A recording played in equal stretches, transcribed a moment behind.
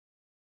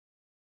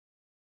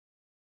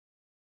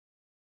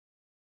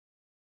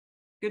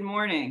Good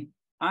morning.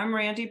 I'm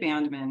Randi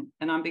Bandman,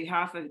 and on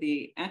behalf of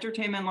the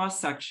Entertainment Law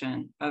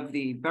section of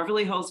the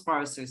Beverly Hills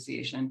Bar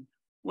Association,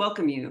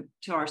 welcome you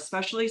to our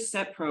specially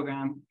set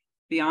program,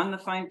 Beyond the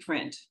Fine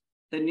Print,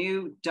 the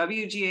new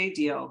WGA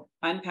deal,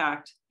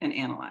 Unpacked and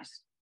Analyzed.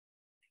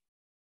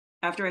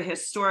 After a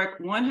historic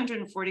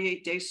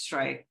 148-day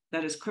strike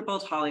that has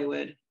crippled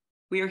Hollywood,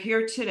 we are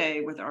here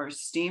today with our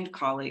esteemed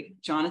colleague,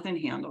 Jonathan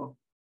Handel,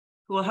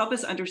 who will help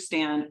us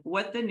understand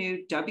what the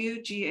new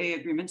WGA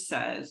agreement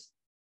says,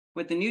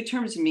 what the new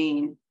terms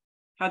mean,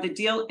 how the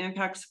deal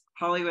impacts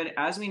Hollywood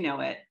as we know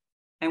it,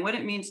 and what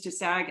it means to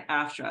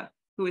SAG-AFTRA,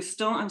 who is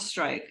still on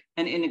strike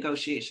and in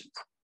negotiations.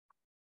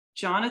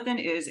 Jonathan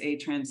is a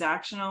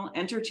transactional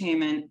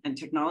entertainment and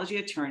technology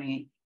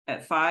attorney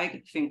at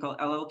Feig Finkel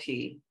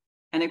LLP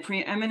and a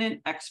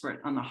preeminent expert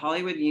on the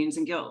Hollywood unions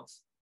and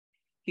guilds.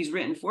 He's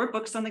written 4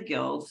 books on the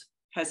guilds,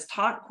 has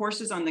taught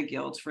courses on the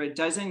guilds for a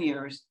dozen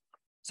years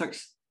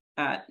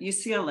at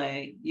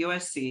UCLA,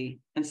 USC,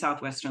 and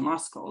Southwestern law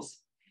schools,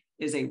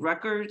 is a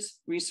records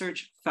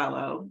research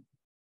fellow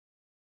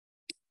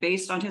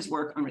based on his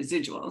work on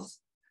residuals,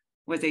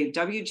 was a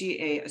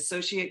WGA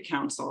associate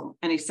counsel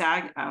and a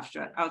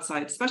SAG-AFTRA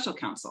outside special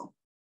counsel,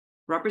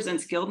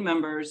 represents guild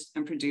members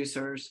and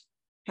producers,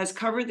 has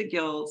covered the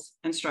guilds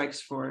and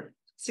strikes for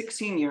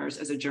 16 years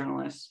as a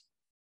journalist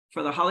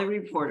for the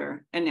Hollywood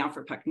Reporter and now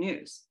for Peck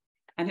News,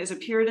 and has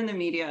appeared in the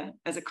media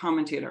as a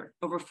commentator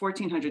over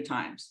 1,400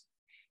 times.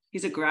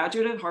 He's a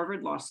graduate of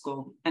Harvard Law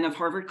School and of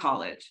Harvard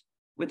College,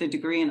 with a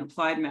degree in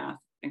applied math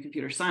and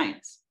computer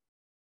science.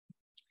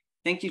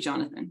 Thank you,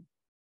 Jonathan.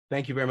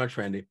 Thank you very much,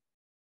 Randi.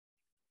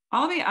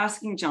 I'll be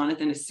asking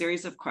Jonathan a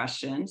series of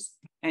questions,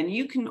 and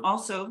you can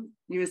also,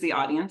 you as the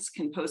audience,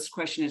 can post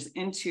questions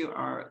into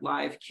our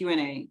live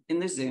Q&A in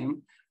the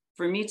Zoom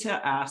for me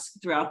to ask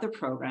throughout the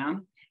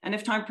program, and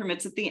if time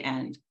permits at the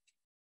end.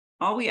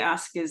 All we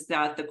ask is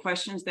that the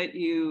questions that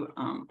you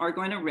are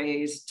going to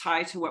raise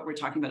tie to what we're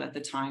talking about at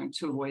the time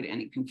to avoid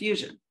any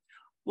confusion.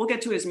 We'll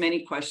get to as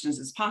many questions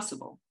as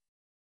possible.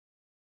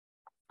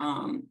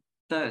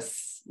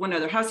 One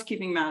other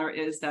housekeeping matter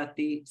is that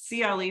the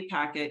CLE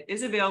packet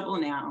is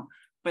available now,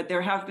 but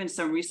there have been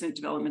some recent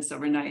developments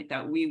overnight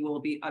that we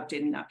will be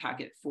updating that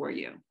packet for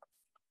you.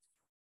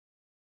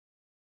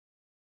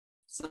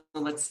 So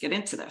let's get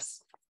into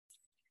this.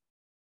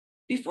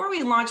 Before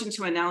we launch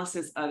into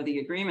analysis of the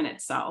agreement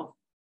itself,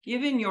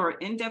 given your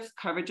in-depth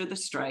coverage of the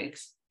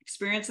strikes,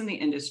 experience in the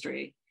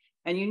industry,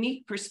 and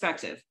unique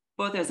perspective,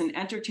 both as an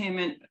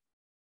entertainment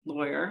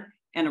lawyer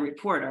and a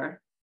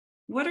reporter,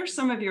 what are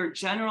some of your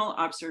general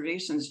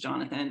observations,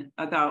 Jonathan,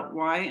 about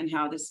why and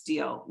how this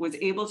deal was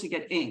able to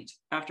get inked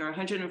after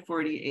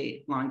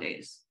 148 long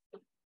days?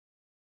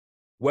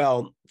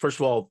 Well, first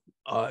of all,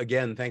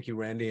 again, thank you,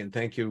 Randi, and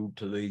thank you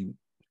to the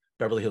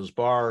Beverly Hills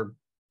Bar,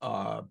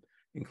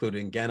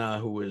 including Genna,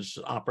 who is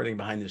operating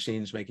behind the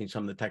scenes, making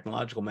some of the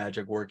technological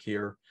magic work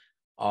here.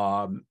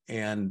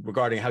 And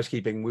regarding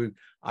housekeeping,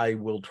 I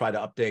will try to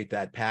update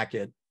that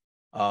packet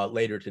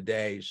later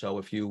today. So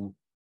if you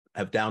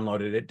have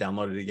downloaded it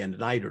again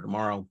tonight or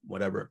tomorrow,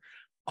 whatever.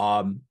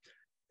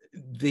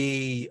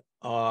 The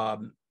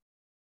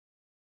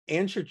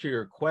answer to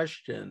your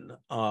question,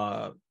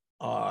 and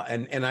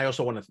I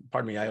also want to,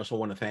 pardon me, I also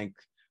want to thank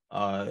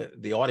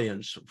the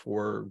audience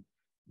for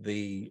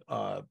the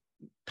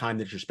time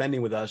that you're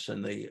spending with us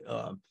and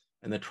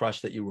the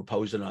trust that you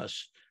repose in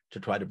us to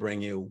try to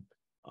bring you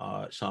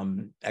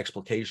some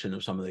explication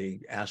of some of the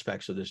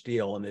aspects of this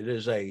deal. And it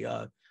is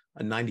a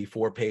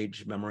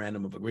 94-page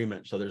memorandum of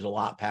agreement, so there's a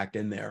lot packed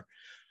in there.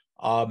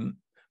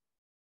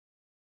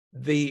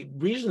 The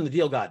reason the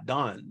deal got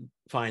done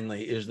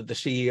finally is that the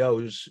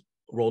CEOs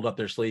rolled up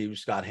their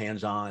sleeves, got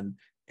hands-on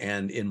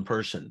and in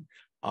person.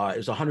 It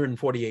was a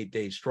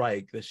 148-day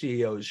strike. The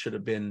CEOs should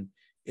have been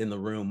in the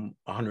room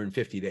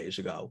 150 days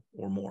ago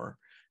or more,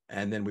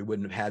 and then we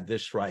wouldn't have had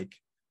this strike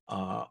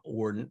or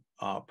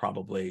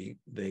probably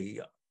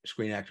the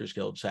Screen Actors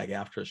Guild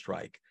SAG-AFTRA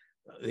strike.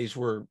 These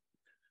were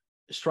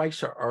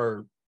strikes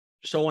are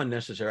so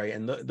unnecessary,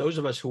 and those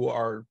of us who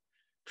are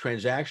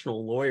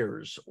transactional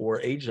lawyers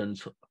or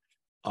agents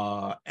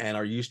and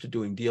are used to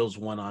doing deals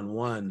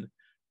one-on-one,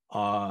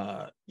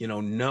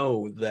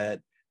 know that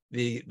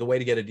the way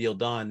to get a deal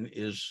done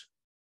is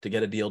to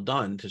get a deal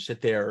done, to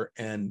sit there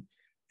and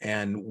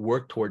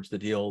work towards the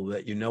deal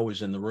that you know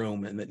is in the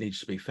room and that needs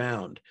to be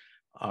found.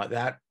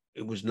 That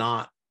it was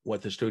not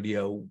what the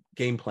studio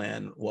game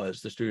plan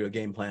was. The studio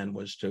game plan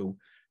was to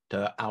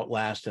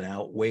outlast and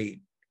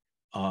outweight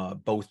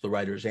both the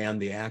writers and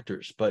the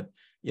actors. But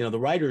the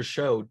writers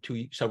showed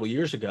several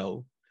years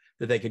ago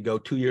that they could go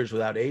 2 years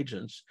without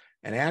agents,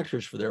 and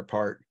actors, for their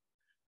part,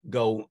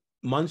 go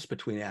months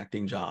between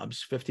acting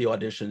jobs, 50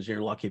 auditions,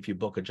 you're lucky if you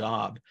book a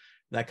job,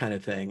 that kind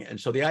of thing. And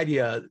so the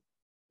idea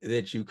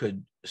that you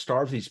could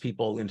starve these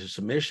people into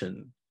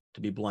submission,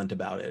 to be blunt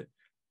about it,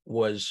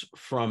 was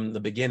from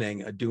the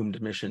beginning a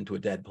doomed mission to a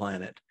dead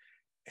planet.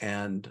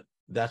 And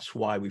that's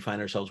why we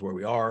find ourselves where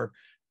we are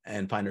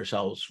and find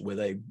ourselves with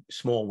a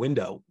small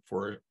window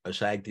for a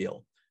SAG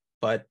deal.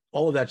 But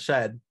all of that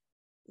said,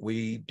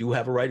 we do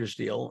have a writer's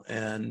deal,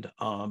 and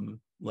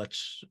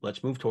let's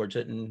move towards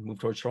it and move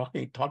towards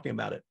talking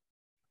about it.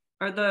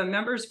 Are the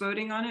members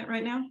voting on it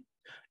right now?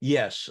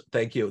 Yes,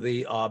 thank you.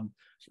 The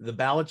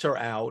ballots are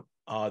out.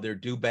 They're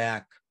due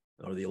back,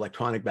 or the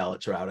electronic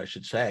ballots are out, I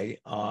should say.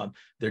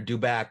 They're due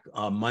back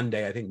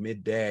Monday, I think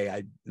midday.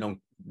 I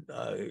don't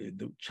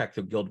check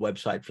the Guild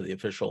website for the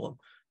official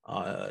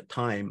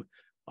time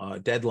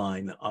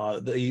deadline.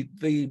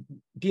 The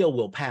deal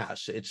will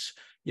pass. It's,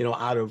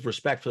 out of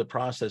respect for the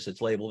process, it's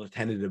labeled a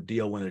tentative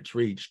deal when it's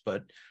reached,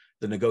 but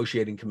the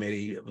negotiating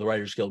committee of the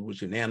Writers Guild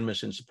was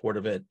unanimous in support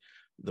of it.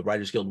 The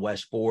Writers Guild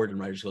West Board and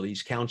Writers Guild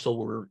East Council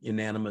were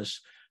unanimous,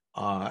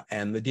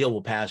 and the deal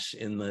will pass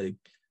in the,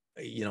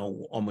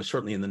 almost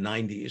certainly in the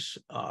 90s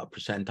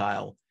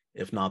percentile,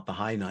 if not the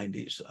high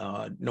 90s.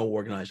 No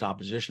organized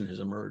opposition has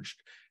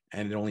emerged,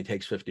 and it only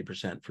takes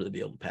 50% for the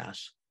deal to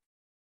pass.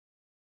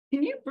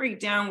 Can you break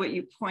down what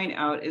you point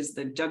out is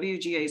the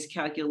WGA's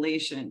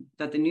calculation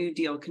that the new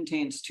deal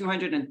contains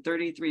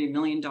 $233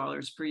 million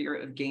per year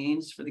of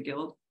gains for the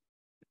Guild?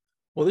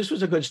 Well, this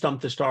was a good stump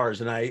the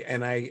stars, and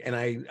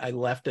I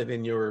left it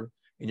in your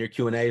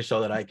Q&A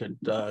so that I could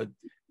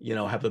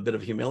have a bit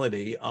of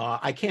humility.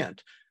 I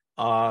can't.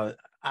 What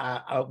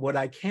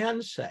I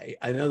can say,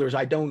 I know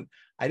I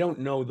don't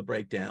know the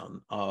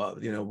breakdown.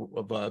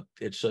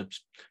 It's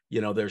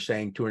they're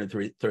saying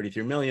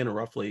 233 million, or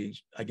roughly,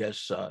 I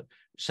guess,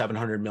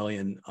 700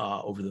 million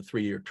over the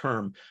 3-year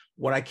term.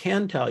 What I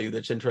can tell you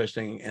that's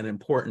interesting and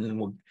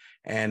important,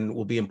 and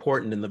will be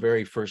important in the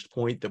very first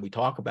point that we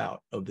talk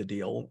about of the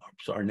deal,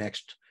 so our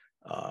next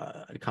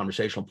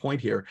conversational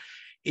point here,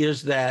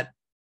 is that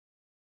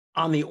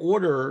on the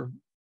order,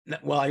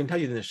 well, I can tell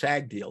you the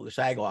SAG deal, the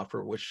SAG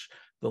offer, which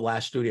the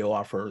last studio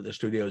offer, the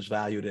studio is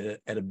valued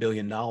at $1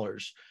 billion,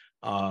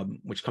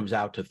 which comes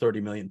out to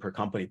 30 million per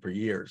company per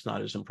year. It's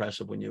not as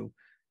impressive when you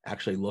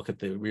actually look at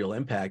the real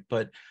impact,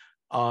 but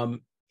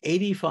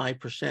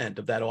 85%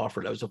 of that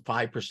offer, that was a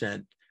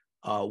 5%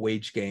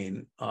 wage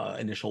gain,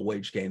 initial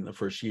wage gain in the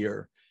first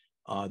year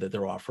that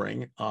they're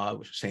offering,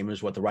 same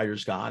as what the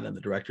writers got and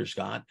the directors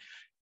got.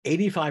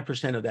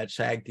 85% of that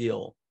SAG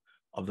deal,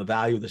 of the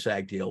value of the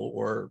SAG deal,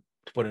 or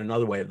to put it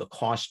another way, of the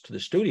cost to the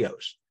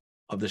studios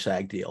of the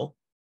SAG deal,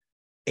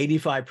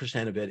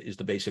 85% of it is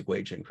the basic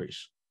wage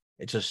increase.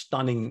 It's a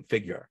stunning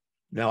figure.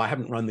 Now, I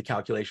haven't run the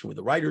calculation with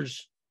the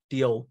writers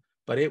deal,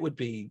 but it would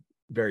be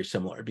very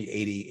similar. It'd be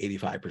 80,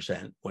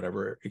 85%,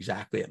 whatever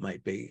exactly it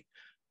might be.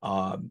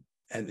 And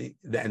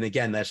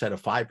again, that's at a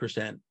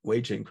 5%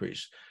 wage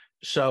increase.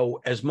 So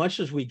as much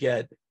as we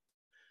get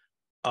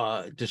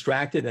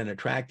distracted and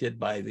attracted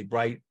by the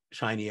bright,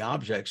 shiny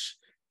objects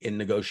in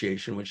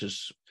negotiation, which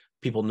is,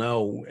 people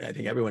know, I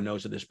think everyone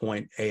knows at this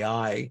point,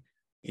 AI,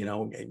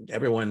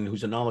 everyone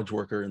who's a knowledge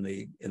worker in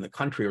the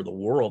country or the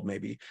world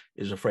maybe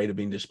is afraid of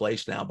being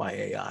displaced now by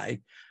AI.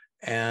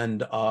 And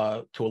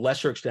to a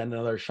lesser extent,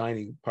 another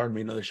shiny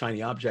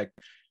object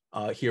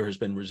here has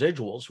been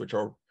residuals, which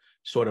are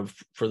sort of,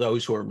 for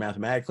those who are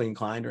mathematically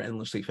inclined, are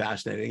endlessly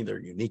fascinating. They're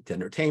unique to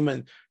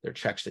entertainment. They're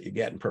checks that you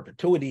get in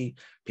perpetuity.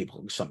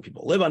 Some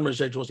people live on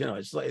residuals.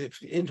 It's like,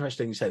 it's an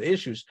interesting set of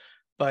issues.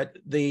 But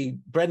the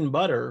bread and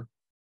butter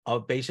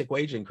of basic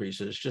wage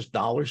increases, just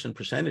dollars and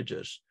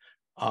percentages,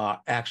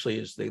 actually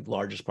is the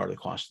largest part of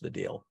the cost of the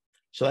deal.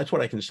 So that's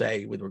what I can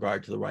say with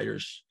regard to the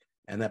writers.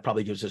 And that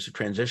probably gives us a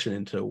transition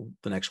into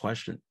the next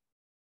question.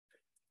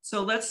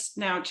 So let's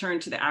now turn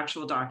to the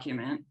actual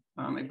document.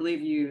 I believe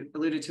you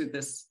alluded to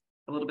this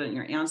a little bit in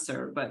your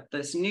answer, but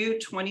this new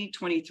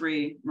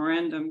 2023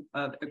 Memorandum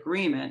of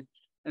Agreement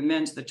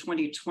amends the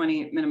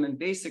 2020 Minimum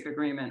Basic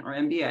Agreement, or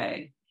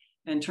MBA,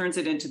 and turns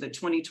it into the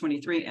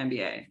 2023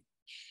 MBA.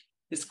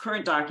 This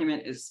current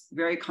document is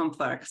very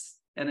complex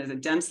and is a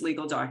dense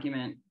legal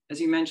document, as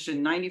you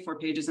mentioned, 94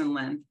 pages in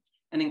length,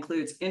 and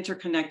includes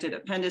interconnected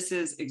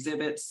appendices,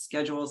 exhibits,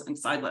 schedules, and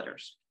side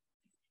letters.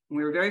 And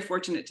we were very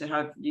fortunate to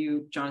have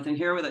you, Jonathan,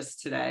 here with us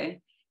today,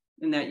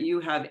 in that you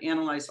have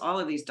analyzed all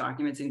of these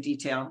documents in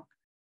detail,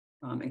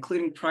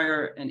 including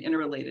prior and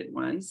interrelated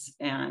ones.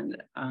 And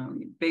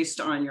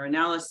based on your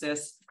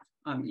analysis,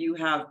 you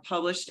have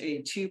published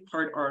a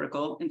 2-part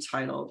article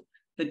entitled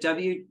The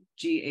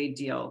WGA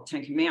Deal,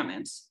 10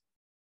 Commandments.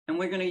 And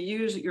we're going to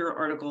use your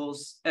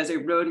articles as a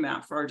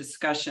roadmap for our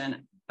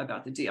discussion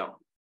about the deal.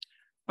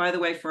 By the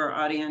way, for our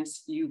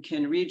audience, you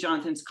can read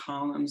Jonathan's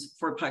columns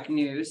for Puck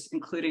News,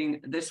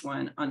 including this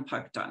one on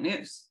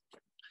puck.news.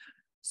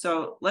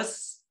 So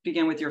let's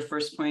begin with your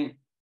first point,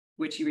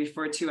 which you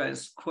refer to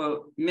as,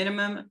 quote,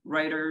 minimum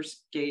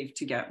writers gave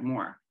to get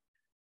more.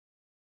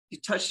 You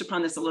touched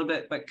upon this a little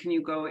bit, but can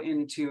you go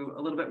into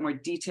a little bit more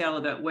detail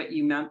about what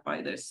you meant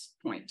by this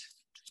point?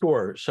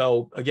 Sure.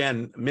 So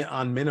again,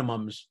 on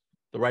minimums,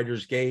 the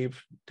writers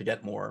gave to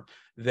get more.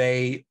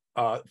 They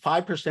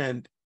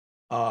 5%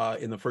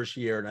 in the first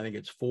year, and I think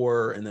it's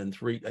 4, and then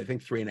 3, I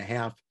think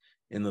 3.5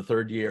 in the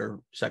third year,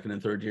 second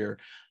and third year.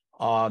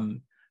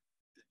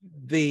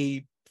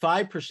 The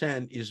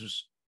 5%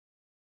 is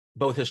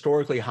both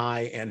historically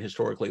high and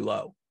historically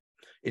low.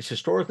 It's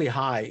historically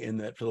high in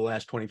that for the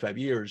last 25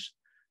 years,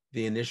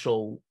 the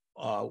initial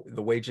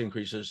the wage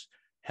increases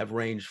have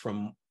ranged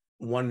from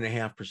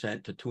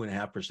 1.5% to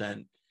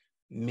 2.5%,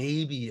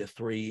 maybe a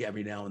 3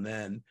 every now and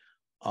then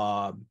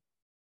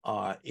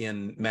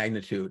in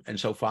magnitude. And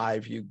so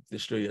 5, the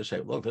studios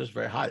say, look, this is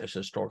very high. This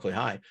is historically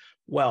high.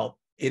 Well,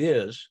 it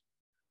is,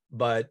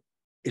 but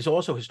it's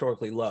also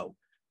historically low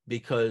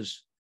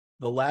because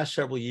the last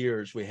several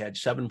years we had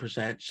 7%,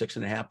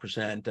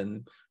 6.5%,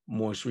 and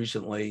most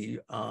recently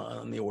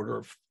on the order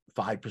of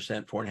 5%,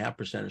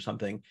 4.5% or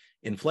something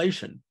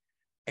inflation.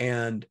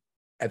 And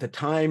at the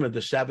time of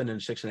the 7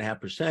 and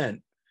 6.5%,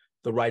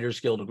 the Writers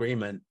Guild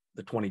agreement,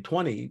 the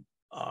 2020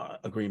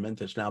 agreement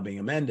that's now being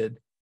amended,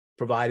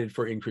 provided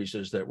for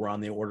increases that were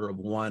on the order of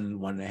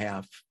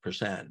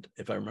 1.5%,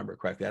 if I remember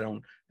correctly. I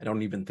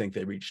don't even think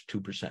they reached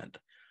 2%.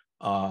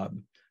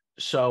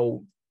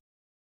 So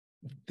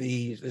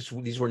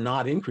these were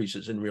not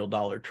increases in real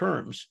dollar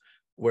terms,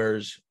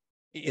 whereas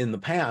in the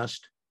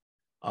past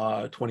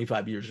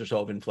 25 years or so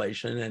of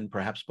inflation, and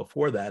perhaps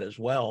before that as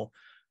well,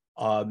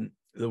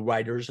 the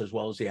writers as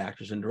well as the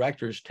actors and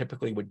directors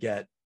typically would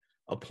get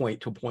a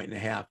point to a point and a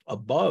half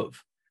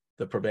above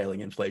the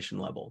prevailing inflation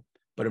level.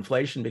 But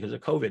inflation, because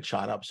of COVID,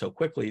 shot up so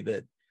quickly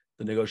that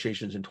the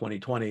negotiations in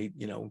 2020,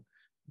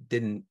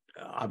 didn't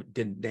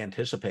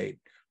anticipate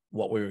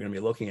what we were going to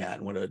be looking at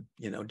and what a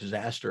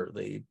disaster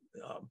the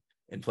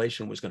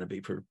inflation was going to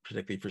be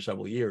particularly for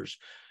several years.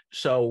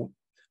 So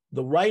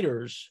the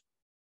writers,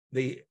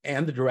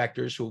 and the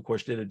directors, who of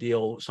course did a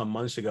deal some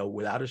months ago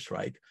without a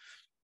strike,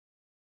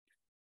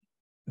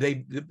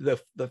 the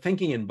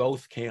thinking in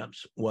both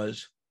camps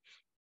was,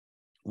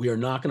 we are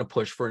not going to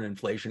push for an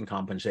inflation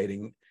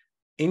compensating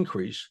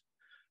increase.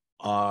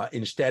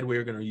 Instead,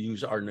 we're going to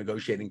use our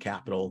negotiating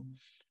capital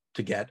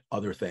to get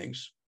other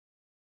things.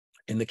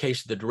 In the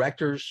case of the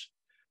directors,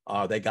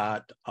 they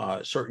got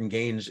certain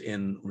gains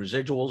in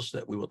residuals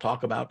that we will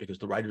talk about because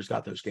the writers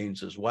got those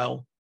gains as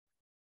well.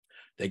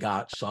 They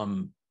got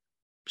some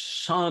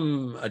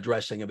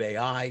addressing of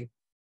AI.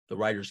 The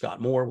writers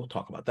got more. We'll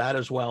talk about that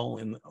as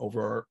well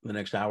over the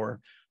next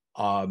hour.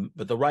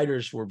 But the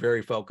writers were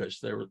very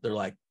focused. They're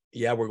like,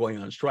 yeah, we're going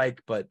on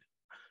strike, but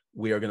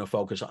we are going to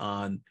focus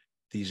on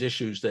these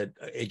issues that,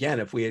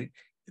 again,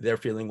 their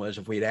feeling was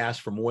if we had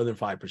asked for more than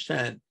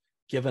 5%,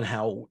 given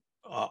how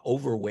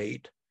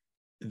overweight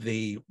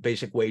the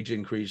basic wage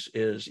increase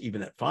is,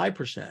 even at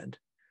 5%,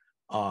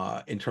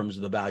 in terms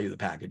of the value of the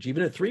package,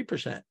 even at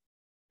 3%,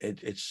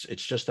 it's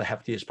just the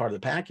heftiest part of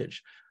the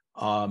package.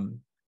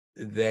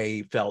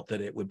 They felt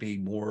that it would be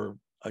more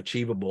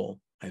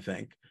achievable, I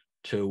think,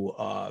 to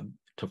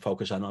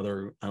focus on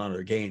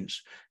other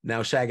gains.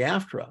 Now,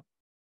 SAG-AFTRA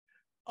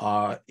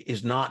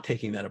is not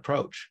taking that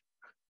approach.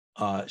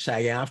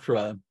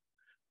 SAG-AFTRA,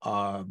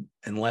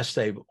 unless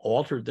they've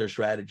altered their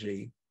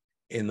strategy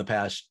in the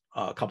past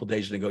couple of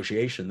days of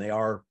negotiation, they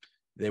were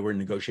in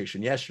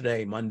negotiation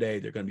yesterday, Monday.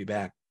 They're going to be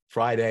back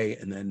Friday,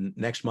 and then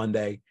next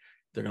Monday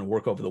they're going to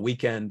work over the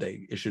weekend.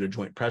 They issued a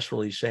joint press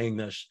release saying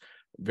this.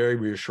 Very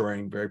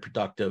reassuring, very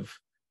productive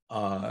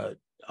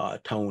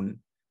tone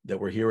that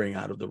we're hearing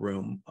out of the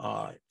room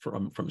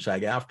from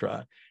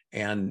SAG-AFTRA,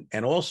 and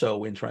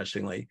also,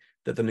 interestingly,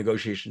 that the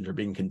negotiations are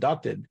being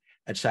conducted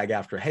at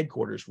SAG-AFTRA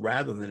headquarters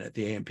rather than at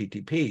the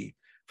AMPTP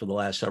for the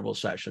last several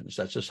sessions.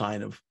 That's a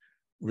sign of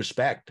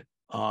respect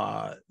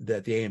that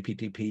the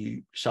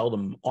AMPTP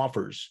seldom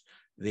offers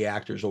the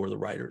actors or the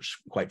writers,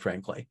 quite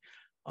frankly.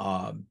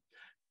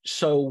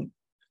 So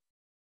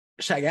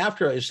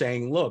SAG-AFTRA is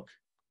saying, look,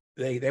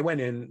 they went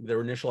in,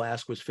 their initial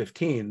ask was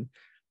 15.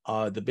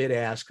 The bid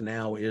ask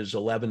now is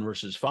 11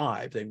 versus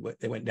 5.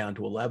 They went down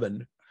to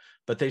 11,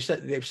 but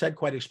they've said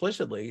quite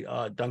explicitly,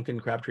 Duncan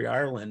Crabtree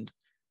Ireland,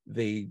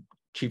 the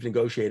chief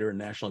negotiator and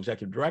national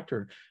executive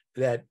director,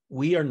 that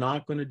we are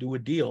not going to do a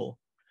deal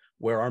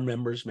where our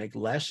members make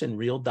less in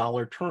real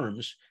dollar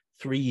terms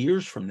 3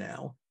 years from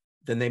now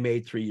than they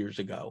made 3 years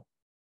ago.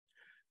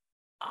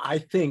 I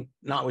think,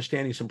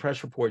 notwithstanding some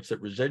press reports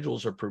that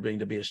residuals are proving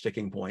to be a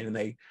sticking point, and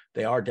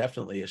they are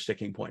definitely a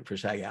sticking point for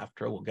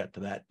SAG-AFTRA, we'll get to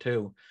that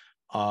too,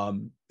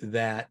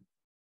 that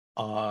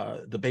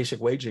the basic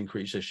wage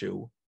increase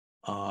issue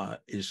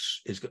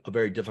is a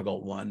very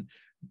difficult one.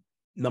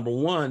 Number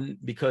one,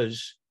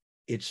 because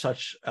it's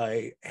such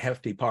a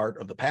hefty part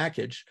of the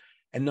package,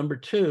 and number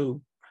two,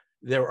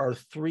 there are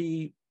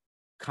 3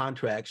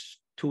 contracts,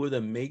 2 of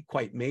them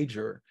quite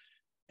major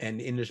and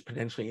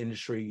potentially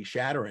industry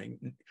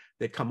shattering,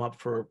 that come up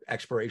for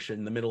expiration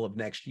in the middle of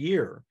next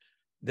year,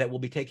 that will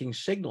be taking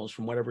signals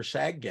from whatever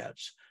SAG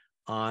gets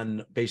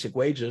on basic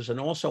wages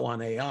and also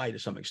on AI to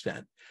some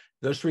extent.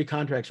 Those 3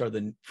 contracts are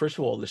first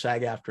of all, the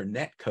SAG-AFTRA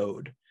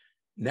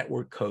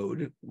network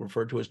code,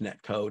 referred to as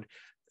net code,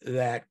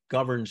 that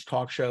governs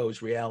talk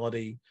shows,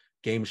 reality,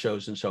 game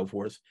shows, and so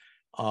forth.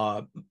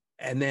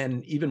 And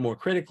then even more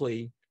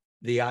critically,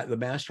 the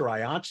master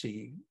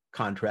IATSE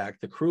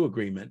contract, the crew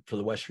agreement for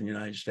the Western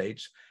United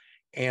States,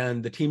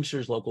 and the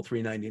Teamsters Local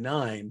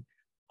 399,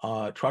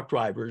 truck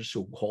drivers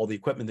who haul the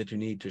equipment that you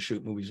need to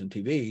shoot movies and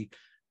TV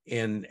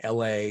in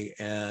LA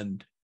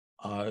and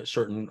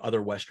certain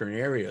other Western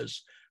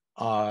areas.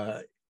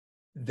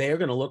 they're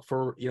going to look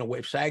for,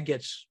 if SAG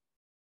gets,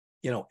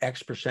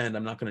 X percent,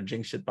 I'm not going to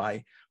jinx it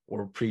by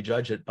or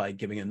prejudge it by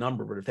giving a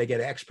number, but if they get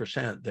X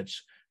percent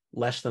that's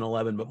less than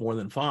 11 but more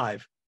than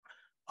 5,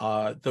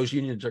 those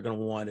unions are going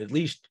to want at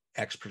least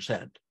X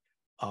percent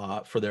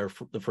for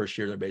the first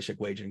year of their basic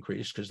wage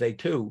increase, because they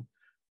too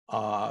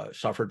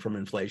suffered from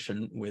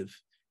inflation with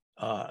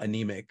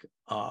anemic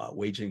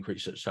wage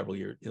increases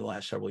in the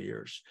last several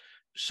years.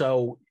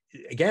 So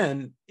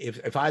again,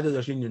 if either of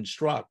those unions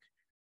struck,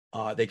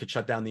 they could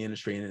shut down the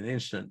industry in an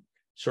instant,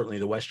 certainly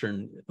the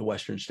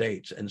Western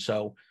states. And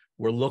so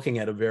we're looking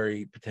at a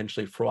very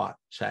potentially fraught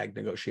SAG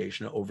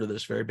negotiation over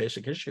this very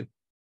basic issue.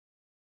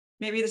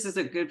 Maybe this is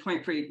a good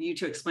point for you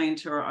to explain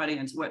to our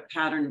audience what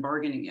pattern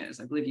bargaining is.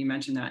 I believe you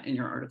mentioned that in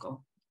your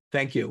article.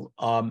 Thank you.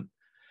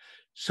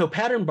 So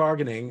pattern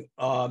bargaining,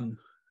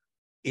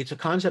 it's a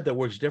concept that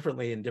works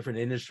differently in different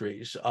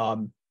industries.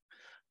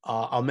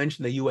 I'll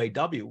mention the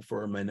UAW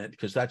for a minute,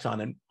 because that's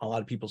on a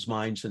lot of people's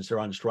minds since they're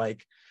on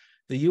strike.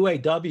 The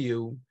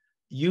UAW,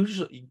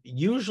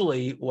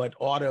 usually what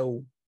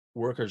auto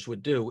workers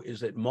would do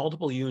is that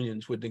multiple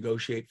unions would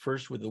negotiate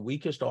first with the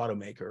weakest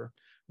automaker,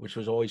 which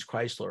was always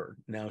Chrysler,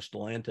 now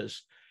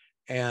Stellantis,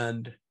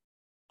 and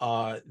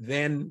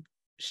then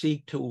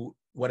seek to,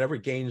 whatever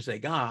gains they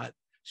got,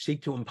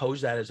 seek to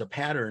impose that as a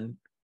pattern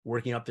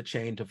working up the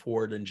chain to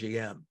Ford and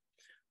GM.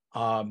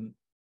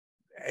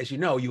 As you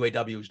know,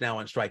 UAW is now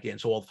on strike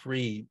against all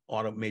three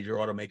major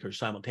automakers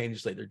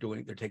simultaneously.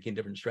 They're taking a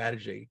different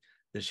strategy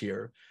this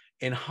year.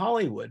 In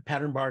Hollywood,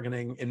 pattern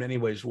bargaining in many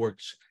ways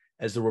works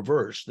as the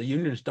reverse. The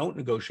unions don't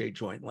negotiate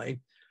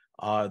jointly.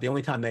 The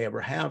only time they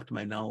ever have, to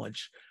my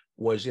knowledge,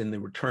 was in the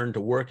return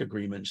to work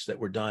agreements that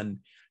were done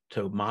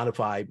to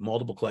modify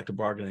multiple collective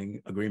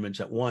bargaining agreements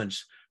at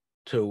once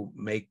to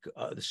make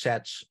the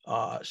sets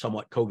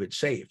somewhat COVID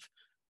safe.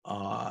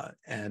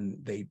 And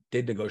they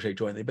did negotiate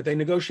jointly, but they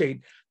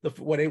negotiate,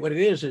 what it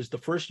is the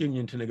first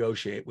union to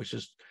negotiate, which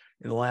is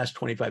in the last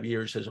 25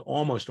 years has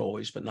almost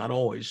always, but not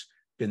always,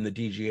 been the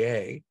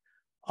DGA.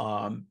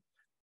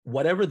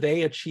 Whatever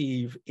they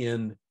achieve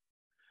in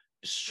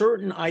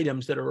certain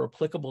items that are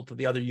applicable to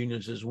the other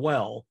unions as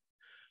well,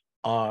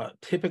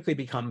 typically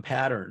become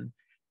pattern,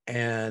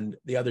 and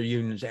the other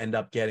unions end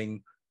up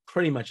getting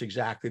pretty much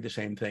exactly the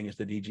same thing as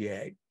the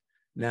DGA.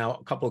 Now,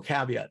 a couple of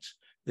caveats.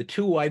 The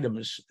two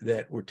items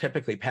that were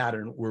typically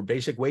pattern were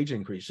basic wage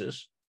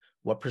increases.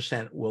 What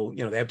percent will,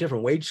 they have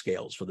different wage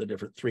scales for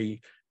the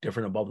three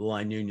different above the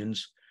line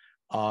unions,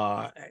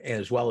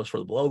 as well as for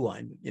the below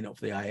line,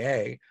 for the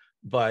IA,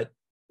 but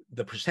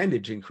the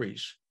percentage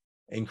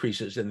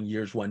increases in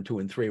years 1, 2,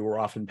 and 3 were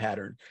often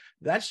pattern.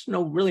 That's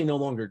really no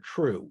longer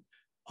true.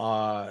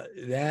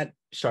 That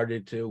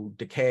started to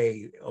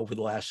decay over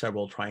the last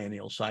several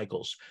triennial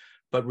cycles.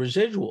 But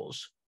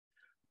residuals,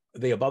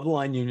 the above the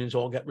line unions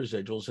all get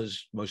residuals,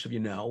 as most of you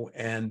know,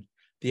 and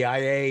the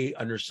IA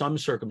under some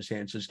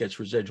circumstances gets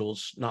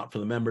residuals, not for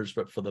the members,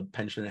 but for the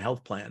pension and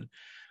health plan.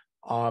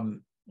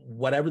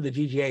 Whatever the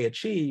DGA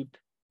achieved,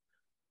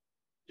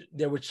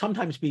 there would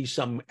sometimes be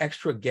some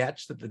extra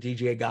gets that the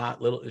DGA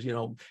got.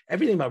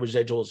 Everything about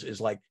residuals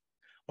is like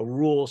a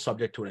rule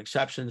subject to an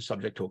exception,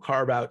 subject to a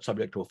carve out,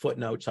 subject to a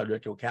footnote,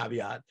 subject to a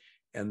caveat,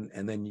 and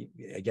then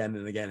again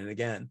and again and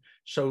again.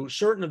 So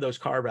certain of those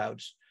carve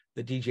outs,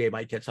 the DGA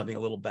might get something a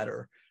little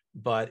better,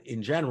 but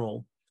in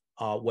general,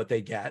 what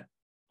they get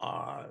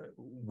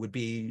would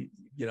be,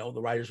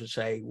 the writers would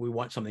say, we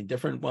want something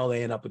different. Well,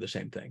 they end up with the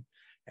same thing.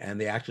 And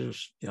the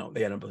actors,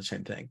 they end up with the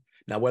same thing.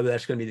 Now, whether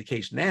that's going to be the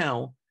case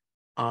now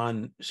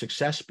on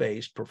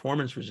success-based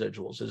performance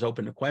residuals is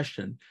open to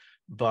question,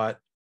 but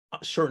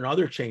certain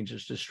other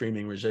changes to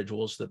streaming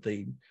residuals that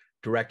the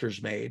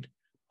directors made,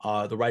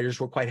 the writers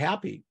were quite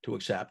happy to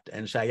accept,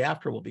 and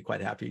SAG-AFTRA will be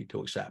quite happy to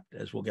accept,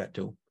 as we'll get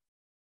to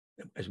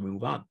as we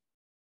move on.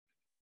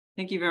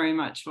 Thank you very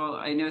much. Well,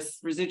 I know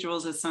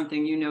residuals is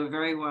something you know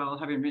very well,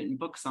 having written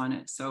books on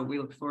it. So we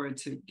look forward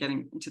to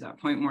getting to that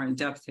point more in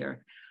depth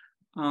here.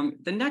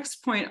 The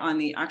next point on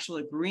the actual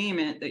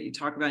agreement that you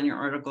talk about in your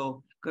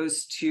article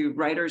goes to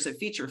writers of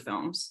feature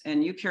films,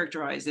 and you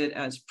characterize it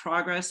as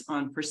progress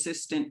on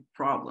persistent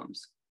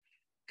problems.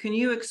 Can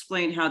you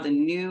explain how the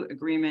new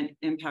agreement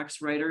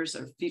impacts writers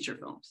of feature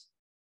films?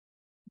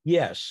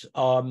 Yes,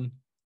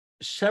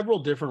 several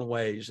different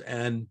ways.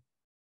 And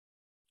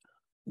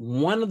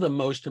one of the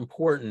most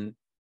important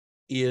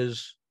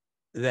is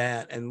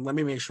that, and let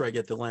me make sure I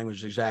get the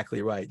language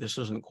exactly right. This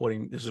is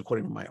quoting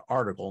from my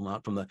article,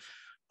 not from the,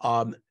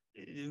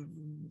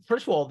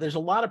 first of all, there's a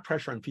lot of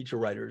pressure on feature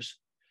writers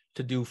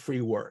to do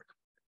free work.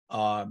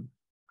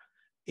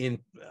 In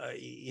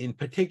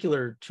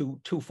particular,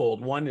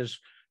 twofold. One is,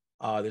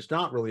 that's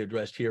not really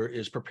addressed here,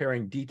 is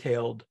preparing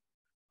detailed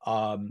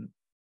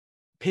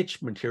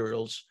pitch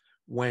materials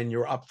when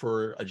you're up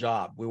for a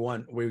job. We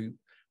want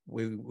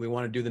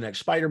to do the next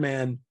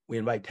Spider-Man. We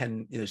invite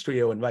 10, the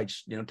studio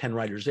invites 10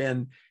 writers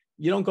in.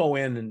 You don't go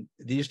in and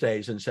these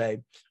days and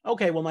say,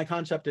 okay, well, my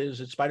concept is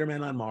it's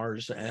Spider-Man on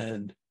Mars,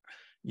 and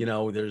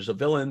there's a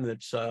villain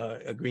that's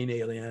a green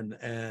alien,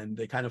 and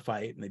they kind of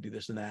fight and they do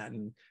this and that,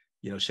 and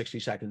 60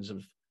 seconds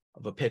of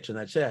a pitch and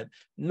that's it.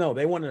 No,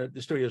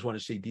 the studios want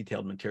to see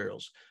detailed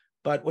materials.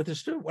 But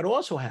what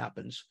also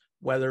happens,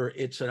 whether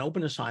it's an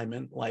open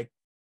assignment, like,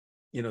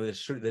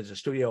 there's a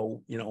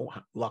studio,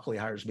 luckily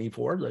hires me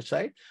for, let's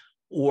say,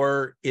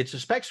 or it's a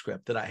spec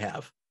script that I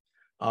have.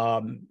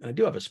 And I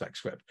do have a spec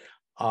script,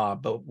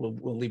 but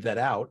we'll leave that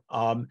out.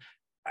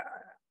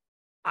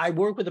 I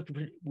work with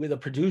a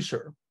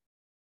producer,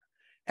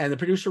 and the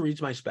producer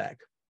reads my spec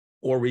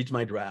or reads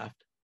my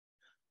draft.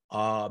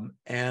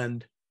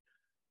 And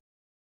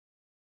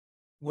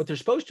what they're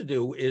supposed to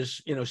do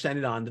is, send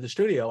it on to the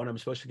studio, and I'm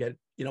supposed to get,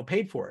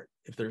 paid for it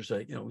if there's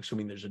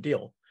assuming there's a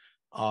deal.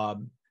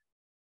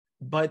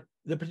 But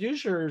the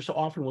producers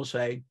often will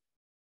say,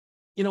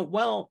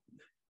 well,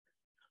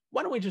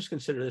 why don't we just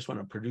consider this one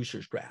a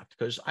producer's draft?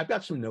 Because I've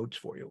got some notes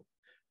for you,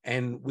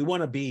 and we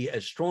want to be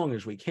as strong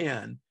as we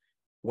can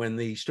when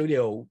the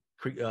studio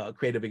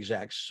creative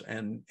execs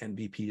and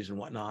VPs and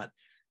whatnot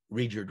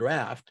read your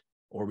draft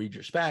or read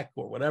your spec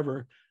or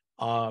whatever,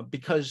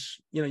 because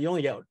you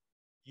only get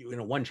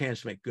one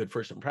chance to make good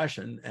first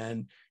impression.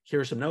 And here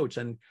are some notes.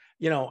 And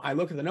I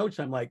look at the notes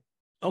and I'm like,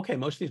 okay,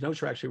 most of these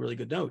notes are actually really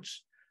good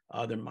notes.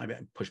 There might be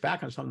push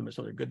back on some of them, but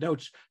some are good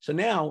notes. So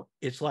now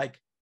it's like,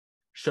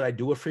 should I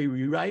do a free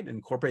rewrite,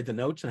 incorporate the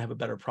notes, and have a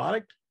better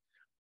product?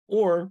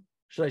 Or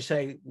should I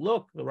say,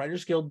 look, the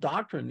Writers Guild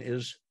doctrine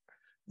is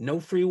no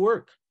free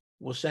work.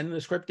 We'll send the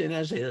script in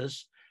as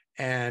is,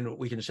 and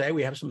we can say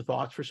we have some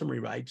thoughts for some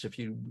rewrites. If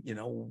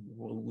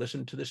we'll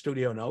listen to the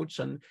studio notes,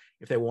 and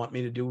if they want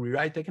me to do a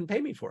rewrite, they can pay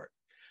me for it.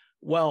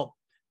 Well,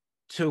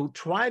 to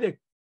try to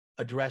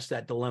address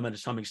that dilemma to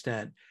some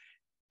extent,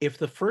 if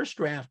the first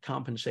draft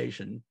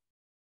compensation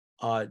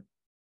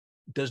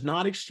does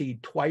not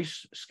exceed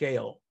twice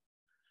scale,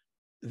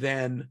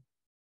 then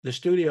the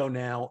studio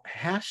now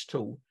has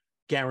to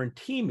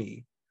guarantee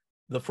me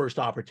the first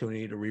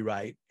opportunity to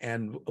rewrite,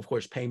 and of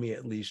course pay me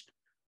at least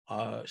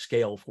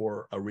scale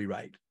for a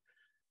rewrite.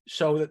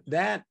 So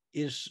that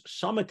is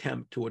some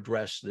attempt to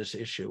address this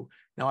issue.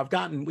 Now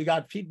we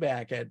got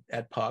feedback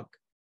at Puck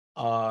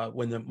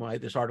when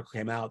this article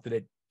came out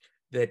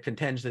that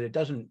contends that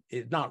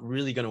it's not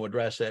really going to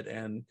address it,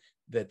 and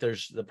that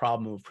there's the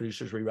problem of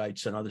producers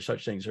rewrites and other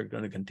such things are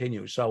going to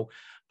continue. So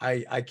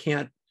I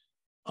can't,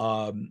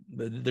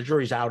 the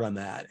jury's out on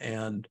that.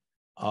 And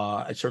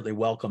I certainly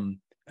welcome,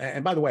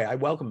 and by the way, I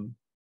welcome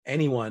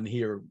anyone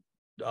here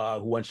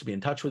who wants to be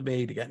in touch with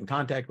me, to get in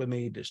contact with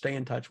me, to stay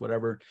in touch,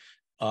 whatever.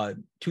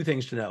 Two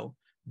things to know: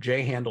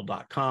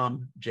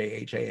 jhandel.com,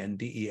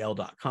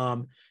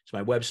 JHANDEL.com. It's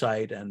my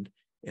website, and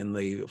in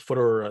the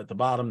footer at the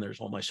bottom, there's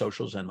all my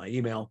socials and my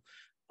email.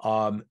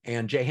 And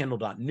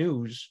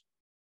jhandel.news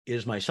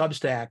is my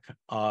Substack,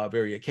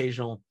 very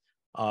occasional,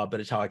 but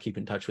it's how I keep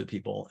in touch with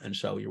people. And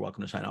so you're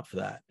welcome to sign up for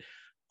that.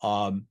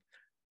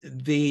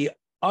 The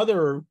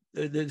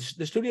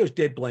studios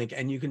did blink,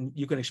 and you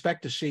can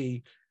expect to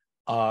see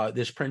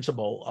this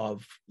principle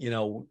of,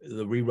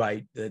 the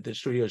rewrite that the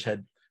studios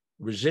had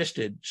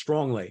resisted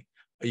strongly.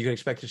 You can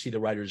expect to see the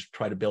writers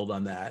try to build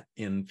on that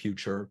in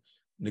future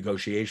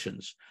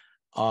negotiations.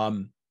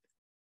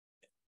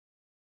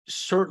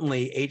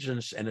 Certainly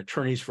agents and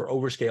attorneys for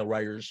overscale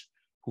writers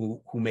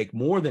who make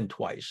more than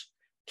twice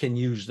can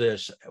use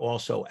this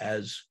also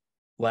as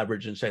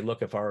leverage and say,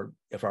 look, if our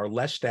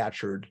less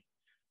statured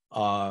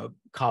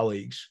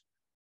colleagues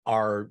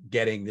are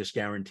getting this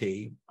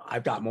guarantee,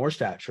 I've got more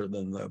stature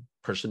than the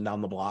person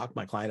down the block.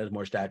 My client has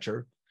more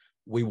stature.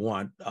 We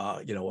want,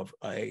 at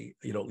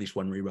least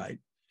one rewrite.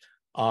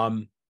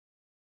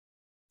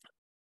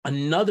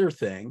 Another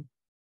thing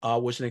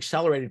was an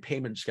accelerated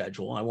payment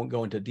schedule. I won't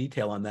go into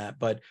detail on that,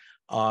 but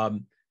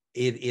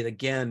it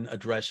again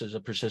addresses a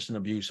persistent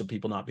abuse of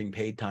people not being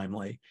paid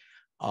timely.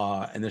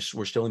 And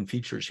we're still in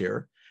features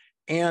here.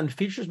 And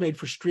features made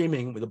for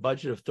streaming with a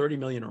budget of 30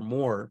 million or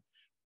more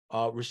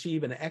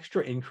receive an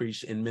extra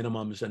increase in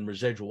minimums and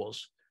residuals,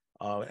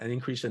 an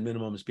increase in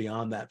minimums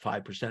beyond that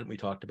 5% we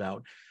talked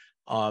about.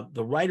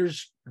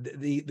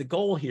 The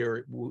goal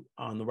here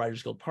on the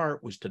Writers Guild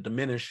part was to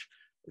diminish,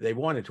 they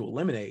wanted to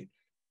eliminate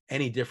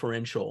any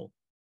differential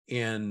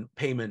in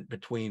payment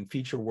between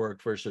feature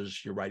work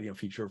versus you're writing a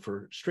feature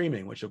for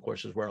streaming, which of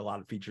course is where a lot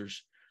of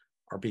features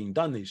are being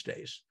done these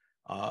days,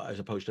 as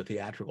opposed to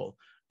theatrical.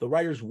 The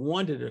writers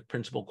wanted a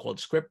principle called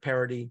script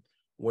parity,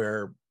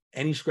 where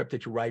any script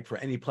that you write for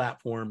any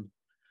platform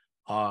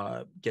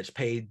gets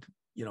paid.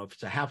 If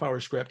it's a half-hour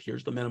script,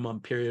 here's the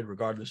minimum period,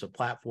 regardless of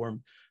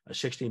platform, a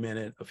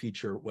 60-minute, a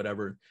feature,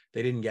 whatever.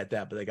 They didn't get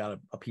that, but they got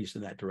a piece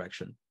in that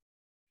direction.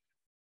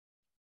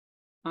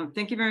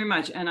 Thank you very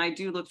much. And I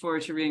do look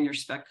forward to reading your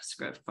spec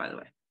script, by the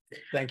way.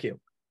 Thank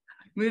you.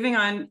 Moving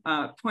on,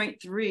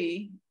 point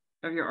 3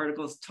 of your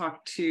articles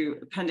talk to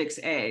Appendix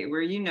A,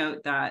 where you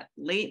note that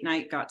late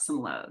night got some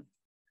love.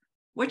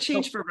 What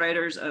changed for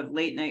writers of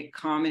late night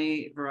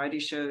comedy, variety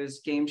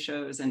shows, game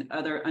shows, and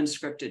other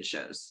unscripted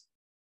shows?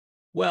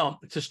 Well,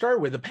 to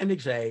start with,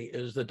 Appendix A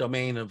is the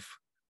domain of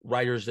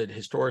writers that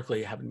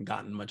historically haven't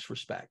gotten much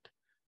respect.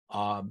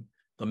 The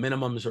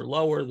minimums are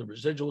lower, the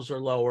residuals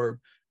are lower.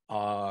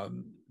 A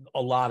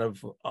lot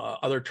of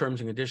other terms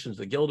and conditions,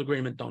 the Guild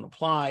agreement, don't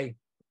apply.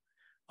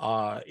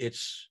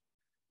 It's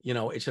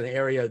an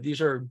area,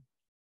 these are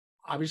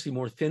obviously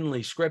more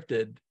thinly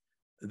scripted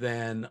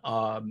than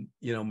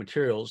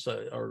materials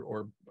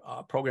or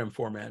program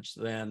formats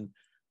than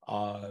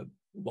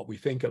what we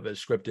think of as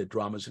scripted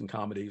dramas and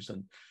comedies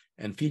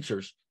and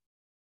features.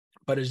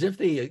 But as if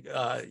the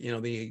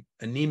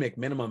anemic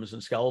minimums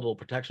and skeletal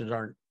protections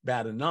aren't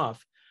bad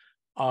enough,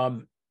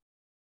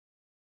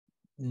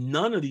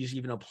 none of these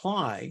even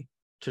apply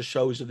to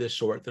shows of this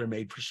sort that are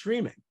made for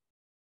streaming.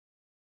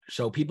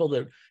 So people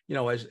that,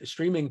 as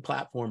streaming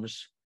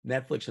platforms,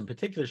 Netflix in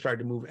particular,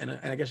 started to move, and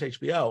I guess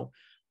HBO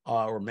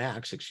or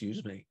Max,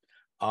 excuse me,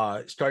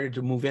 started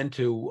to move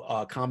into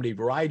comedy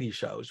variety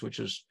shows, which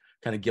is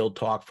kind of guild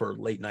talk for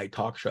late night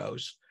talk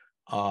shows.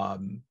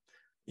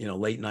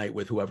 Late night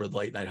with whoever the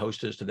late night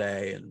host is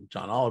today, and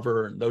John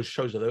Oliver, and those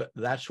shows of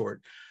that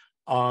sort.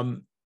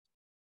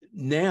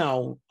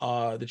 Now,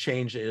 the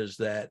change is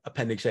that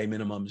Appendix A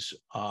minimums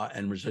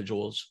and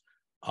residuals,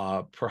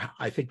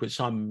 I think with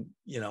some,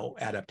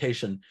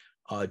 adaptation,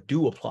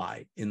 do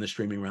apply in the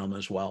streaming realm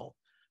as well.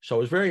 So it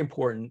was very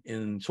important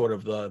in sort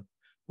of the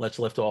let's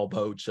lift all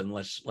boats and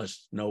let's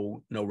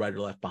no right or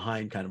left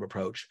behind kind of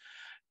approach.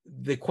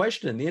 The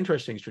question, the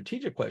interesting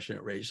strategic question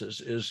it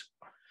raises is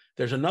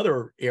there's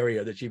another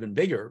area that's even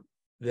bigger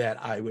that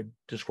I would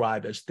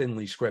describe as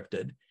thinly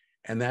scripted,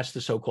 and that's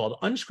the so-called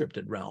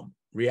unscripted realm,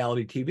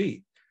 reality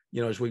TV.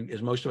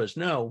 As most of us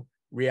know,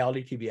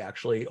 reality TV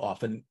actually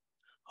often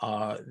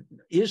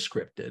is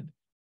scripted,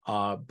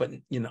 but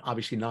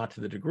obviously not to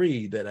the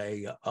degree that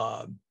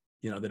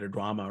a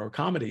drama or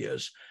comedy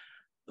is.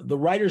 The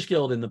Writers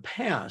Guild in the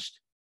past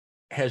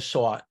has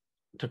sought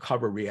to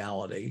cover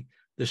reality.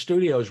 The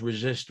studios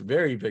resist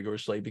very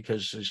vigorously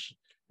because,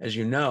 as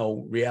you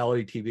know,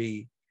 reality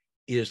TV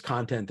is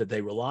content that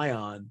they rely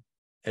on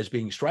as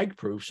being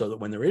strike-proof, so that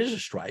when there is a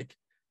strike,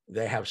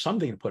 they have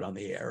something to put on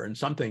the air and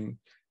something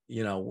in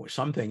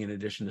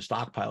addition to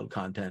stockpiled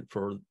content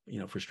for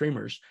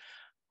streamers.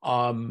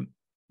 But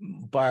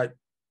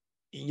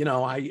I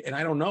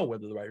don't know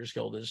whether the Writers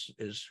Guild is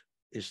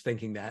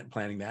thinking that and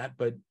planning that,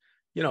 but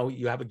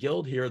you have a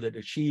guild here that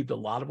achieved a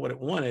lot of what it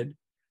wanted,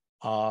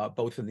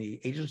 both in the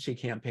agency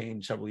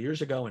campaign several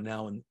years ago and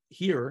now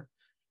here.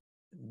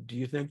 Do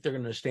you think they're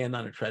going to stand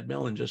on a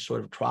treadmill and just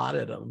sort of trot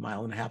at 1.5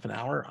 miles an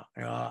hour?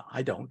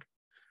 I don't.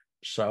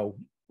 So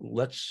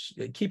let's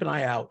keep an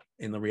eye out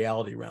in the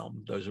reality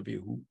realm, those of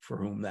you for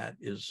whom that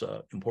is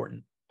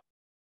important.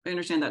 I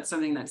understand that's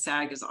something that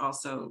SAG is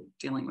also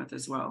dealing with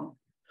as well.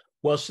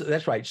 Well, so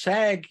that's right.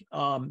 SAG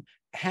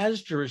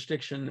has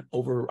jurisdiction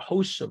over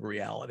hosts of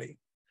reality.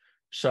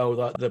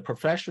 So the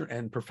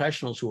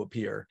professionals who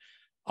appear,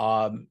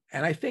 and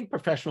I think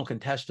professional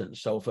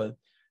contestants. So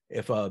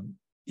if a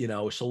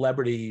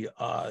celebrity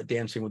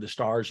Dancing with the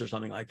Stars or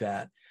something like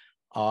that,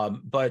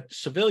 but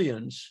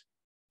civilians,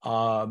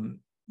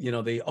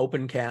 the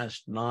open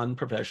cast,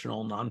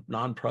 non-professional,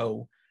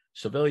 non-pro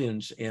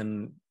civilians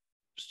in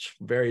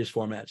various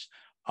formats,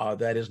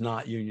 that is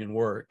not union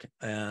work,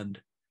 and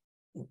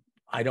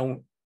I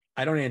don't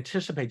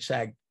anticipate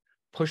SAG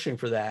pushing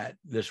for that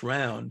this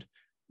round,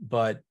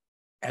 but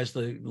as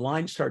the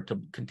lines start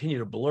to continue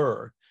to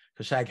blur,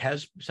 because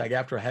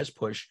SAG-AFTRA has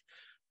pushed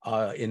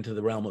into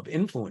the realm of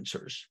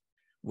influencers,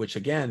 which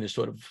again is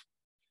sort of,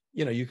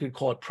 you could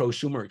call it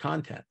prosumer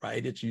content,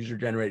 right? It's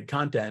user-generated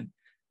content.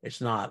 It's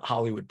not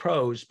Hollywood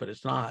pros, but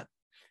it's not,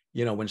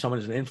 when someone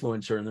is an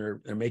influencer and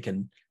they're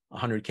making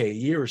 $100K a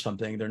year or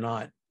something, they're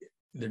not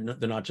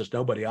just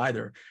nobody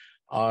either.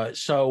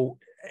 So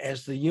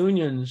as the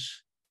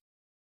unions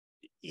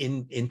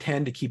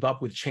intend to keep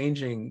up with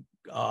changing,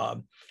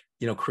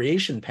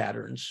 creation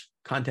patterns,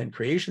 content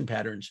creation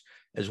patterns,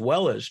 as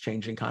well as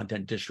changing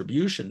content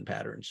distribution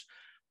patterns,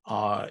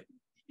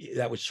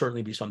 that would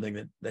certainly be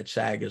something that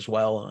SAG as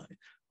well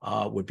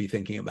would be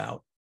thinking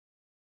about.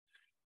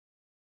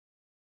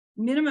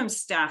 Minimum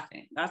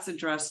staffing, that's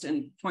addressed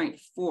in point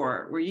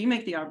 4, where you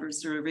make the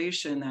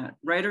observation that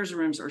writers'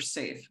 rooms are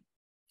safe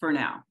for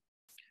now.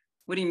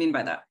 What do you mean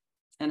by that?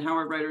 And how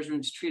are writers'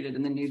 rooms treated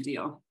in the New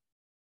Deal?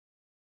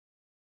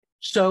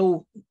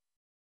 So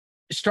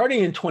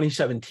starting in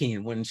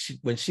 2017,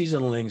 when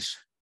season lengths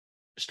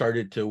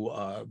started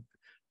to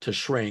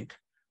shrink,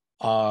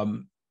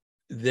 writers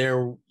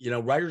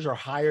are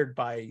hired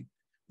by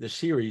the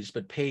series,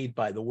 but paid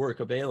by the work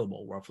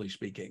available, roughly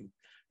speaking.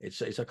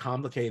 It's a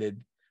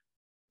complicated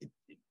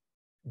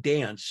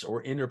dance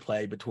or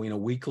interplay between a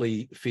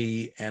weekly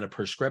fee and a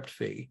per script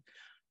fee.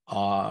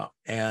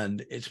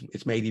 And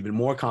it's made even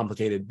more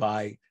complicated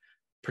by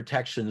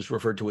protections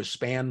referred to as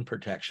span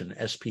protection,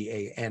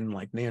 SPAN,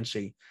 like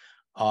Nancy,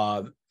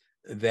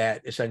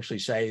 that essentially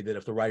say that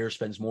if the writer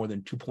spends more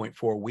than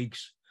 2.4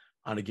 weeks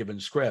on a given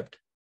script,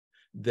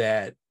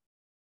 that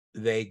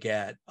they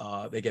get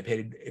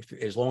paid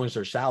as long as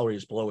their salary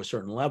is below a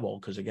certain level,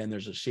 because again,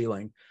 there's a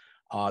ceiling,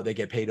 they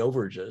get paid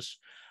overages.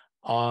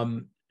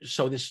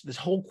 So this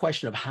whole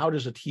question of how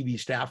does a TV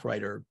staff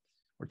writer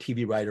or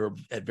TV writer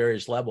at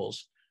various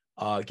levels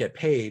get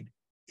paid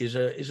is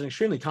an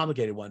extremely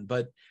complicated one.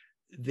 But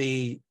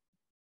the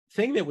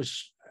thing that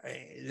was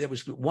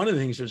one of the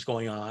things that was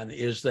going on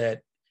is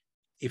that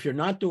if you're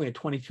not doing a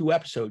 22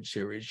 episode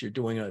series, you're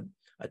doing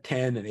a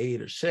 10, an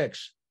 8, or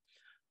 6,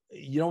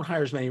 you don't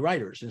hire as many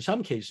writers. In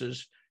some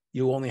cases,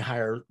 you only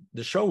hire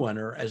the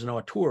showrunner as an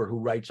auteur who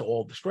writes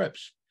all the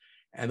scripts.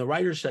 And the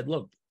writers said,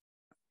 look,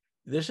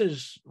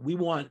 we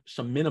want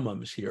some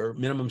minimums here,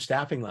 minimum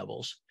staffing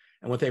levels.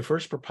 And what they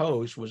first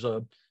proposed was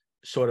a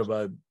sort of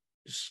a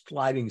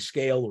sliding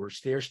scale or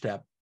stair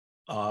step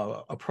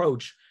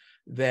approach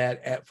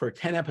that for a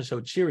 10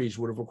 episode series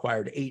would have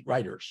required 8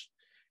 writers.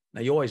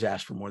 Now, you always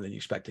ask for more than you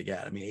expect to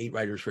get. I mean, 8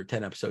 writers for a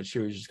 10 episode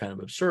series is kind of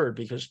absurd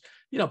because,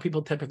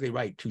 people typically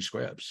write 2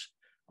 scripts,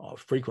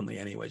 frequently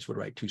anyways, would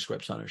write 2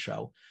 scripts on a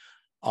show.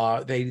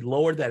 They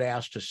lowered that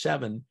ask to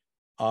 7.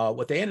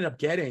 What they ended up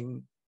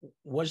getting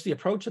was the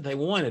approach that they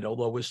wanted,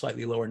 although it was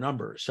slightly lower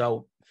number.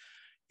 So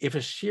if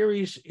a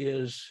series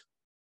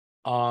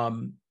has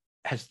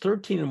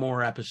 13 or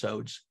more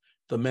episodes,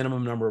 the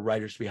minimum number of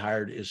writers to be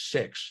hired is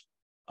 6,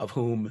 of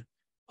whom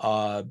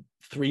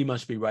 3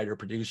 must be writer,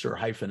 producer,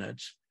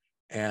 hyphenates,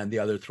 and the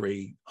other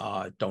 3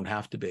 don't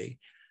have to be.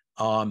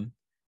 And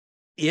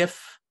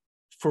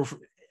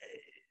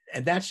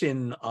that's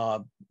in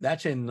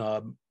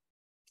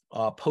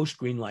post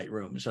greenlight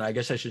rooms. And I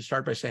guess I should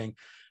start by saying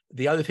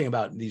the other thing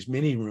about these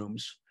mini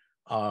rooms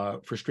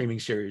for streaming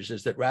series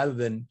is that rather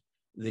than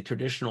the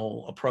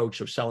traditional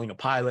approach of selling a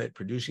pilot,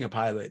 producing a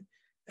pilot,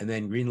 and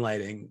then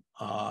greenlighting,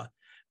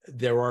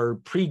 there are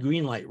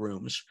pre-greenlight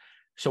rooms.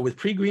 So with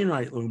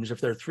pre-greenlight rooms,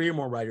 if there are 3 or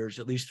more writers,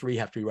 at least 3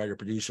 have to be writer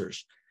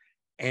producers.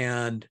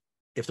 And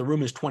if the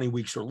room is 20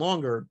 weeks or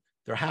longer,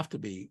 there have to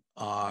be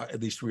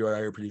at least 3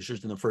 writer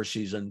producers in the first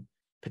season,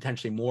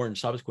 potentially more in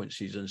subsequent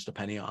seasons,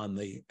 depending on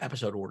the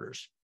episode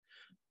orders.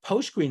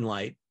 Post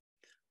greenlight,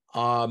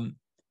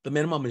 the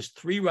minimum is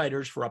 3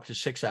 writers for up to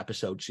 6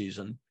 episode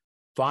season,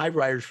 5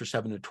 writers for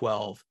 7 to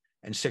 12,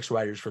 and 6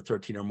 writers for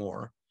 13 or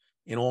more.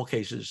 In all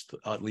cases,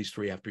 at least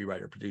 3 have to be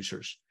writer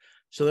producers.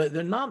 So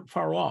they're not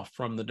far off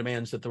from the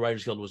demands that the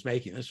Writers Guild was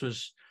making. This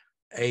was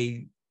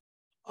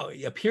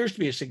appears to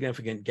be a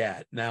significant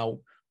get. Now,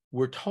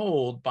 I'm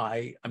told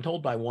by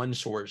one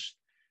source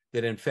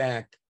that in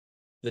fact,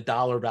 the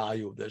dollar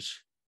value of this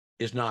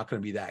is not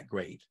going to be that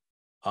great.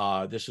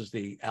 This is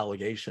the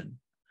allegation.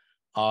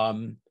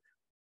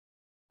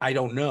 I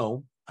don't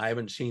know. I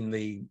haven't seen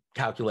the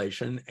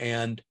calculation.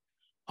 And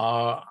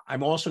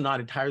I'm also not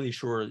entirely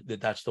sure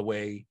that that's the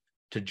way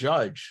to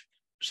judge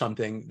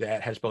something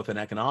that has both an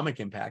economic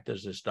impact,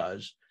 as this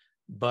does,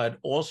 but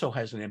also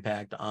has an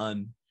impact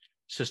on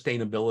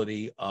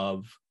sustainability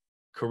of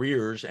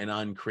careers and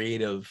on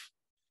creative,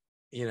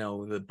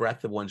 the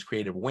breadth of one's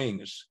creative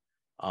wings.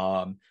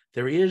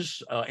 There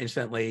is,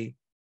 incidentally,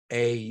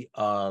 a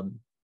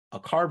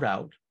carve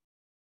out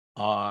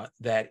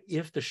that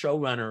if the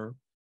showrunner,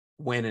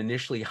 when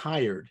initially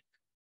hired,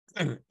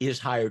 is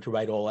hired to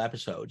write all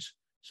episodes,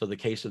 so the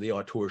case of the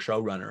auteur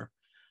showrunner,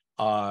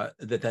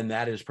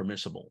 that is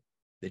permissible,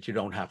 that you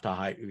don't have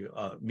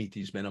to meet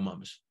these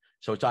minimums.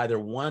 So it's either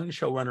one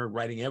showrunner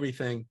writing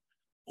everything,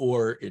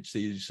 or it's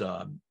these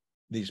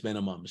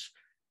minimums.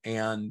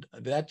 And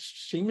that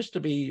seems to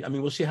be,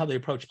 we'll see how the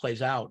approach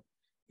plays out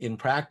in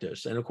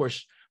practice. And of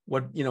course,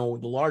 what, the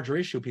larger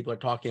issue people are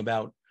talking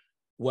about,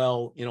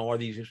 well, are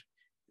these,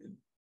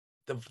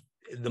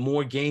 the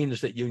more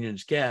gains that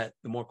unions get,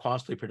 the more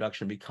costly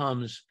production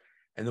becomes,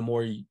 and the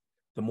more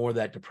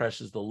that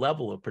depresses the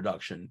level of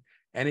production.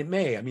 And it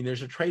may,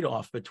 there's a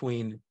trade-off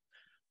between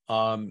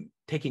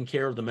taking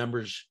care of the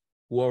members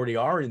who already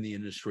are in the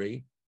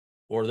industry,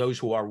 or those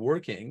who are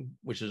working,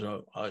 which is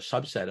a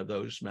subset of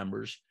those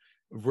members,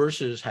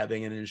 versus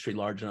having an industry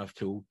large enough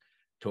to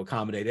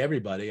accommodate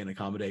everybody and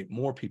accommodate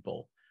more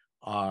people.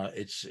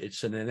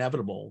 It's an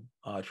inevitable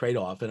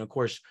trade-off. And of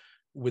course,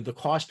 with the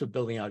cost of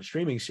building out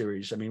streaming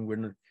series,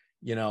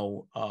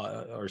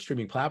 or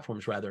streaming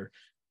platforms rather,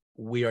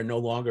 we are no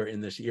longer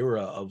in this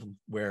era of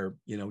where,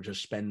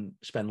 just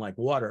spend like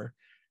water.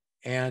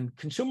 And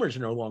consumers are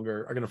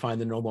going to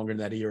find they're no longer in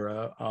that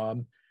era.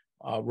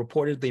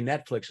 Reportedly,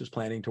 Netflix is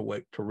planning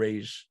to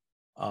raise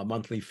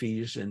monthly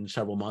fees in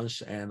several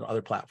months, and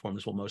other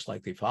platforms will most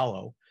likely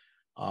follow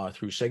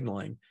through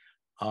signaling.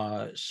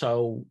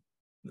 So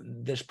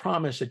this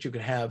promise that you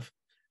could have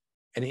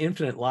an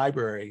infinite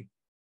library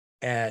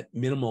at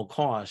minimal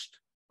cost,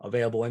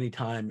 available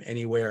anytime,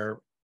 anywhere,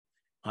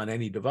 on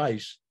any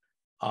device,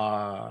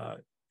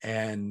 and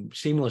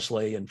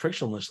seamlessly and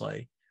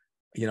frictionlessly,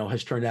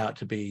 has turned out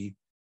to be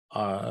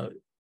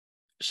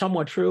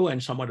somewhat true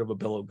and somewhat of a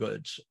bill of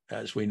goods,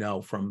 as we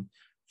know from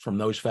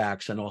those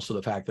facts, and also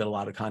the fact that a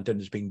lot of content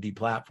is being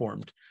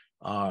deplatformed,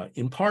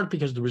 in part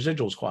because of the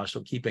residuals cost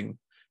of keeping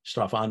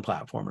stuff on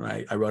platform.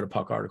 And I wrote a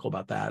Puck article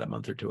about that a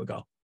month or 2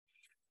 ago.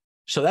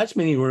 So that's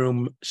mini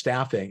room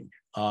staffing,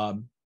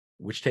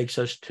 which takes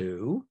us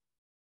to.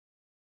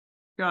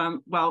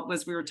 Well,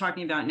 as we were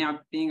talking about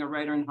now, being a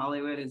writer in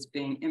Hollywood is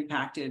being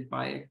impacted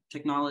by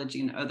technology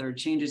and other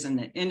changes in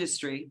the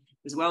industry,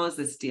 as well as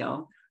this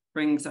deal,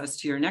 brings us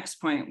to your next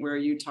point, where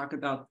you talk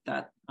about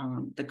that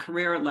the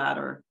career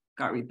ladder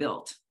got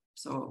rebuilt.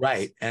 So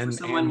Right. for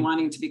someone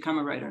wanting to become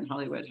a writer in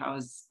Hollywood,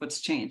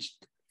 what's changed?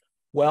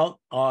 Well,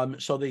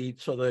 so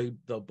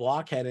the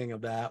block heading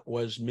of that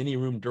was mini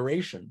room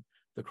duration.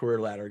 The career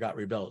ladder got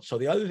rebuilt. So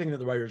the other thing that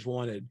the writers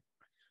wanted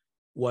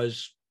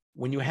was,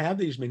 when you have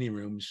these mini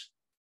rooms,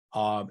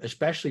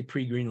 especially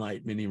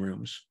pre-greenlight mini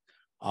rooms,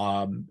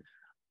 a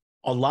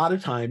lot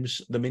of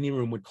times the mini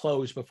room would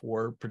close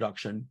before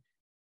production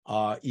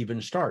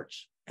even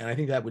starts. And I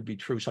think that would be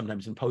true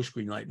sometimes in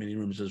post-greenlight mini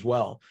rooms as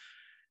well.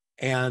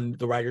 And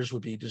the writers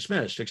would be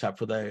dismissed, except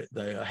for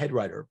the head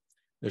writer,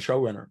 the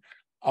showrunner.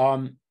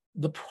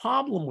 The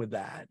problem with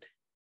that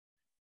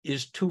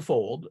is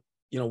twofold.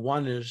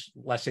 One is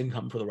less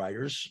income for the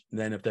writers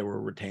than if they were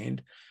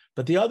retained.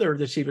 But the other,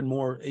 that's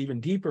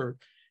even deeper,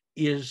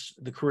 is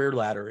the career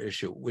ladder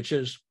issue, which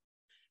is,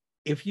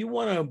 if you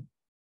want to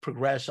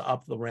progress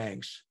up the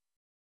ranks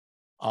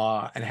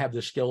and have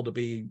the skill to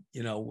be,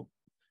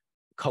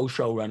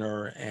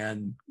 co-showrunner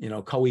and,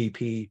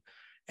 co-EP,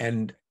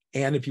 and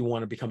if you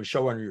want to become a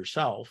showrunner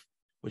yourself,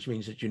 which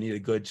means that you need a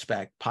good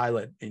spec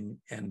pilot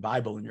and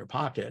Bible in your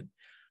pocket,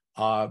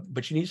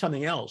 but you need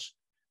something else.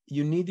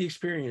 You need the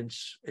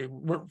experience.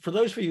 For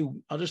those of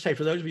you, I'll just say,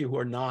 for those of you who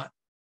are not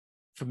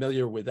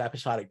familiar with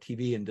episodic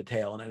TV in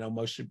detail, and I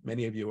know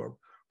many of you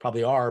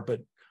probably are,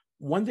 but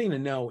one thing to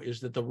know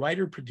is that the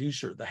writer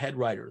producer, the head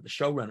writer, the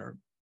showrunner,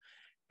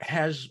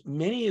 has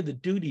many of the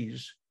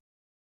duties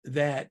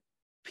that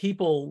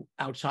people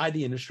outside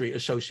the industry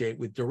associate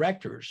with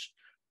directors,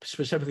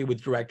 specifically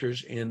with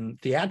directors in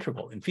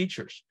theatrical, in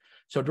features.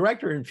 So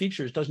director in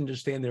features doesn't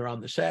just stand there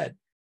on the set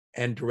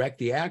and direct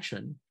the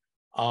action,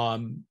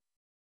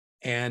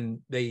 and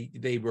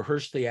they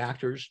rehearse the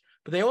actors,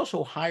 but they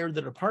also hire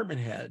the department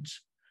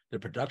heads, the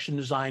production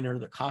designer,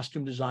 the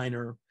costume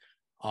designer,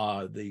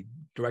 the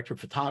director of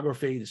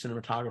photography, the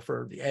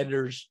cinematographer, the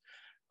editors,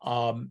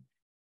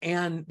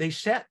 and they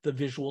set the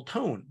visual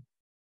tone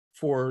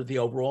for the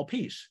overall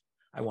piece.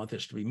 I want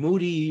this to be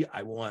moody.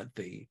 I want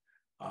the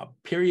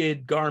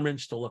period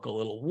garments to look a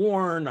little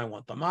worn. I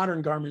want the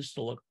modern garments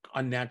to look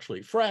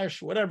unnaturally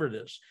fresh, whatever it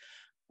is.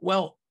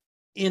 Well,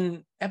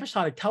 in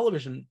episodic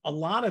television, a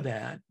lot of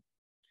that,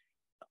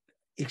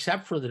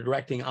 except for the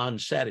directing on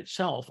set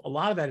itself, a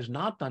lot of that is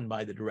not done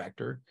by the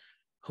director,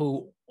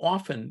 who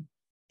often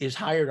is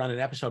hired on an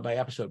episode by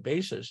episode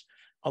basis.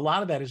 A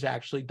lot of that is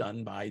actually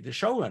done by the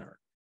showrunner.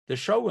 The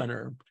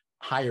showrunner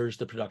hires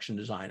the production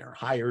designer,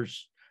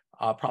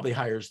 probably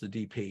hires the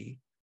DP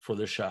for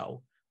the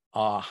show,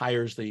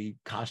 hires the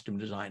costume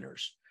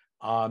designers.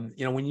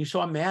 When you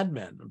saw Mad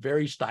Men, a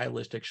very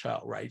stylistic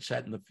show, right,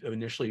 set in the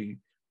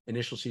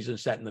initial season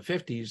set in the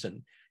 50s,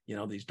 and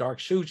these dark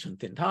suits and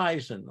thin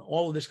ties and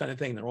all of this kind of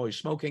thing, they're always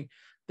smoking.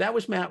 That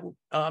was Matt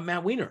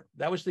Weiner.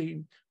 That was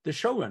the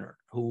showrunner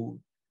who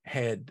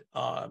had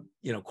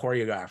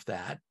choreographed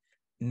that,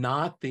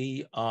 not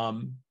the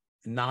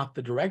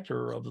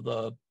director of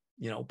the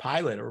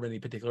pilot or any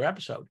particular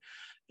episode.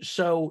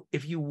 So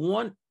if you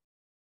want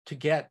to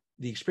get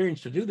the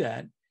experience to do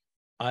that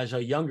as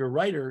a younger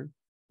writer,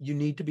 you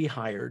need to be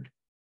hired,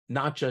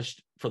 not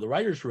just for the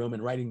writer's room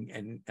and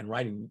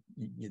writing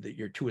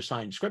your 2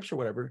 assigned scripts or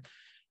whatever.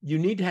 You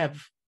need to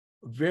have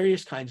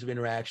various kinds of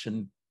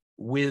interaction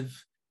with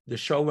the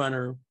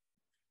showrunner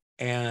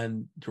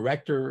and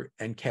director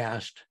and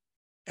cast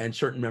and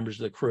certain members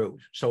of the crew.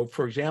 So,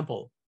 for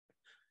example,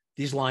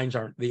 these lines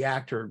aren't, the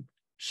actor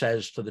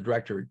says to the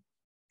director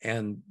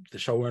and the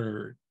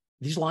showrunner,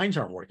 these lines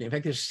aren't working. In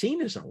fact, this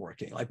scene isn't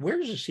working. Like, where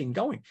is this scene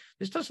going?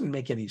 This doesn't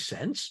make any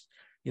sense.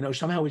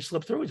 Somehow we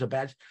slipped through. It's a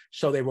bad.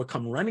 So they will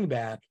come running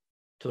back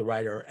to the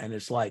writer, and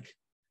it's like,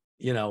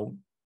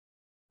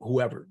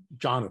 whoever,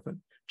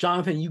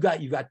 Jonathan, you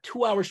got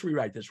 2 hours to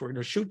rewrite this. We're going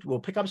to shoot. We'll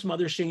pick up some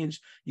other scenes.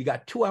 You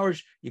got 2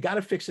 hours. You got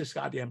to fix this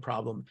goddamn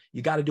problem.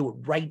 You got to do it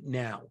right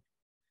now.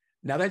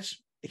 Now,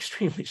 that's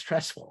extremely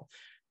stressful,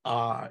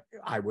 I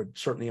would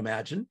certainly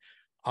imagine.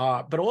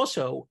 But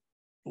also,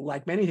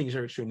 like many things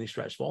are extremely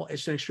stressful,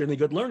 it's an extremely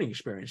good learning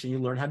experience. And you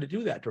learn how to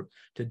do that,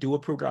 to do a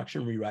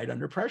production rewrite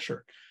under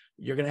pressure.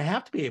 You're going to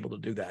have to be able to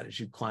do that as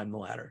you climb the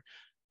ladder.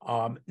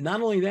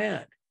 Not only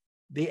that,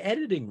 the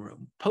editing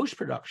room,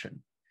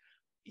 post-production,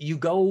 you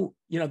go,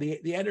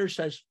 the editor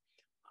says,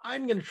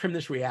 I'm going to trim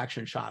this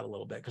reaction shot a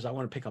little bit because I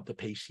want to pick up the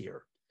pace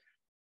here.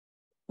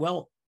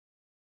 Well,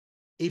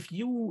 if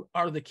you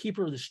are the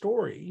keeper of the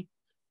story,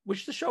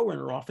 which the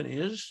showrunner often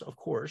is, of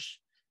course,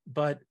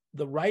 but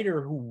the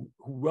writer who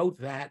wrote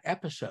that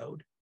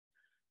episode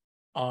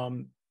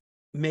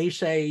may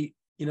say,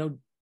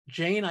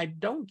 Jane, I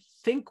don't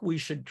think we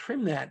should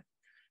trim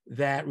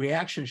that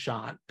reaction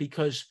shot,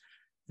 because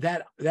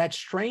that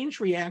strange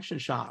reaction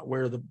shot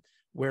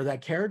where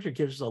that character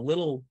gives a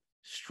little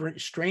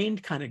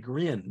strained kind of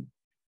grin,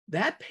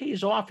 that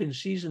pays off in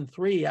season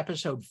 3,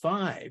 episode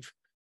 5,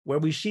 where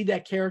we see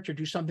that character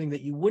do something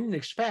that you wouldn't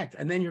expect.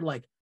 And then you're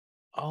like,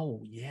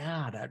 oh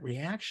yeah, that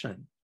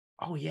reaction.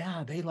 Oh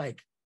yeah, they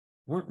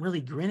weren't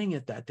really grinning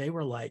at that. They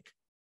were like,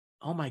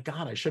 oh my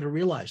God, I should have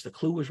realized the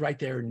clue was right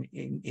there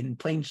in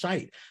plain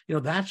sight.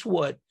 That's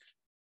what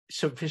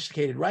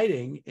sophisticated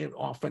writing, it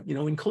often,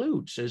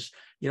 includes is,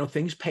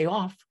 things pay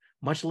off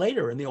much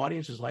later. And the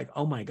audience is like,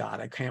 oh my God,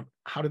 I can't,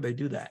 how did they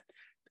do that?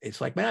 It's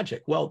like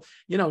magic. Well,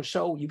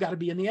 so you got to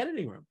be in the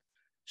editing room.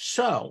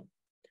 So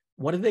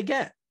what did they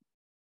get?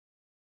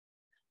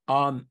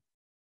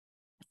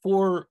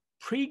 For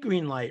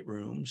pre-green light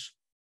rooms,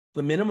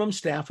 the minimum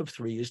staff of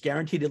 3 is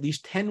guaranteed at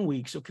least 10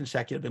 weeks of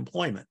consecutive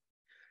employment.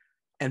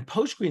 And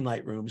post-green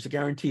light rooms, the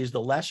guarantee is the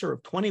lesser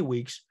of 20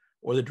 weeks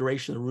or the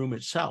duration of the room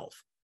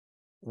itself.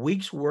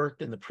 Weeks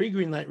worked in the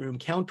pre-green light room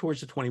count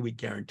towards the 20-week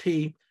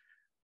guarantee.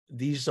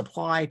 These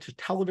apply to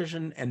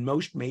television and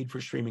most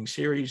made-for-streaming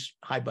series,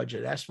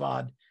 high-budget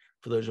SVOD,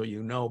 for those of you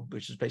who know,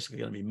 which is basically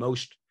going to be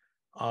most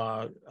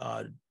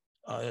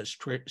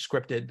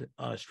scripted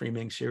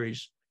streaming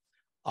series.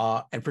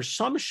 And for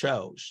some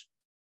shows,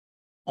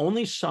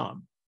 only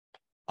some,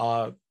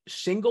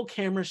 single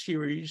camera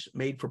series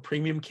made for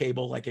premium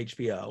cable like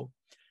HBO,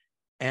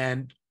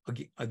 and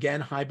again,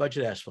 high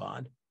budget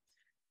SVOD,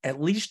 at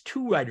least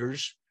 2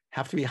 writers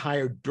have to be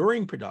hired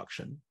during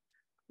production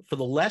for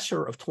the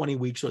lesser of 20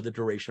 weeks or the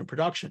duration of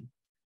production.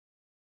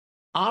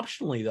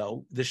 Optionally,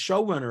 though, the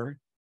showrunner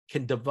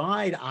can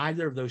divide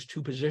either of those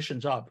 2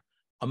 positions up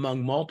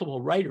among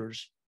multiple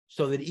writers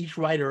so that each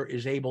writer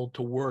is able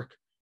to work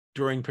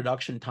during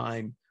production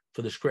time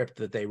for the script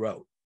that they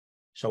wrote.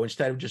 So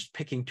instead of just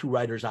picking 2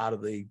 writers out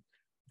of the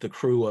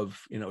crew of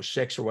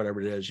 6 or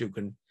whatever it is, you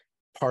can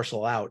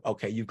parcel out,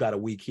 okay, you've got a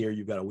week here,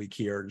 you've got a week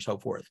here, and so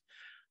forth.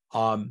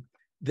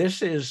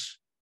 This is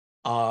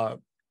for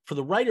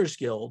the Writers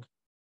Guild,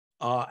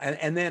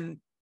 and then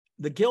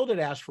the Guild had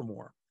asked for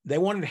more. They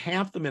wanted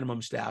half the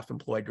minimum staff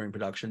employed during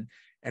production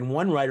and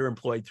 1 writer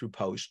employed through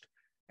post,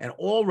 and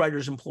all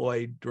writers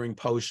employed during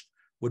post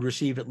would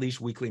receive at least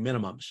weekly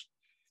minimums.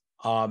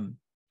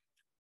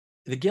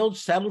 The Guild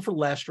settled for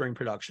less during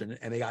production,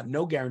 and they got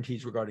no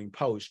guarantees regarding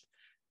post,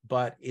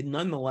 but it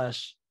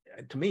nonetheless,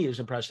 to me, is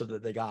impressive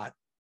that they got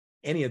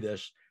any of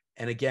this.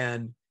 And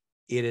again,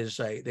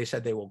 they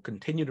said they will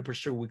continue to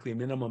pursue weekly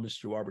minimums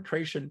through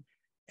arbitration,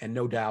 and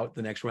no doubt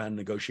the next round of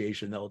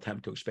negotiation, they'll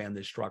attempt to expand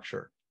this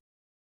structure.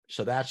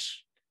 So that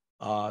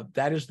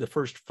is the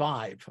first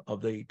 5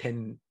 of the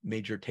 10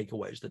 major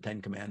takeaways, the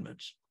 10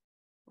 commandments.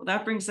 Well,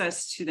 that brings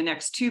us to the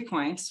next 2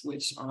 points,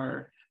 which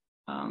are,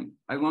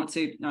 I won't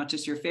say not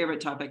just your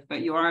favorite topic,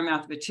 but you are a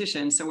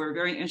mathematician. So we're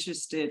very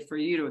interested for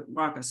you to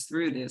walk us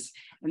through this.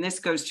 And this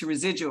goes to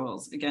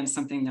residuals, again,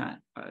 something that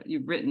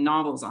you've written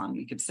novels on,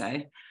 we could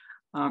say,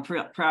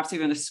 perhaps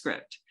even a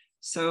script.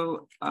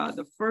 So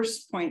the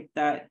first point,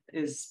 that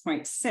is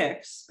point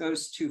 6,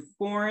 goes to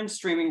foreign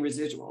streaming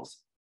residuals,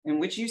 in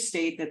which you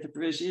state that the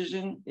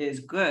provision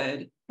is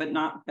good, but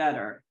not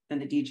better than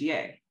the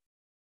DGA.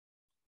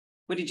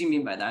 What did you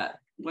mean by that?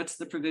 What's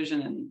the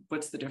provision and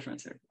what's the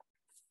difference there?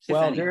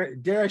 Well,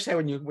 dare I say,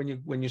 when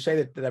you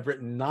say that I've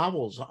written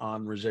novels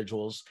on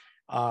residuals,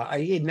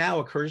 it now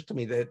occurs to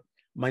me that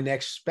my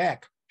next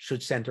spec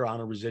should center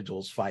on a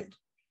residuals fight.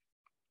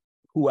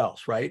 Who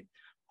else, right?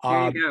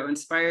 There you go,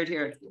 inspired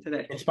here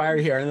today.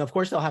 Inspired here, and of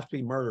course there'll have to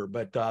be murder,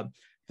 but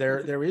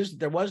there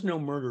was no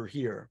murder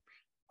here.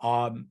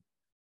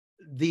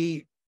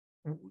 The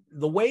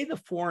way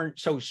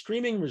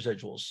streaming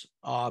residuals,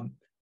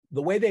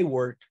 the way they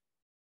worked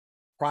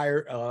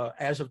prior,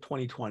 as of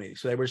 2020.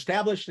 So they were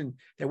established, and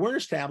they weren't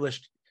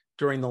established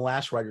during the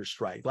last writer's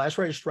strike. Last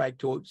writer's strike,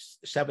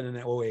 2007 and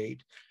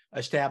 2008,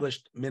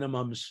 established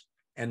minimums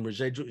and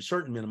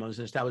certain minimums,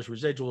 and established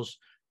residuals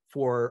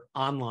for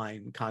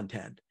online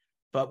content.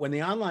 But when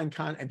the online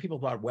content, and people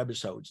bought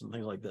webisodes and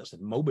things like this,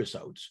 and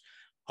mobisodes,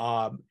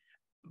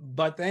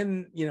 but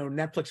then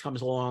Netflix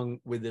comes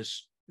along with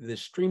this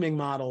streaming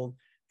model,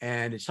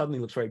 and it suddenly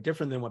looks very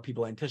different than what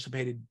people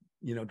anticipated,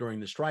 during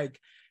the strike.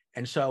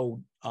 And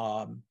so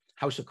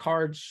House of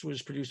Cards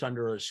was produced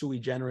under a sui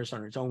generis,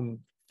 under its own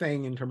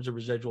thing in terms of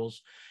residuals.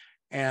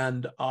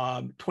 And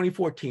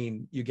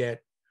 2014, you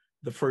get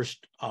the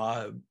first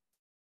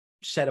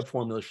set of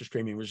formulas for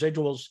streaming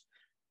residuals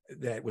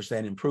that was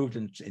then improved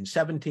in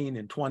 17,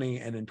 in 20,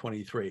 and in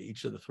 23,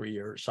 each of the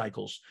 3-year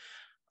cycles.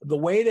 The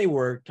way they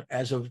worked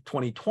as of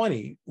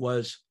 2020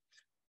 was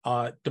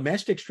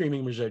domestic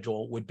streaming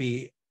residual would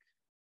be,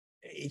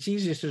 it's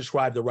easiest to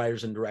describe the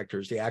writers and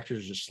directors. The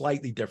actors are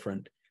slightly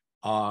different.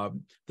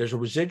 There's a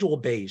residual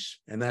base,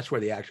 and that's where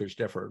the actors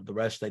differ. The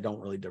rest, they don't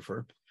really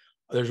differ.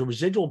 There's a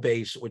residual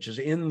base, which is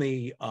in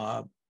the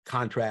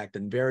contract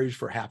and varies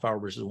for half hour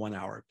versus 1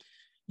 hour.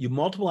 You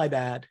multiply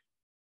that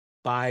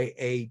by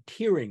a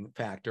tiering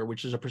factor,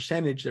 which is a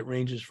percentage that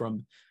ranges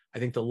from, I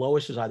think the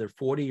lowest is either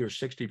 40 or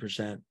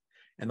 60%,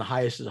 and the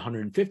highest is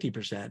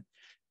 150%.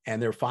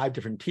 And there are 5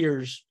 different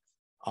tiers.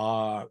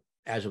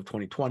 As of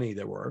 2020,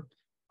 there were,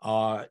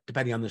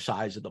 depending on the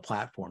size of the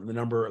platform, the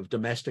number of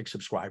domestic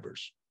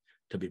subscribers,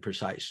 to be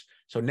precise.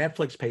 So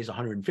Netflix pays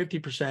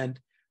 150%,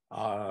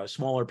 a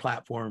smaller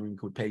platform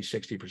could pay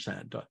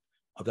 60%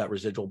 of that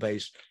residual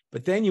base.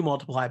 But then you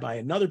multiply by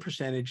another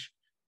percentage,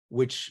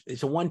 which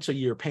is a once a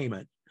year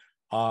payment.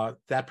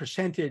 That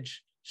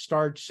percentage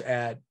starts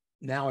at,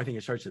 now I think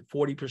it starts at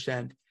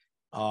 40%,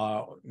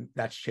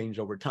 That's changed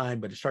over time,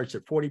 but it starts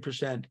at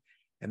 40%.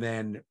 And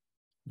then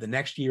the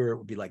next year it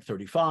would be like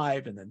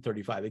 35, and then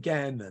 35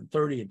 again, then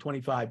 30 and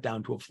 25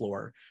 down to a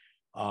floor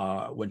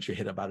once you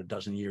hit about a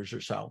dozen years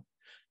or so.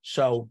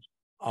 So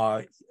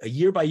a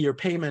year-by-year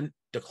payment,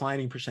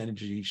 declining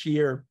percentages each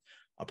year,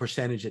 a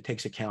percentage that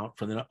takes account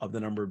of the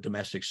number of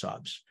domestic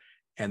subs,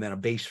 and then a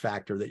base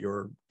factor that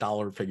your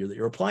dollar figure that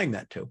you're applying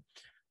that to.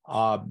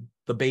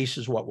 The base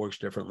is what works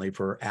differently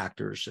for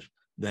actors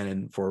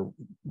than for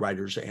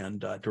writers and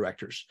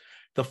directors.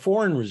 The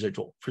foreign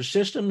residual for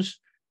systems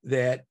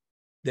that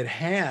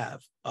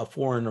have a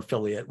foreign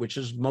affiliate, which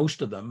is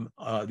most of them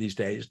these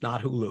days,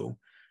 not Hulu,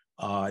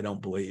 I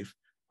don't believe,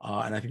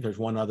 and I think there's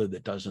one other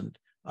that doesn't,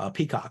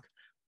 Peacock,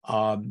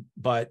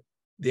 but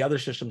the other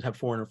systems have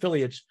foreign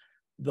affiliates.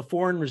 The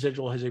foreign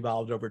residual has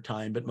evolved over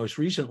time, but most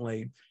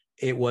recently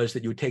it was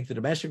that you would take the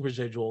domestic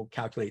residual,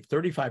 calculate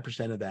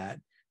 35% of that,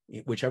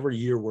 whichever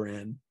year we're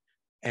in,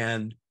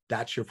 and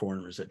that's your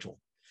foreign residual.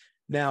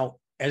 Now,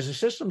 as the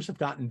systems have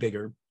gotten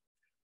bigger,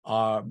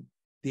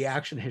 the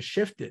action has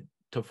shifted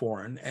to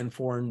foreign, and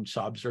foreign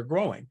subs are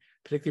growing,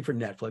 particularly for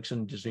Netflix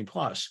and Disney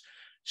Plus.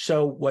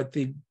 So what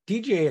the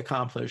DGA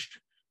accomplished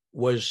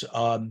was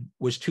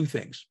two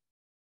things.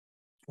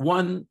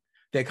 One,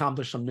 they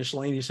accomplished some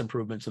miscellaneous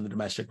improvements in the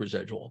domestic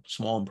residual,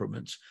 small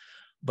improvements.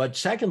 But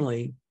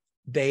secondly,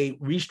 they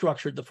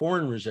restructured the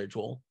foreign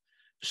residual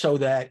so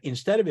that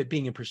instead of it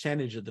being a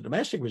percentage of the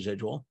domestic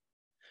residual,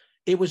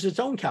 it was its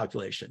own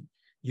calculation.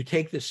 You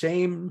take the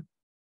same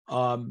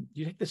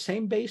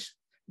base.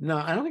 No,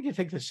 I don't think you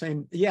take the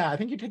same. Yeah, I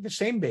think you take the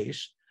same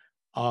base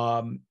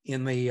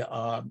in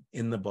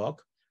the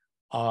book.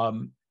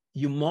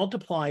 You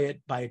multiply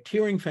it by a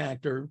tiering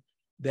factor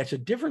that's a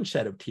different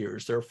set of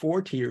tiers. There are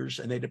 4 tiers,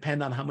 and they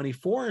depend on how many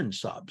foreign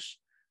subs,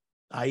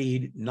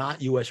 i.e.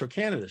 not US or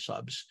Canada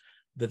subs,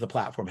 that the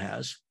platform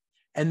has.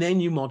 And then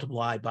you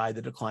multiply by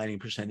the declining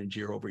percentage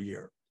year over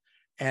year.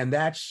 And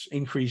that's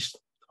increased,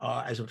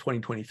 as of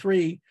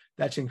 2023,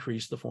 that's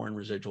increased the foreign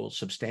residual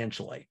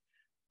substantially,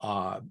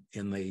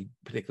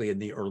 particularly in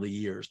the early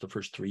years, the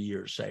first 3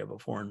 years, say, of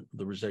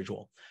the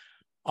residual.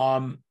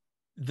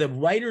 The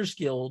Writers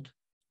Guild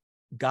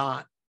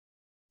got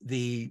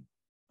the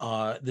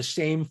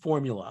same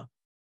formula.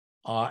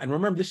 And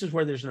remember, this is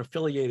where there's an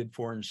affiliated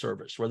foreign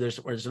service. Where there's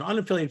an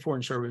unaffiliated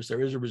foreign service,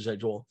 there is a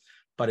residual,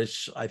 but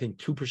it's, I think,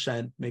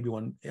 2%, maybe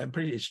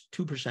it's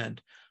 2%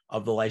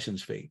 of the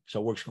license fee. So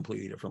it works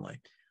completely differently.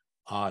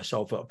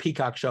 So if a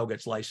Peacock show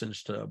gets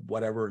licensed to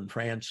whatever in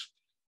France,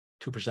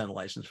 2% of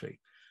license fee,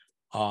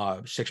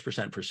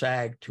 6% for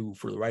SAG, 2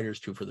 for the writers,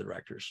 2 for the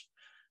directors.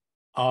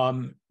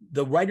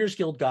 The Writers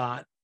Guild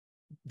got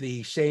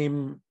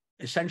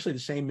essentially the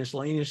same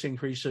miscellaneous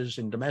increases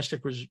in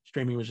domestic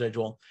streaming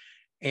residual,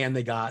 and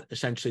they got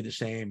essentially the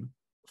same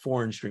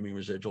foreign streaming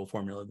residual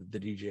formula that the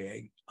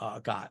DGA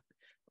got.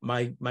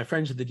 My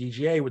friends at the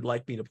DGA would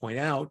like me to point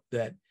out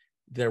that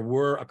there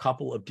were a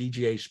couple of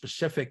DGA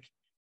specific,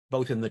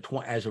 both in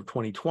as of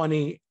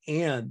 2020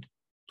 and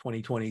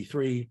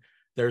 2023,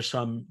 there's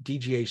some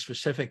DGA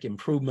specific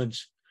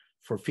improvements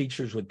for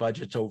features with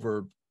budgets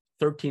over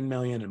 13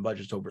 million and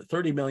budgets over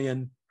 30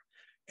 million,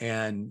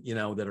 and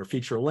that are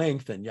feature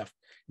length, and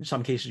in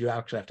some cases you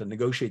actually have to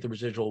negotiate the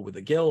residual with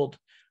the guild.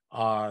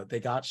 They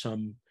got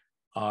some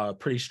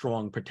pretty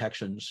strong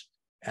protections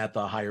at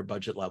the higher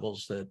budget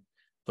levels that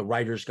the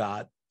writers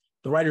got.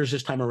 The writers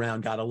this time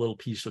around got a little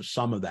piece of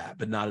some of that,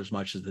 but not as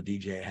much as the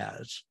DGA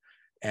has,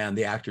 and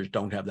the actors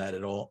don't have that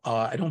at all.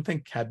 I don't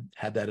think had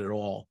that at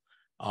all,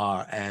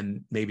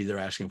 and maybe they're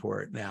asking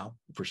for it now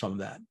for some of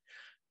that.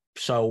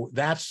 So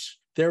that's,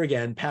 there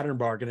again, pattern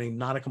bargaining,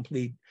 not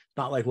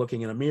like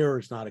looking in a mirror.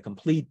 It's not a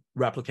complete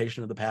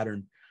replication of the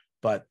pattern,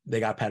 but they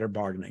got pattern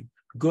bargaining.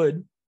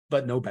 Good,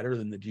 but no better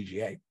than the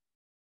DGA.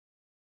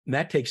 And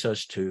that takes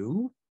us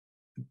to?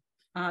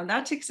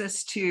 Another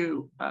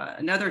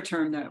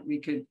term that we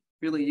could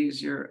really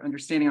use your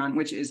understanding on,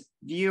 which is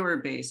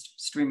viewer-based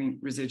streaming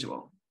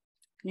residual.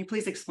 Can you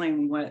please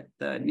explain what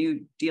the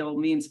new deal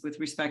means with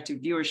respect to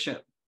viewership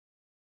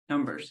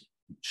numbers?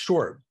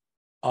 Sure.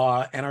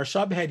 And our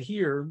subhead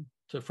here,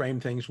 to frame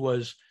things,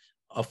 was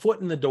a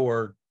foot in the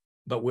door,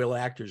 but will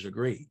actors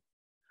agree?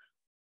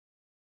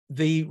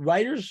 The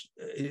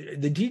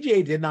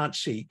DGA did not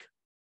seek,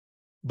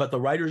 but the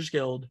Writers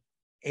Guild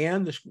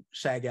and the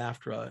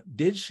SAG-AFTRA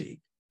did seek,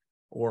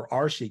 or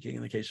are seeking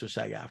in the case of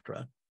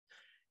SAG-AFTRA,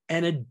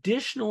 an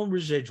additional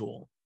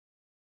residual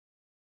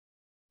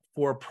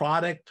for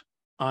product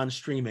on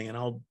streaming.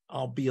 And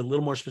I'll be a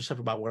little more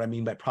specific about what I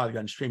mean by product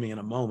on streaming in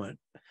a moment.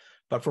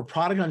 But for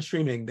product on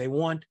streaming, they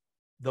want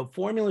the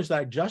formulas that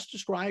I just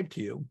described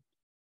to you,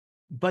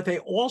 but they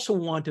also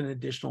want an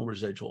additional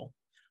residual,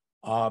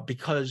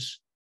 because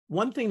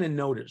one thing to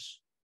notice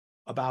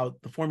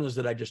about the formulas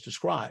that I just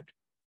described,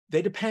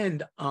 they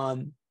depend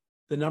on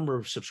the number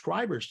of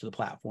subscribers to the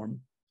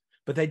platform,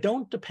 but they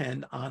don't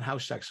depend on how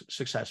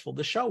successful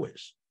the show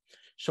is.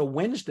 So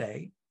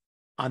Wednesday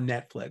on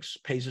Netflix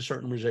pays a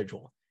certain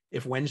residual.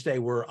 If Wednesday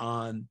were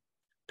on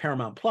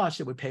Paramount Plus,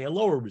 it would pay a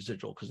lower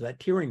residual because of that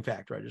tiering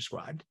factor I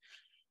described.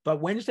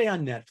 But Wednesday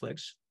on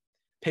Netflix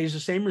pays the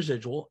same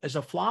residual as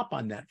a flop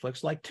on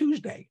Netflix, like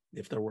Tuesday,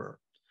 if there were.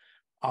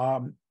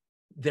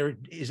 There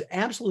is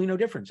absolutely no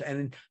difference.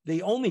 And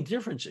the only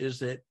difference is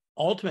that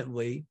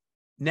ultimately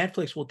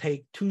Netflix will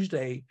take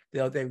Tuesday,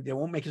 they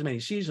won't make as many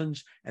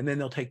seasons, and then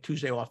they'll take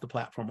Tuesday off the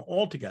platform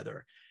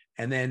altogether.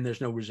 And then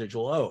there's no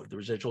residual owed. The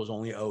residual is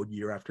only owed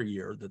year after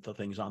year that the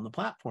thing's on the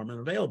platform and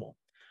available.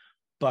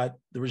 But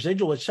the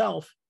residual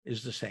itself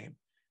is the same.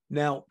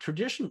 Now,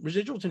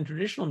 residuals in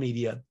traditional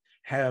media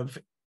have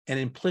an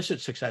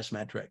implicit success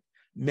metric.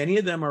 Many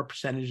of them are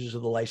percentages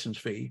of the license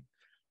fee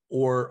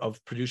or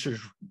of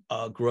producers'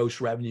 gross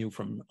revenue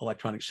from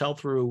electronic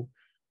sell-through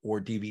or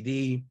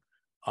DVD.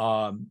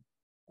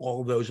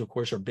 All of those, of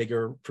course, are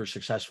bigger for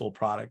successful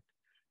product.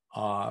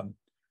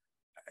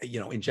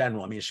 In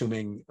general, I mean,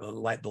 assuming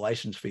the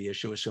license fee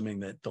issue, assuming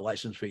that the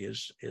license fee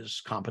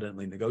is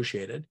competently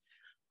negotiated.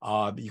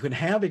 You can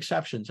have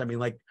exceptions. I mean,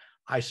 like,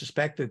 I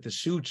suspect that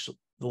the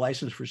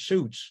license for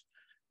Suits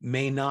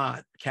may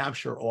not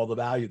capture all the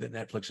value that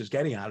Netflix is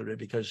getting out of it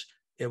because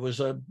it was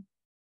a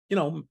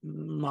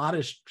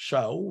modest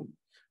show.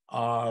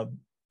 I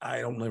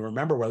don't really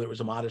remember whether it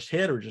was a modest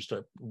hit or just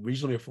a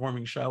reasonably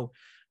performing show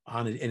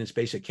in its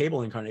basic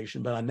cable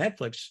incarnation, but on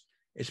Netflix,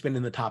 it's been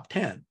in the top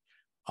 10.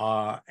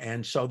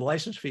 And so the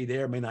license fee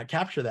there may not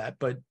capture that,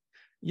 but,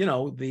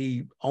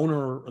 the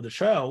owner of the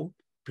show,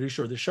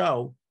 producer of the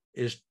show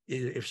is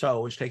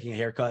taking a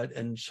haircut,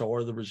 and so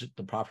are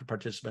the profit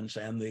participants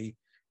and the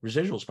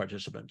residuals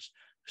participants.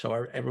 So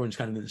everyone's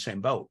kind of in the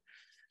same boat.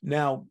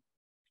 Now,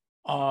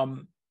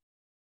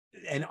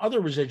 and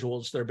other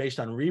residuals that are based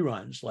on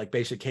reruns, like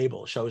basic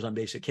cable, shows on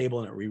basic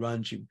cable and it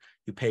reruns, you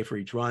pay for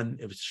each run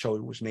if the show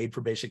was made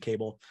for basic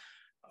cable.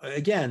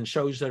 Again,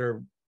 shows that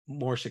are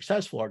more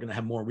successful are going to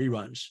have more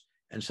reruns.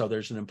 And so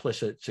there's an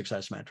implicit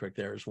success metric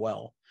there as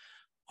well.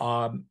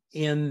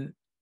 In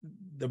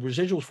the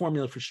residuals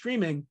formula for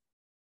streaming,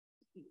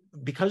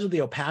 because of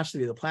the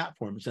opacity of the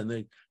platforms and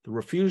the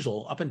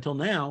refusal up until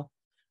now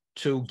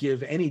to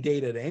give any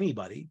data to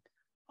anybody,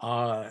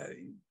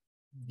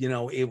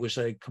 it was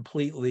a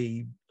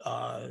completely,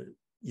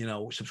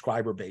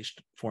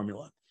 subscriber-based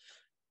formula.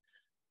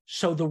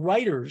 So the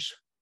writers,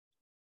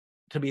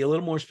 to be a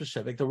little more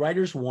specific, the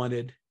writers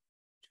wanted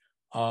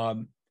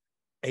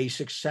a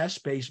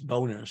success-based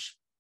bonus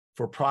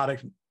for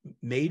product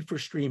made for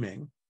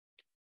streaming,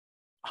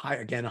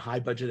 a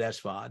high-budget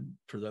SVOD,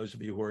 for those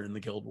of you who are in the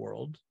Guild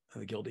world,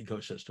 the Guild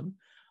ecosystem,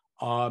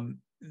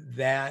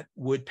 that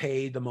would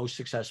pay the most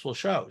successful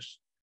shows.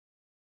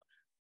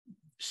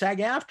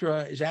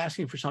 SAG-AFTRA is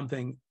asking for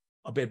something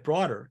a bit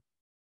broader.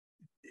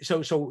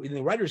 So in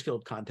the Writers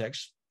Guild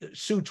context,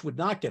 Suits would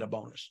not get a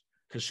bonus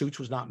because Suits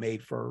was not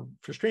made for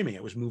streaming.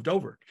 It was moved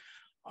over.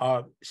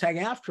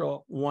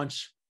 SAG-AFTRA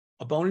wants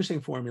a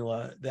bonusing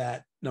formula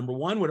that, number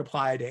one, would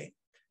apply to,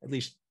 at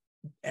least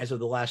as of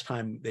the last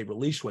time they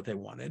released what they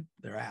wanted,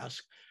 their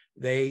ask,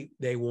 they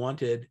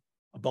wanted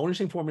a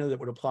bonusing formula that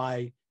would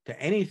apply to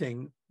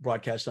anything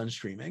broadcast on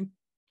streaming,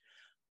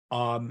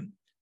 that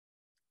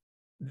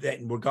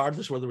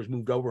regardless whether it was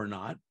moved over or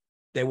not.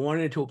 They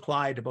wanted it to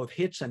apply to both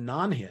hits and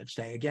non-hits,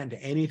 to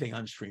anything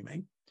on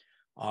streaming,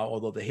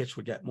 although the hits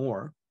would get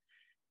more.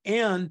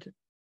 And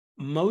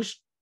most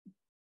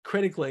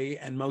critically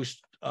and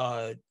most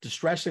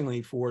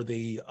distressingly for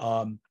the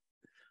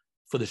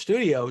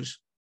studios,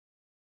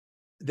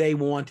 they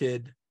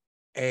wanted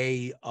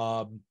a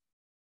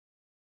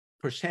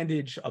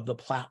percentage of the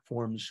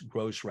platform's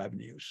gross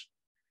revenues.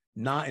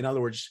 Not, in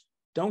other words,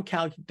 don't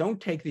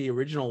take the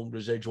original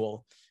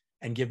residual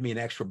and give me an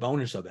extra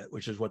bonus of it,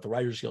 which is what the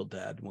Writers Guild did.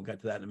 And we'll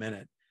get to that in a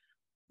minute.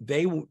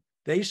 They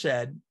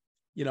said,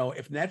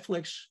 if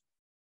Netflix,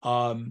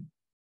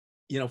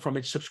 from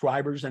its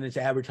subscribers and its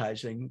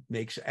advertising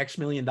makes X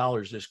million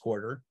dollars this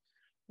quarter,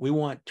 we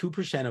want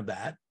 2% of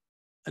that,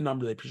 a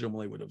number they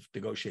presumably would have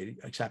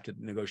accepted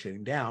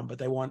negotiating down, but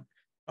they want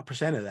a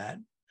percent of that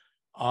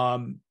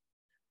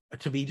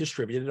to be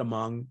distributed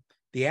among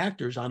the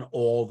actors on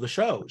all the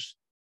shows,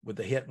 with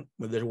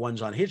the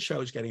ones on hit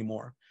shows getting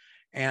more.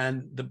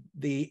 And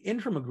the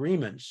interim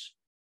agreements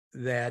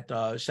that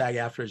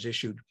SAG-AFTRA has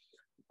issued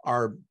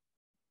are,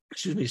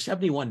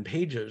 71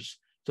 pages.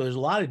 So there's a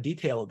lot of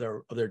detail of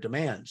their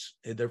demands.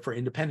 They're for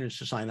independents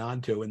to sign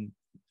on to and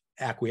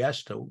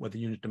acquiesce to what the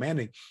unit's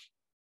demanding.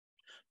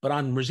 But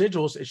on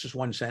residuals, it's just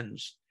one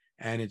sentence,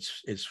 and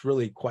it's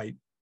really quite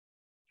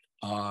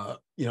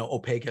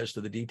opaque as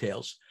to the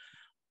details.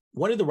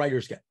 What did the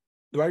writers get?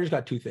 The writers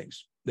got two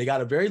things. They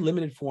got a very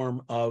limited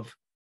form of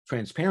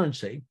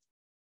transparency,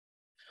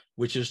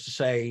 which is to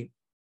say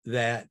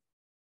that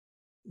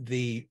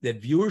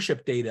that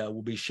viewership data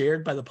will be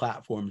shared by the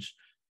platforms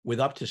with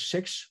up to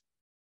 6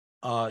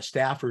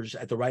 staffers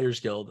at the Writers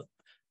Guild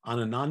on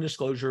a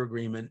non-disclosure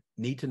agreement,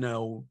 need to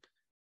know,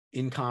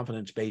 in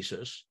confidence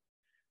basis.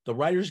 The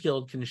Writers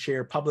Guild can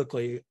share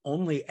publicly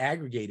only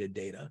aggregated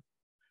data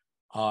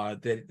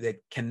that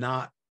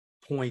cannot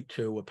point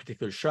to a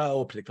particular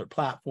show, a particular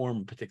platform,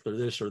 a particular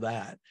this or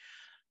that.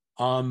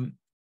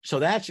 So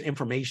that's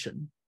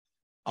information.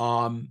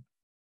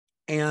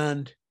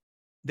 And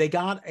they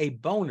got a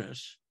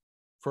bonus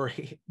for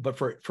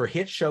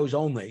hit shows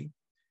only,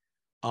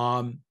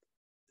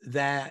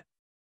 that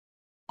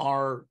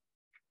are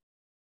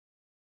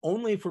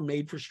only for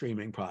made for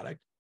streaming product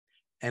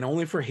and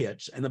only for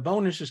hits. And the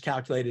bonus is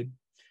calculated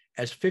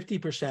as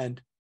 50%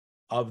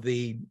 of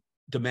the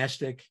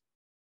domestic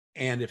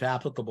and, if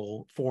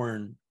applicable,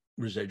 foreign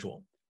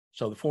residual.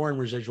 So the foreign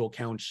residual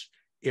counts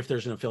if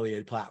there's an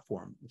affiliated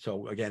platform.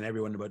 So again,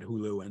 everyone but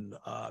Hulu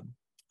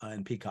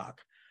and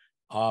Peacock.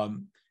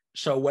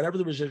 So whatever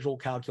the residual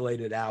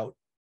calculated out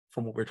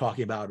from what we were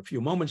talking about a few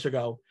moments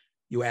ago,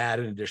 you add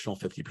an additional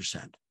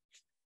 50%.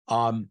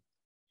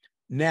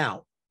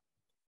 Now,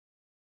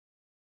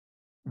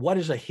 what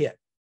is a hit?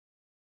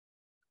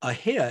 A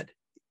hit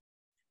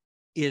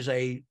is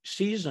a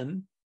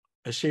season,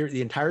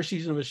 the entire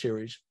season of a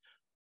series,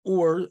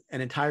 or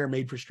an entire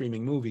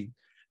made-for-streaming movie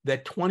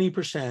that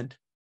 20%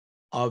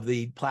 of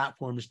the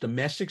platform's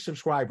domestic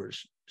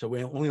subscribers, so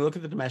we only look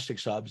at the domestic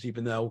subs,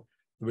 even though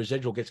the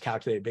residual gets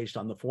calculated based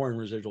on the foreign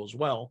residual as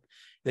well,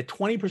 that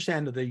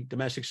 20% of the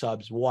domestic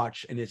subs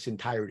watch in its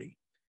entirety.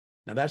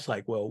 Now that's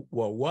like, well,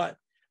 what?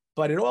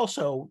 But it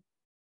also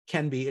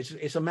can be,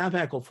 it's a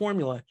mathematical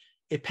formula.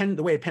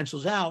 The way it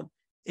pencils out,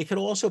 it could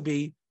also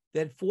be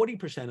that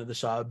 40% of the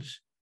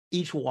subs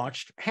each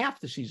watched half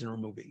the season or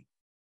movie,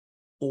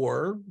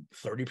 or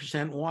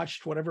 30%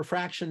 watched whatever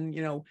fraction,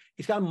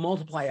 it's got to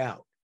multiply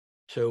out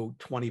to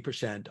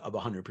 20% of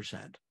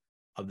 100%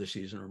 of the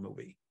season or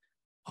movie.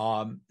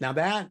 Now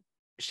that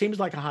seems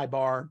like a high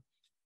bar.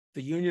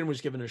 The union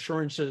was given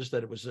assurances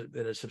that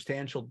that a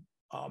substantial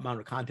amount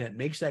of content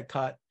makes that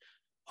cut.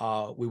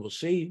 We will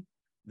see.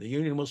 The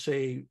union will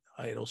see.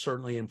 It'll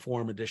certainly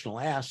inform additional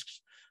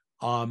asks.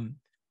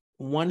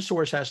 One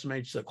source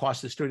estimates the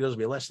cost of the studios will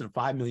be less than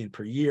 $5 million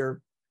per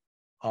year.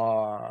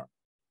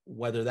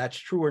 Whether that's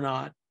true or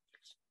not,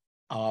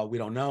 we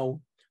don't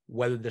know.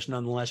 Whether this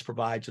nonetheless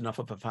provides enough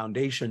of a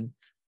foundation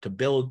to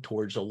build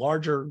towards a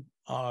larger,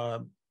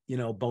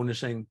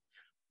 bonusing,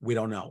 we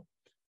don't know.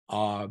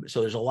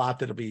 So there's a lot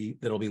that'll be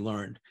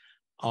learned.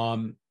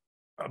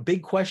 A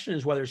big question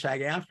is whether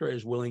SAG-AFTRA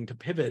is willing to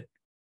pivot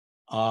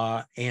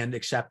and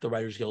accept the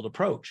Writers Guild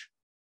approach,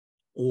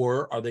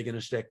 or are they going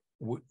to stick,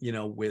 with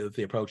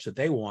the approach that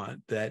they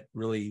want that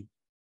really,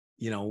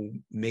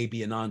 may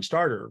be a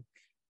non-starter,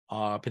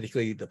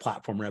 particularly the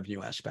platform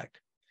revenue aspect.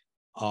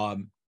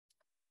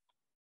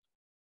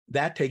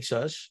 That takes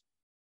us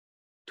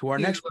to our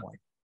next point.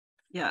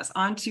 Yes,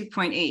 on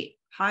 2.8,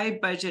 high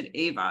budget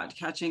AVOD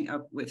catching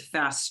up with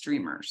fast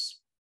streamers.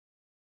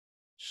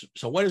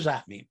 So what does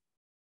that mean?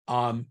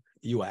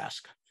 You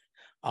ask.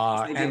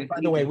 And by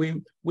the way,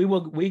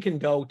 we can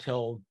go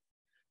till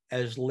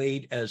as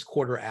late as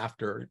quarter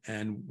after,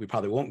 and we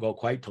probably won't go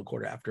quite till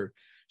quarter after.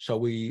 So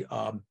we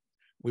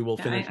will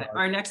finish.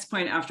 Our next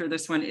point after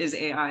this one is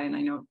AI, and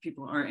I know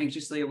people are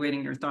anxiously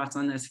awaiting your thoughts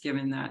on this,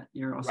 given that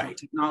you're also a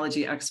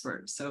technology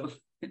expert. So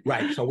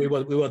right. So we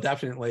will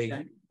definitely,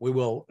 okay. We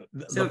will.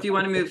 So if you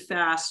want to move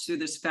fast through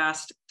this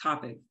fast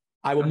topic.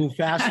 I will move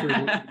fast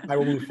through, I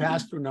will move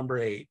fast through number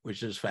 8,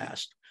 which is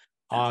fast.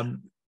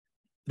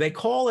 They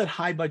call it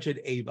high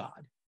budget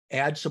AVOD,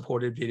 ad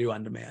supported video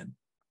on demand.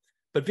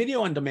 But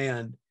video on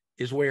demand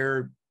is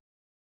where,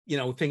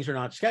 things are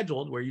not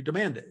scheduled, where you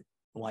demand it.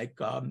 Like,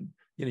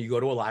 you go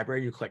to a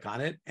library, you click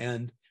on it,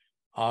 and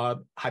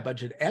high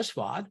budget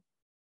SVOD,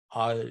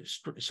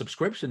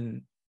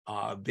 subscription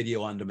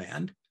video on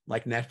demand,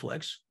 like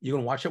Netflix, you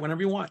can watch it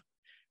whenever you want.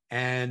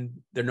 And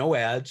there are no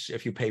ads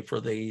if you pay for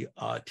the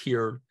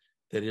tier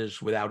that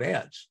is without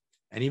ads.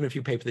 And even if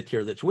you pay for the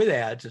tier that's with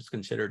ads, it's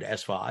considered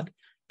SVOD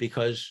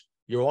because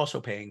you're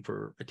also paying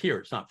for a tier.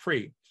 It's not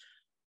free.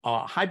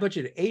 High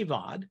budget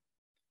AVOD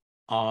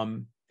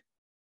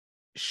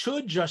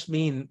should just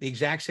mean the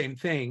exact same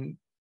thing,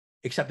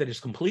 except that it's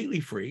completely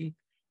free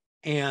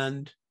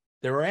and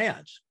there are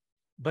ads.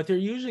 But they're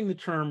using the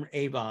term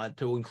AVOD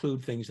to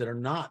include things that are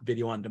not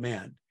video on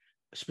demand,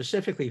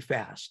 specifically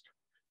FAST.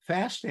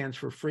 FAST stands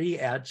for free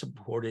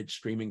ad-supported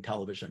streaming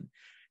television.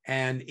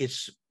 And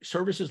it's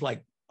services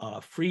like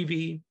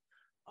Freevee,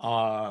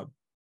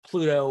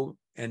 Pluto,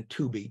 and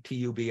Tubi,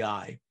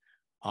 T-U-B-I,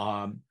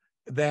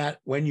 that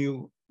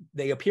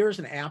they appear as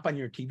an app on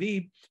your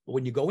TV, but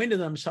when you go into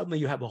them, suddenly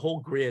you have a whole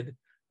grid,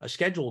 a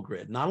schedule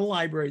grid, not a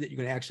library that you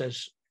can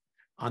access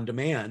on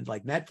demand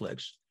like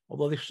Netflix,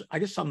 although I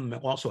guess some of them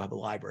also have a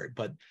library,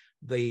 but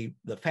the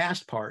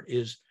fast part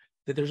is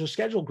that there's a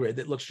schedule grid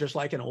that looks just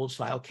like an old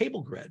style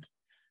cable grid.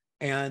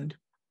 And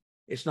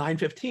it's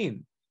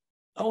 9:15.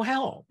 Oh,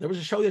 hell, there was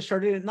a show that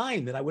started at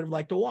 9 that I would have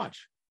liked to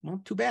watch.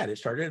 Well, too bad, it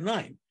started at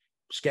 9.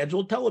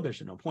 Scheduled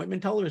television,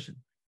 appointment television,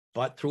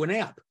 but through an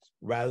app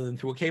rather than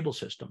through a cable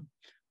system.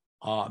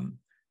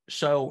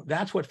 So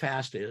that's what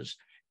FAST is.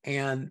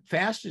 And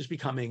FAST is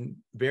becoming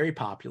very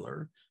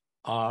popular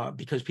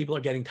because people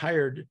are getting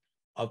tired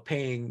of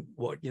paying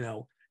what,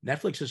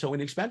 Netflix is so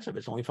inexpensive.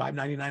 It's only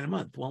 $5.99 a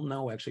month. Well,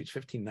 no, actually it's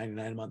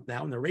 $15.99 a month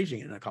now, and they're raising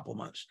it in a couple of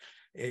months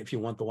if you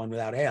want the one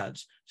without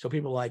ads. So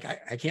people are like,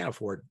 I can't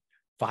afford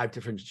 5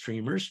 different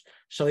streamers.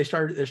 So they're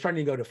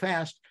starting to go to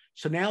FAST.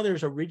 So now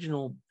there's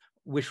original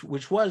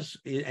which was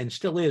and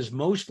still is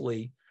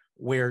mostly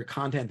where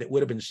content that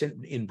would have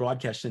been in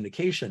broadcast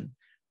syndication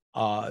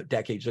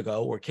decades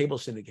ago, or cable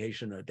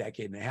syndication a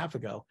decade and a half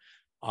ago.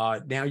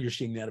 Now you're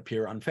seeing that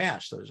appear on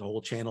FAST. There's a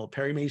whole channel of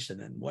Perry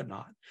Mason and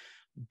whatnot.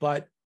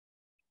 But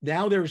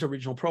now there's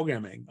original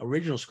programming,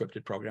 original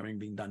scripted programming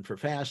being done for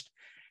FAST,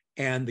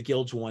 and the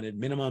guilds wanted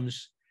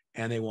minimums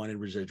and they wanted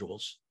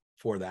residuals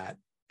for that.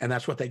 And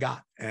that's what they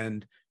got.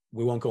 And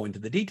we won't go into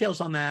the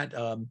details on that.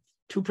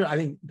 I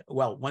think,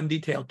 well, one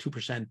detail,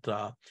 2%,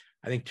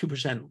 I think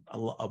 2%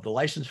 of the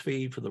license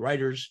fee for the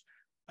writers,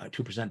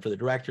 2% for the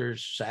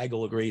directors. SAG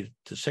will agree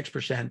to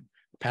 6%.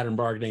 Pattern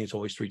bargaining is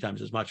always 3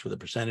 times as much with a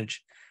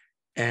percentage.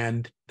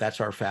 And that's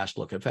our fast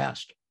look at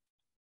FAST.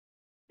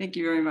 Thank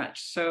you very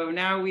much. So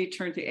now we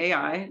turn to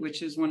AI,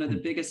 which is one of the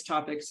biggest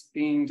topics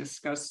being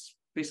discussed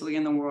basically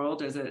in the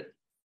world, as it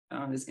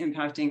is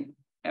impacting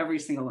every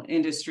single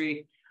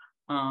industry,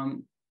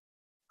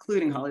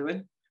 including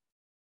Hollywood.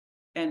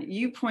 And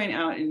you point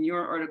out in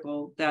your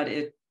article that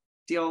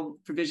deal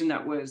provision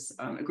that was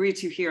agreed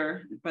to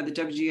here by the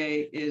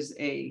WGA is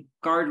a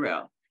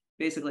guardrail,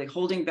 basically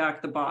holding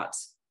back the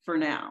bots for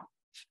now.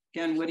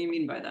 Again, what do you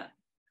mean by that?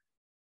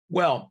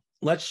 Well,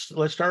 let's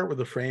start with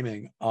the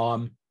framing.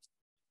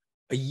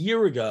 A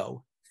year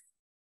ago,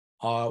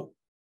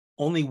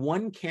 only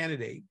one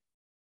candidate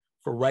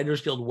for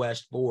Writers Guild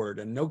West board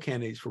and no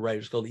candidates for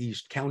Writers Guild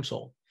East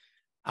council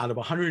out of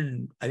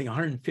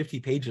 150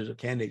 pages of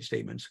candidate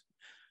statements.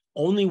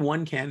 Only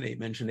one candidate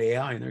mentioned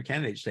AI in their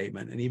candidate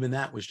statement, and even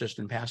that was just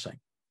in passing.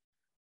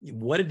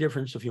 What a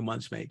difference a few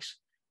months makes.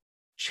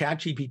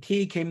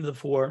 ChatGPT came to the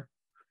fore,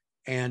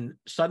 and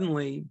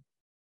suddenly,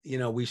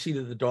 we see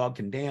that the dog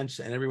can dance,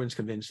 and everyone's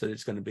convinced that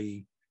it's going to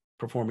be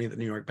performing at the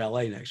New York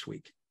Ballet next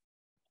week.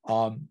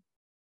 I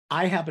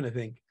happen to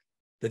think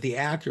that the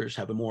actors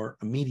have a more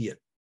immediate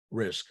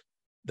risk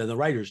than the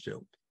writers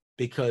do,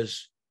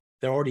 because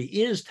there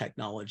already is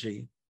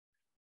technology,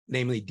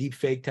 namely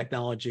deepfake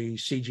technology,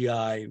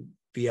 CGI,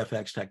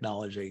 VFX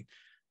technology,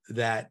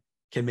 that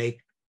can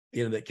make,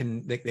 that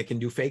can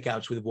do fake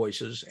outs with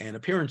voices and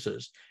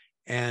appearances.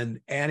 And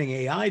adding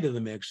AI to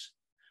the mix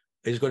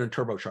is going to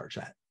turbocharge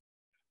that,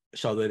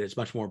 so that it's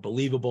much more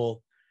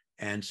believable,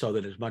 and so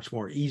that it's much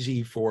more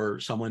easy for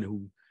someone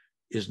who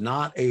is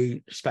not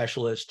a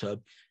specialist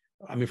to,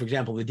 for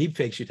example, the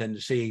deepfakes, you tend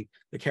to see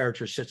the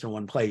character sits in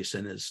one place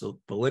and it's the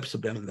lips have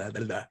been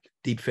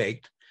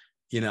deepfaked,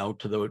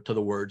 to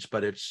the words,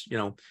 but it's,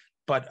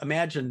 but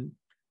imagine,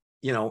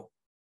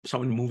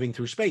 someone moving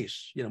through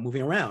space,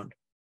 moving around.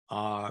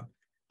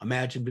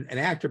 Imagine an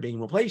actor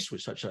being replaced with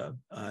such an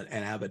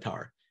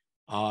avatar.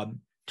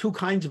 2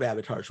 kinds of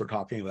avatars we're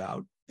talking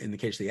about in the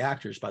case of the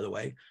actors, by the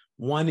way.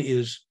 One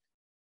is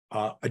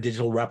a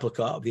digital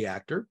replica of the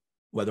actor,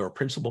 whether a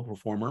principal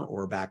performer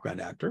or a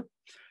background actor.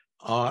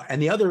 And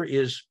the other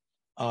is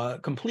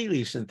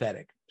completely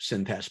synthetic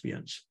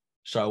synthespians.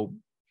 So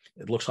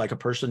it looks like a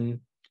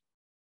person,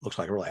 looks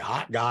like a really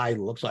hot guy,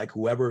 looks like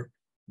whoever,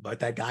 but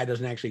that guy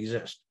doesn't actually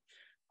exist.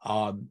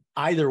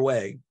 Either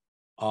way,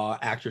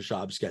 actors'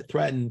 jobs get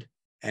threatened.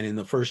 And in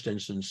the first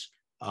instance,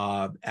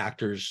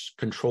 actors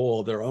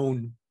control their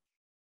own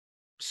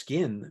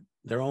skin,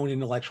 their own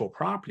intellectual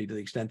property, to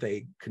the extent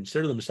they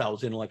consider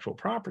themselves intellectual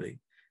property.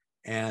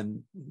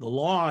 And the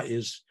law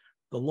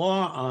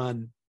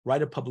on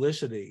right of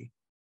publicity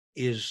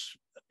is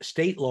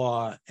state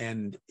law,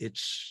 and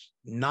it's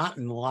not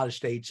in a lot of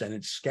states, and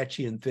it's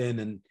sketchy and thin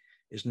and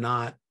is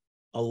not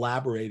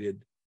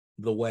elaborated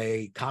the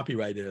way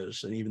copyright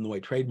is, and even the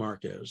way trademark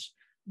is.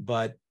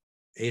 But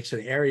it's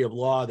an area of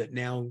law that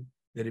now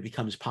that it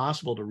becomes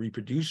possible to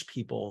reproduce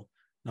people,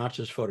 not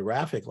just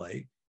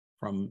photographically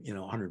from,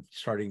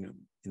 starting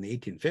in the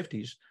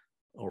 1850s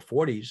or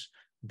 40s,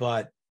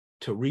 but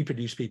to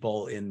reproduce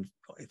people in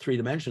 3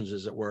 dimensions,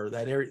 as it were.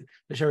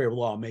 This area of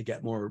law may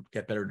get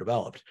better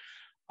developed.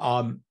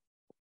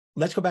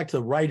 Let's go back to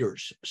the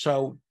writers.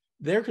 So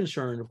they're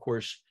concerned, of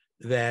course,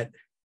 that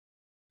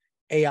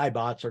AI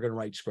bots are going to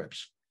write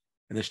scripts,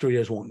 and the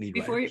studios won't need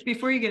writers.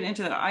 Before you get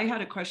into that, I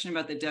had a question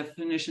about the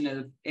definition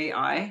of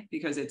AI,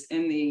 because it's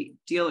in the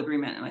deal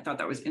agreement, and I thought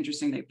that was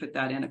interesting. They put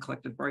that in a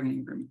collective bargaining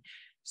agreement.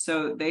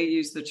 So they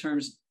use the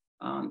terms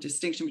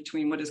distinction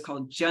between what is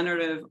called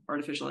generative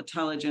artificial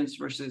intelligence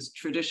versus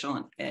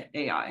traditional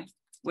AI.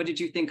 What did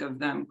you think of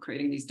them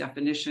creating these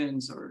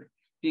definitions or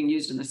being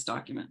used in this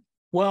document?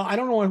 Well, I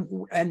don't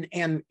know, and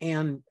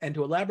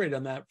to elaborate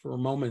on that for a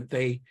moment,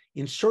 they,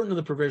 in certain of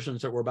the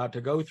provisions that we're about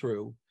to go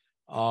through,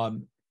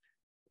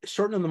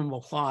 certain of them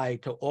apply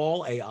to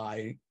all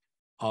AI,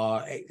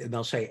 and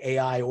they'll say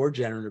AI or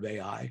generative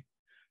AI.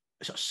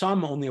 So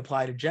some only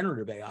apply to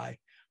generative AI.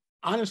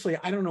 Honestly,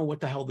 I don't know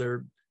what the hell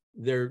they're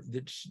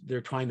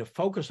trying to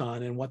focus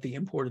on, and what the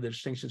import of the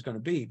distinction is going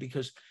to be,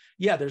 because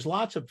there's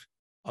lots of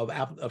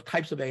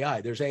types of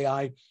AI. There's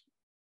AI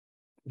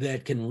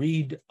that can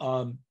read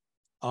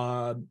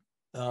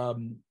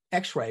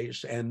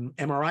X-rays and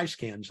MRI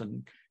scans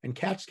and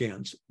CAT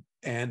scans,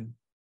 and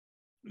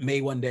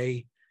may one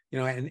day,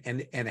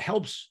 and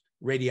helps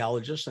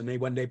radiologists, and may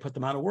one day put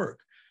them out of work.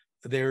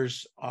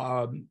 There's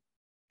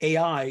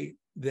AI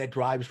that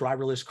drives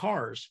driverless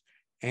cars,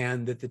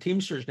 and that the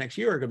Teamsters next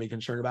year are going to be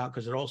concerned about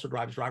because it also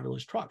drives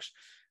driverless trucks.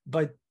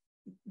 But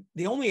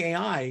the only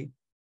AI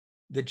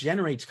that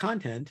generates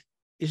content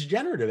is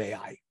generative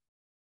AI.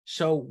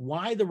 So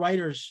why the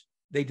writers,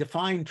 they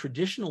define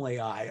traditional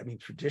AI. I mean,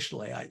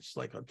 traditional AI, it's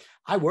like,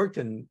 I worked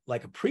in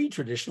like a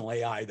pre-traditional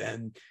AI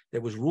then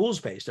that was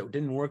rules-based, that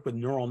didn't work with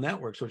neural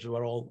networks, which is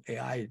what all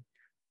AI,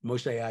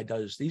 most AI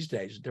does these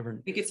days.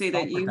 Different. You could say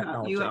that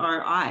you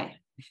are I.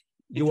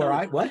 You are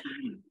I, what?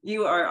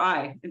 You are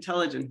I,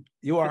 intelligent.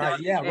 You are I,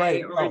 yeah,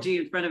 right. Or a G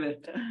in front of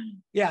it.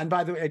 Yeah, and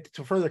by the way,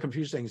 to further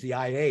confuse things, the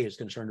IA is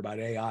concerned about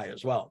AI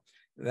as well.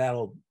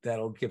 That'll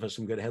give us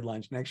some good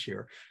headlines next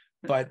year.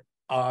 But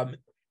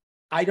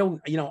I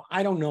don't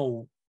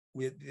know.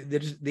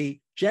 The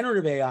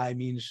generative AI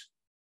means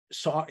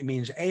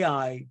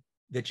AI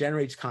that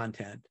generates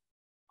content,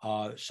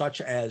 such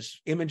as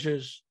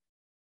images,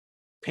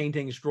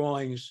 paintings,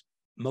 drawings,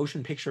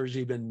 motion pictures,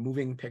 even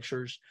moving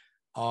pictures,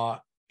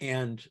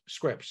 and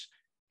scripts,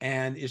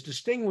 and it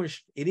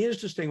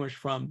is distinguished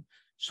from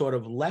sort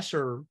of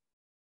lesser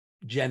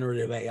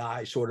generative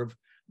AI, sort of,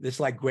 it's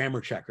like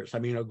grammar checkers. I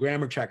mean, a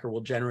grammar checker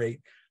will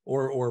generate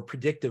or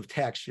predictive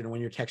text,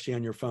 when you're texting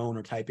on your phone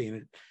or typing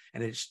it,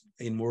 and it's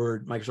in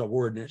Microsoft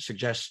Word, and it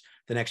suggests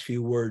the next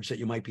few words that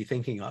you might be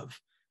thinking of.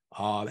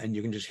 And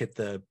you can just hit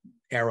the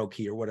arrow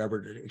key or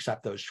whatever to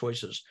accept those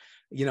choices.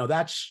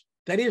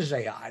 That is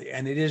AI,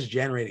 and it is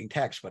generating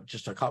text, but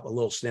just a couple of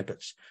little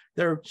snippets.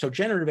 So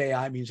generative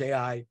AI means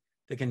AI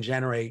that can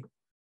generate,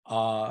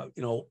 complete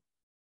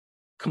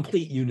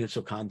units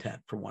of content,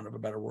 for want of a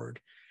better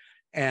word,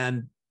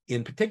 and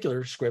in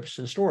particular, scripts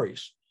and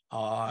stories,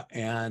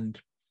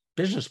 and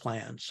business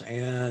plans,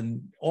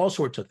 and all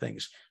sorts of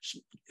things.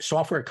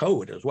 Software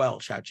code as well,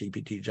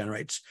 ChatGPT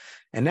generates.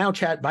 And now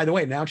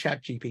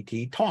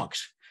ChatGPT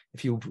talks.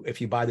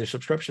 If you buy the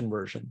subscription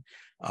version,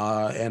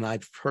 and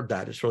I've heard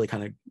that, it's really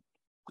kind of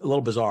a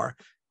little bizarre.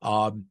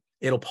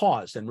 It'll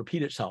pause and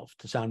repeat itself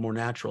to sound more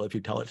natural if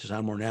you tell it to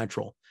sound more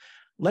natural.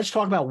 Let's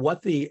talk about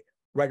what the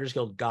Writers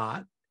Guild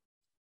got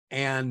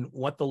and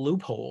what the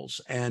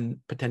loopholes and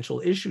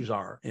potential issues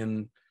are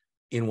in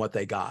what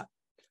they got.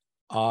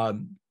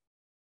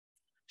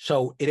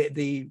 So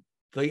the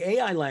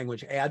AI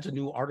language adds a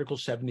new Article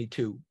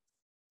 72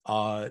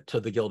 to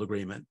the Guild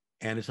agreement,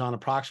 and it's on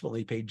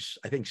approximately page,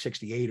 I think,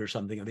 68 or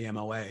something of the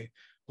MOA,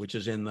 which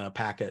is in the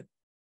packet.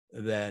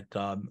 That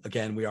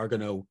again, we are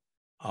going to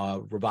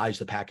revise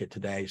the packet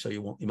today, so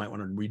you might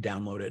want to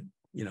re-download it,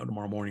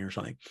 tomorrow morning or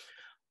something.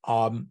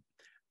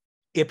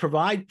 It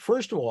provides,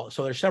 first of all,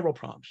 so there's several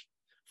prompts.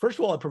 First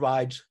of all, it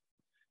provides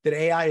that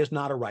AI is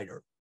not a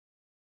writer,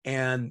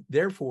 and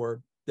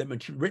therefore that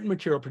written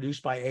material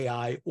produced by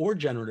AI or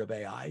generative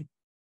AI,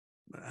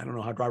 I don't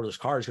know how driverless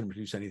cars can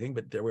produce anything,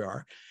 but there we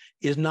are,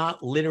 is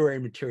not literary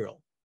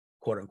material,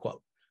 quote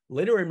unquote.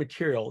 Literary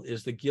material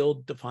is the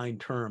Guild defined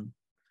term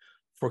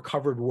for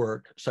covered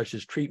work, such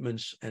as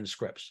treatments and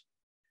scripts.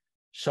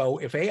 So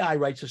if AI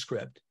writes a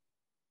script,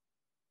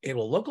 it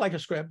will look like a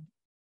script,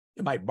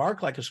 it might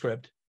bark like a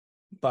script,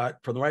 but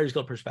from the Writers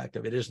Guild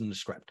perspective, it isn't a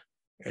script.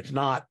 It's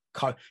not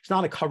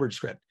a covered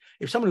script.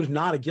 If someone who's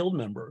not a Guild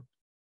member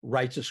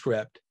writes a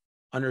script,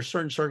 under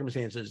certain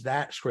circumstances,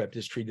 that script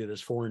is treated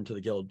as foreign to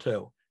the Guild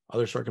too.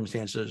 Other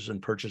circumstances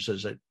and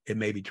purchases, it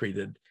may be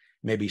treated,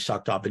 may be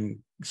sucked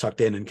in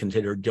and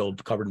considered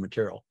Guild covered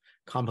material.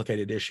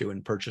 Complicated issue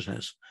in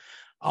purchases.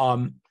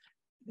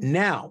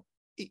 Now,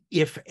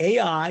 if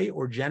AI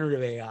or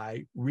generative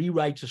AI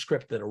rewrites a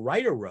script that a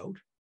writer wrote,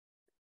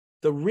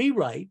 the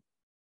rewrite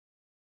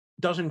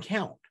doesn't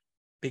count,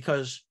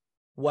 because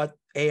what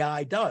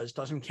AI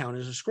doesn't count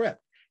as a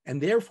script.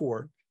 And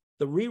therefore,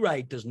 the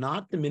rewrite does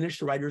not diminish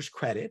the writer's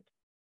credit,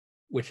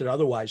 which it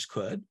otherwise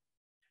could,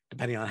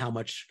 depending on how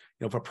much,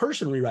 if a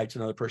person rewrites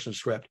another person's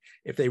script,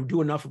 if they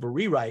do enough of a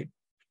rewrite,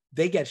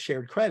 they get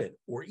shared credit,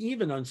 or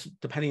even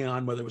depending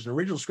on whether it was an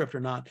original script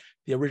or not,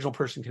 the original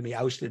person can be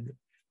ousted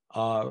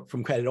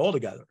from credit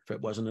altogether if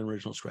it wasn't an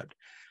original script.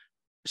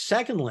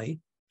 Secondly,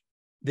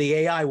 the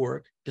AI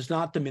work does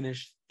not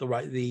diminish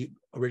the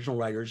original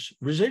writer's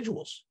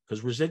residuals,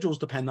 because residuals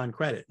depend on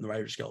credit in the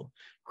Writers Guild.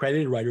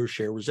 Credited writers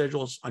share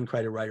residuals,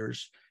 uncredited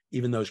writers,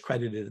 even those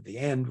credited at the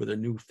end with a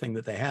new thing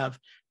that they have,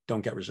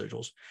 don't get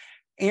residuals.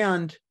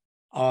 And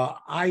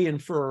I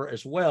infer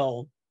as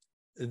well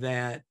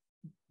that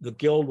the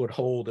Guild would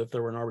hold, if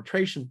there were an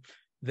arbitration,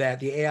 that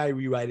the AI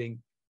rewriting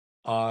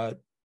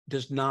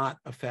does not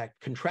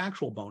affect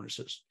contractual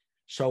bonuses.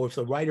 So if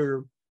the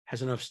writer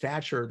has enough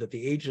stature that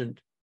the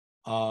agent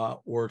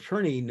or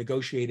attorney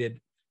negotiated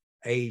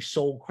a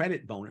sole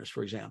credit bonus,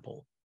 for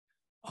example,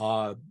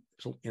 so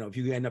if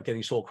you end up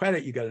getting sole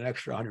credit, you get an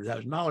extra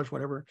 $100,000,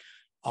 whatever.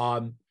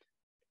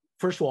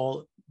 First of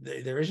all,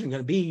 there isn't going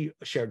to be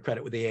a shared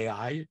credit with the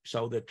AI,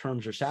 so the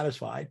terms are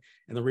satisfied,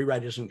 and the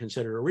rewrite isn't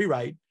considered a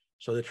rewrite,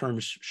 so the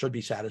terms should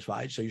be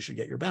satisfied, so you should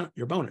get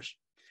your bonus.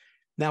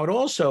 Now,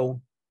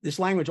 this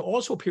language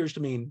also appears to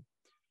mean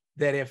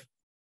that if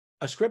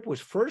a script was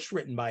first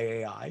written by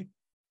AI,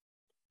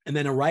 and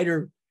then a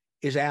writer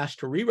is asked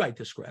to rewrite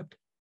the script,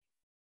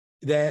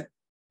 that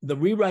the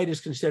rewrite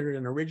is considered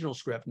an original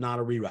script, not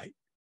a rewrite.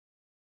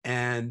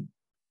 And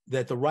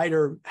that the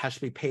writer has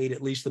to be paid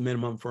at least the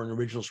minimum for an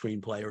original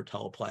screenplay or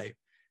teleplay,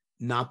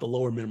 not the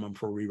lower minimum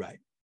for a rewrite.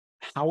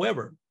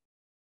 However,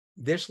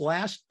 this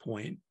last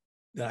point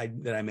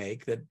that I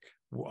make that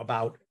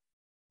about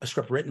a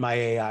script written by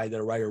AI that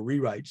a writer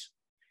rewrites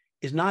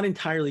is not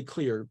entirely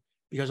clear,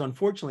 because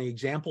unfortunately,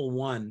 example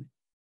 1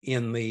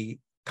 in the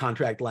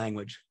contract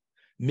language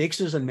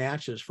mixes and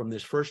matches from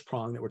this first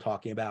prong that we're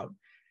talking about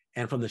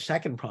and from the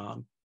second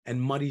prong,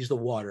 and muddies the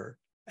water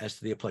as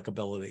to the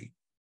applicability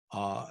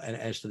and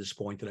as to this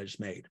point that I just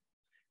made.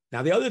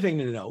 Now, the other thing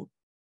to note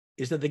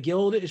is that the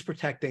Guild is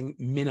protecting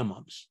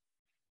minimums.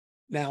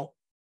 Now,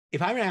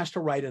 if I'm asked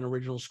to write an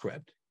original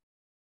script,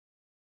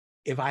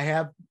 if I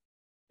have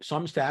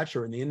some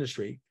stature in the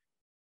industry,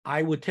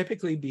 I would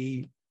typically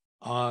be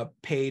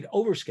paid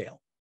over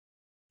scale.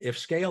 If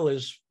scale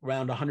is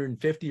around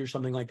 150 or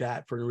something like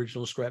that for an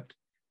original script,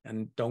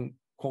 and don't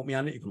quote me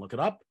on it, you can look it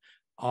up.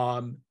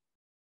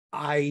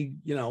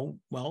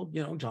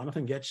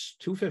 Jonathan gets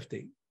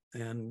 250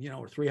 and,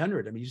 or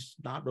 300. I mean, he's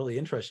not really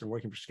interested in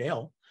working for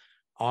scale.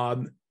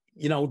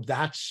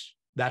 That's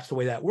the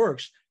way that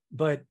works.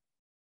 But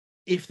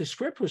if the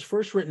script was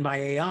first written by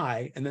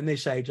AI, and then they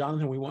say,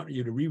 Jonathan, we want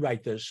you to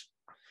rewrite this,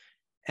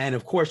 and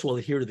of course, we'll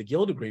adhere to the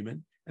Guild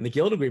agreement, and the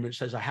Guild agreement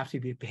says I have to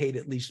be paid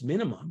at least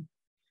minimum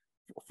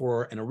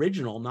for an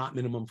original, not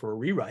minimum for a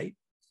rewrite,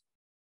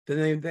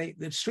 then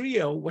the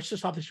studio, what's to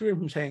stop the studio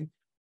from saying,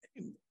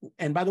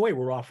 and by the way,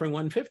 we're offering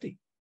 150.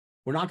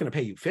 We're not going to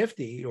pay you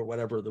 50 or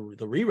whatever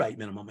the rewrite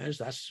minimum is.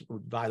 That's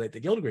would violate the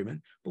Guild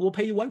agreement, but we'll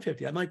pay you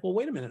 150. I'm like, well,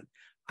 wait a minute.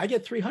 I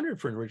get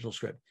 300 for an original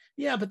script.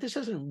 Yeah, but this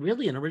isn't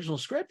really an original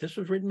script. This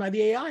was written by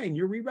the AI and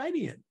you're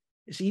rewriting it.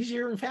 It's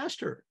easier and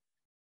faster.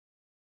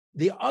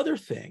 The other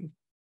thing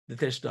that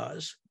this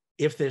does,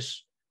 if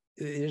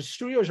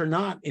studios are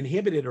not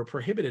inhibited or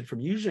prohibited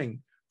from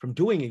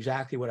doing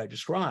exactly what I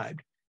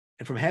described,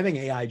 and from having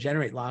AI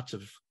generate lots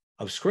of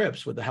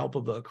scripts with the help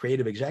of a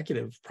creative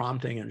executive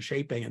prompting and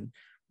shaping and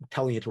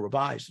telling it to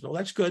revise. Oh,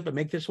 that's good, but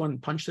make this one,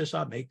 punch this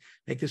up, make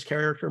this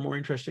character more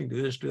interesting,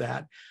 do this, do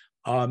that.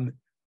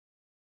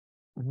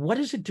 What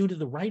does it do to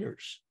the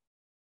writers?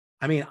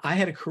 I mean, I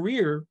had a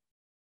career,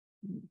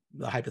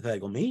 the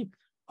hypothetical me,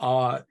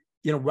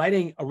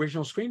 writing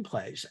original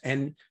screenplays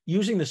and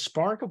using the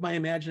spark of my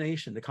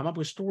imagination to come up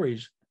with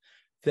stories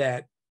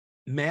that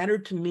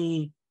mattered to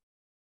me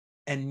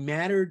and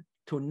mattered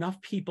to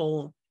enough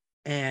people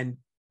and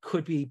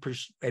could be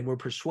and were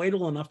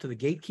persuadable enough to the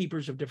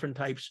gatekeepers of different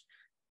types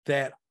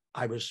that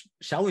I was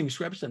selling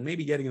scripts and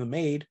maybe getting them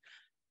made.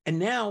 And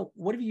now,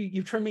 what have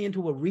you've turned me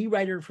into a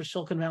rewriter for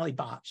Silicon Valley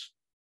bots.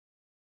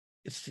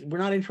 We're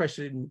not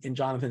interested in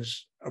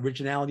Jonathan's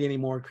originality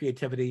anymore,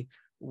 creativity.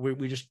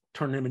 We just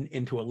turn him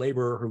into a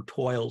laborer who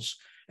toils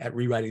at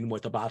rewriting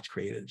what the bots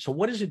created. So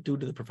what does it do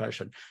to the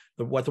profession?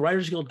 What the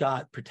Writers Guild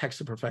got protects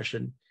the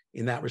profession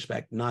in that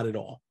respect, not at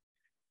all.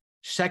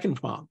 Second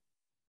prong,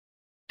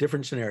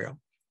 different scenario,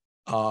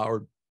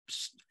 or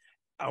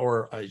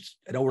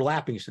an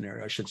overlapping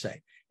scenario, I should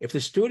say. If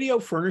the studio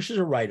furnishes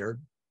a writer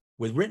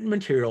with written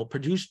material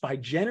produced by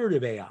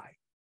generative AI,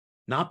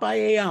 not by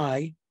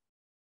AI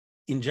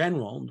in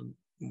general,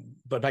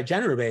 but by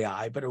generative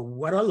AI, but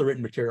what other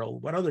written material,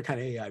 what other kind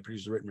of AI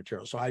produces written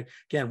material? So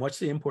again, what's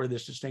the import of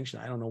this distinction?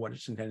 I don't know what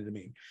it's intended to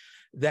mean.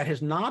 That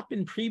has not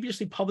been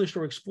previously published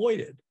or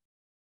exploited.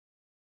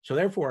 So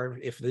therefore,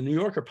 if the New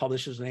Yorker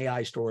publishes an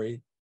AI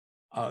story,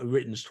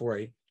 written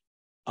story,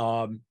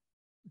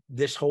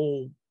 this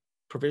whole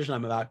provision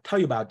I'm about to tell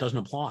you about doesn't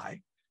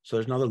apply. So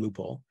there's another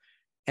loophole.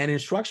 And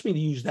instructs me to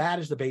use that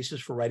as the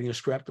basis for writing a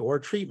script or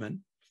a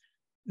treatment.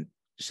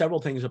 Several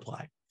things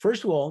apply.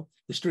 First of all,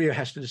 the studio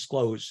has to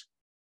disclose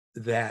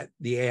that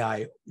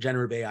the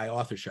generative AI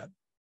authorship.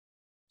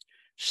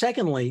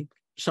 Secondly,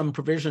 some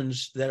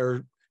provisions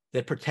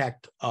that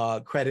protect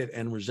credit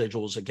and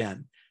residuals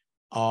again.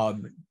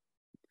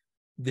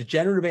 The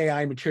generative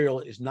AI material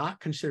is not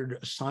considered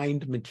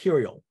assigned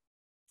material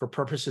for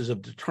purposes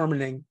of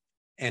determining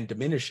and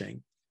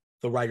diminishing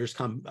the writer's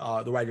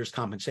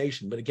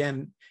compensation. But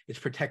again, it's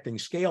protecting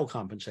scale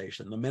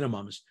compensation, the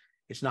minimums.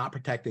 It's not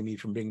protecting me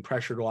from being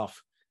pressured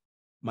off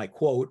my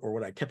quote or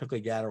what I typically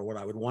get or what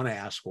I would want to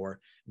ask for,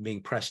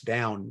 being pressed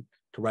down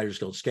to Writers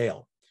Guild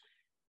scale.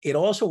 It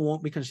also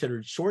won't be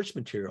considered source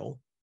material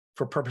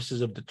for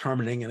purposes of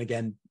determining and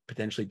again,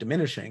 potentially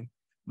diminishing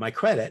my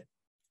credit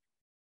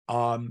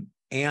and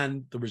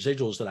the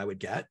residuals that I would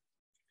get.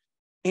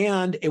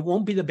 And it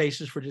won't be the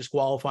basis for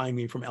disqualifying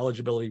me from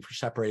eligibility for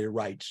separated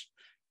rights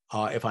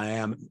if I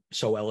am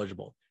so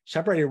eligible.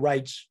 Separated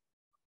rights,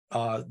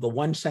 the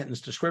one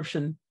sentence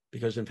description,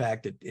 because in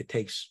fact,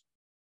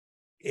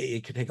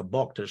 it could take a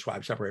book to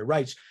describe separated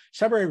rights.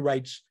 Separated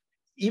rights,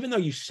 even though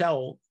you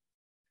sell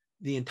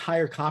the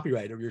entire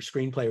copyright of your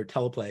screenplay or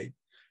teleplay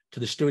to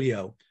the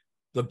studio,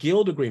 the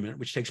Guild agreement,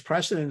 which takes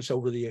precedence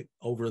over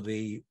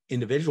the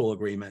individual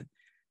agreement,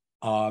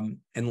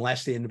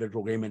 unless the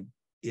individual agreement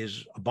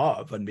is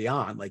above and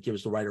beyond, like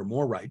gives the writer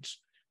more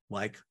rights,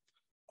 like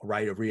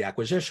right of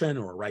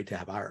reacquisition or a right to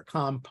have higher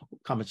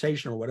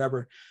compensation or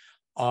whatever.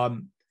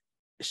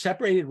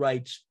 Separated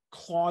rights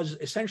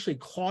essentially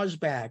clause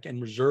back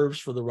and reserves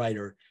for the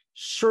writer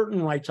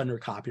certain rights under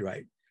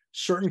copyright,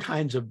 certain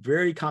kinds of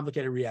very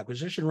complicated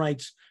reacquisition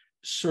rights,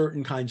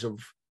 certain kinds of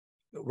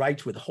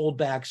rights with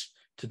holdbacks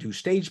to do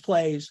stage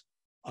plays,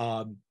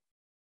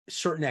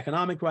 certain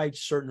economic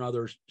rights, certain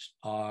other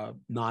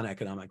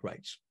non-economic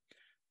rights.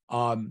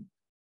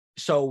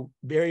 So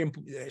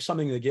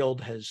something the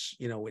Guild has,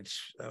 it's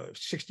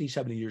 60,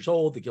 70 years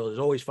old. The Guild is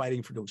always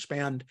fighting to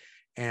expand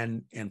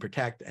and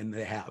protect, and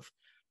they have.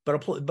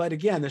 But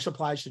again, this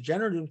applies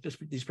to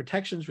these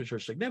protections, which are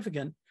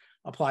significant,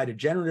 apply to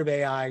generative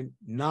AI,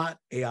 not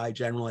AI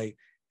generally,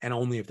 and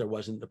only if there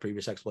wasn't the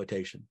previous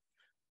exploitation.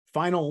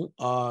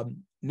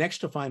 Next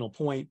to final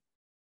point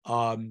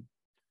on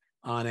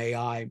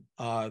AI,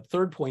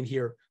 third point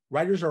here,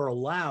 writers are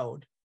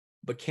allowed,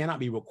 but cannot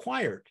be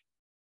required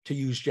to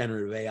use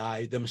generative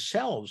AI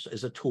themselves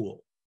as a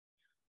tool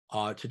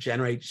to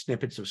generate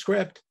snippets of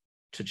script,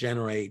 to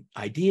generate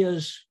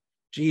ideas.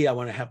 Gee, I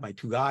want to have my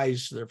two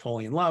guys, they're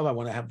falling in love. I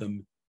want to have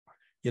them,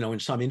 in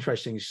some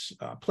interesting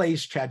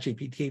place,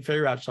 ChatGPT,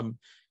 figure out some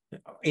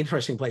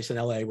interesting place in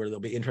LA where there'll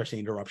be interesting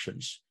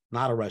interruptions,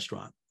 not a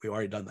restaurant. We've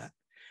already done that.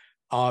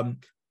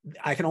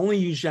 I can only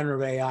use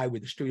generative AI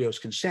with the studio's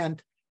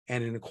consent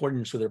and in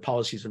accordance with their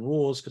policies and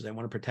rules, because I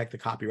want to protect the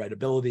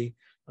copyrightability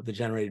of the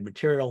generated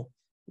material,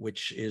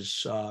 which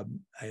is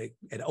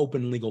an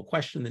open legal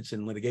question that's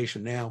in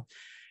litigation now.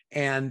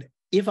 And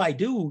if I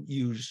do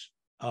use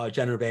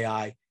generative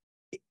AI,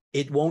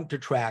 it won't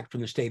detract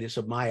from the status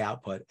of my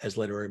output as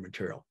literary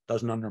material,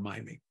 doesn't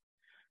undermine me.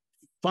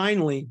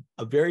 Finally,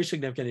 a very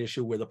significant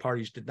issue where the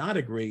parties did not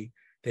agree,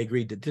 they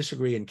agreed to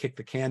disagree and kick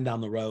the can down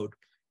the road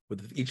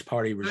with each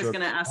party reserved. I was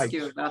going to ask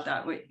you about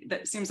that. Wait,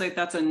 that seems like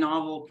that's a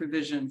novel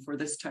provision for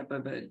this type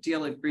of a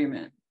deal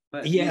agreement.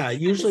 But yeah,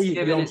 usually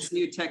given its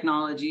new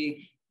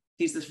technology,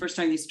 this is the first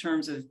time these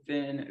terms have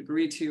been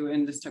agreed to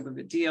in this type of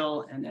a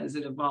deal, and as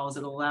it evolves,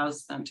 it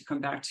allows them to come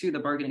back to the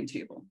bargaining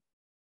table.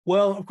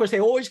 Well, of course,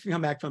 they always can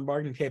come back to the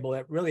bargaining table.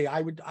 That really,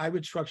 I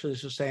would structure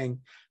this as saying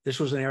this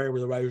was an area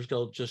where the Writers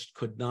Guild just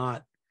could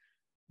not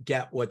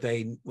get what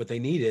they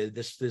needed.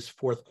 This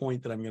fourth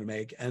point that I'm going to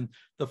make, and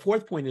the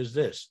fourth point is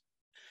this: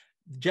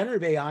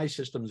 generative AI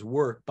systems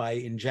work by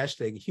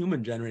ingesting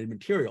human-generated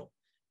material,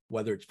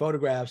 whether it's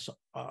photographs,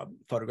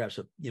 photographs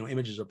of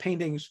images of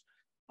paintings,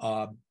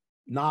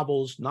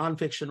 novels,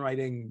 nonfiction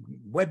writing,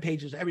 web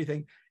pages,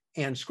 everything,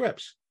 and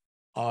scripts.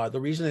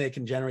 The reason they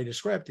can generate a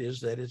script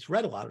is that it's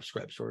read a lot of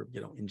scripts or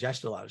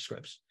ingested a lot of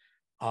scripts.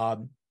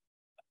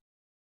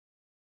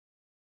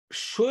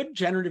 Should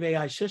generative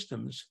AI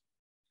systems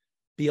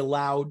be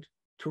allowed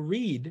to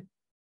read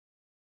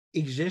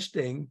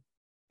existing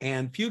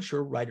and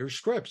future writers'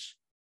 scripts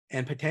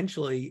and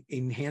potentially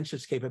enhance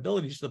its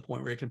capabilities to the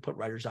point where it can put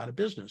writers out of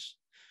business?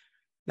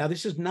 Now,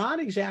 this is not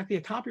exactly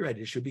a copyright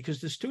issue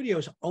because the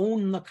studios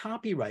own the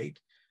copyright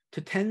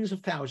to tens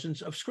of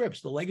thousands of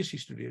scripts, the legacy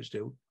studios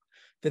do,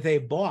 that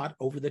they've bought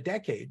over the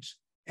decades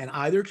and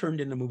either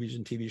turned into movies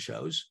and TV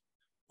shows,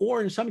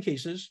 or in some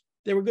cases,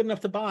 they were good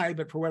enough to buy,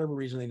 but for whatever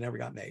reason, they never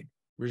got made.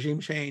 Regime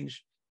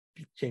change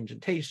in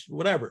taste,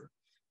 whatever,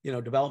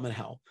 development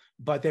hell.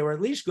 But they were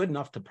at least good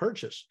enough to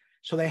purchase.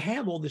 So they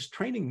have all this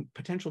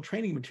potential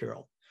training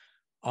material,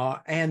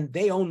 and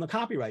they own the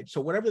copyright.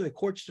 So whatever the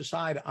courts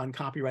decide on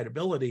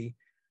copyrightability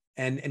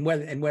and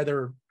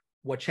whether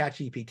what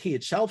ChatGPT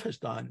itself has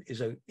done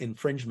is an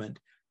infringement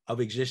of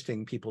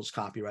existing people's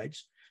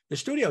copyrights, the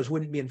studios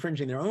wouldn't be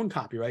infringing their own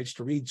copyrights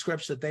to read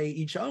scripts that they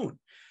each own.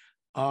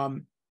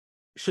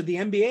 Should the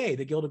MBA,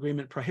 the Guild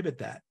agreement, prohibit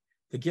that?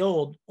 The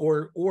Guild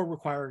or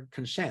require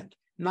consent?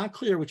 Not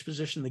clear which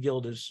position the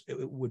Guild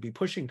would be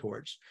pushing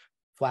towards.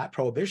 Flat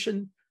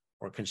prohibition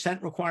or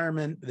consent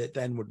requirement that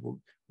then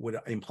would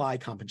imply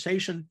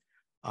compensation,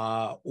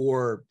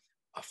 or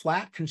a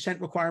flat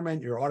consent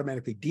requirement. You're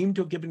automatically deemed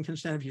to have given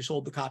consent if you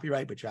sold the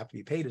copyright, but you have to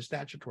be paid a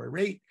statutory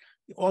rate.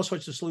 All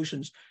sorts of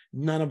solutions,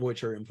 none of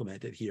which are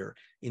implemented here.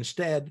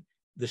 Instead,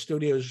 the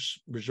studios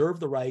reserve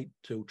the right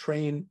to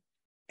train,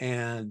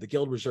 and the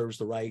Guild reserves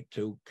the right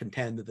to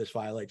contend that this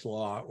violates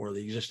law or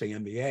the existing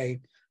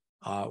MBA,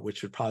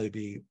 which would probably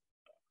be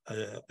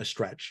a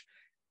stretch.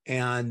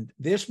 And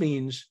this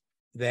means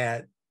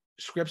that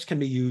scripts can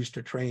be used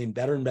to train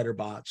better and better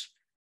bots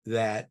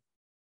that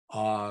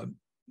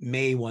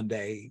may one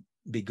day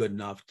be good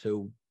enough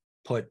to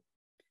put,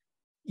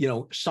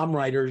 some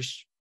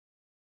writers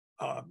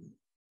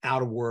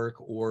out of work,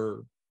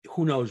 or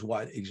who knows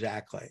what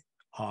exactly.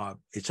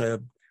 It's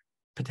a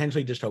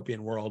potentially dystopian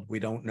world. We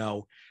don't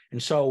know.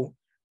 And so,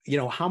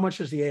 how much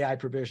has the AI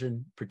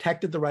provision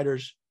protected the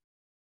writers?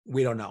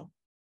 We don't know.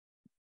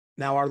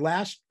 Now, our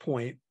last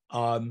point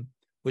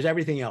was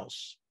everything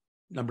else.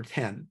 Number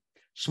 10,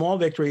 small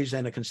victories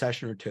and a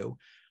concession or two.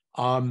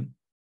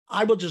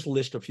 I will just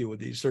list a few of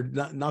these. There's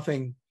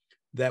nothing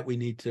that we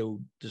need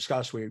to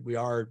discuss. We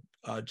are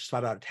just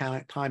about out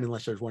of time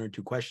unless there's one or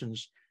two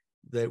questions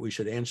that we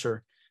should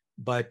answer.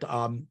 But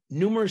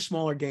numerous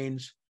smaller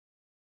gains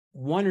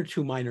one or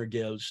two minor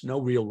gives, no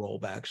real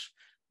rollbacks.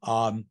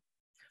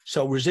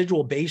 So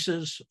residual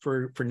bases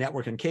for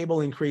network and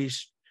cable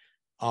increase.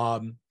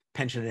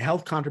 Pension and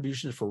health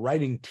contributions for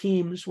writing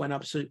teams went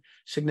up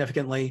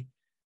significantly.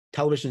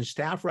 Television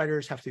staff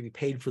writers have to be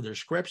paid for their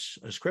scripts,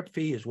 a script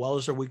fee, as well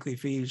as their weekly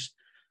fees.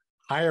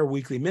 Higher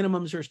weekly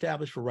minimums are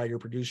established for writer,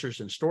 producers,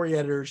 and story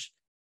editors.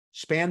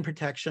 Span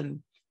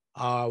protection,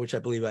 which I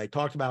believe I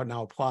talked about,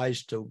 now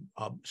applies to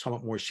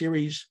somewhat more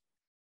series.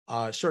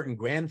 Certain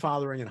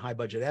grandfathering and high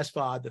budget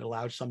SVOD that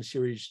allows some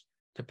series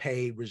to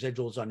pay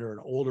residuals under an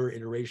older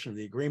iteration of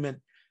the agreement.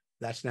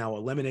 That's now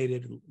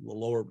eliminated,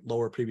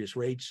 lower previous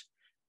rates.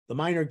 The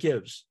minor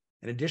gives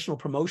an additional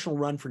promotional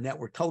run for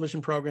network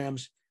television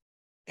programs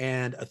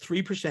and a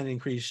 3%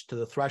 increase to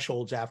the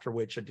thresholds after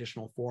which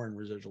additional foreign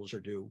residuals are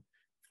due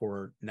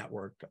for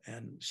network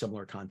and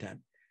similar content.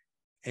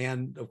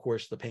 And of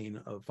course, the pain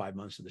of 5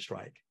 months of the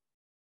strike.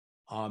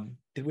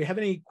 Did we have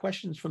any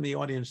questions from the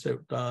audience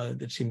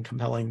that seemed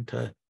compelling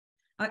to?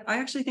 I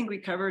actually think we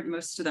covered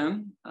most of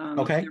them.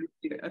 Okay.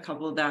 There were a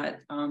couple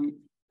that,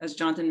 as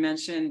Jonathan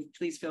mentioned,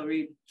 please feel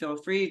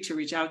free to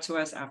reach out to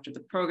us after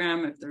the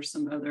program if there's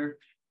some other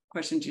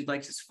questions you'd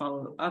like to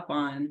follow up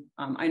on.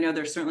 I know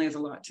there certainly is a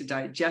lot to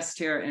digest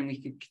here, and we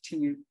could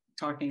continue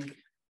talking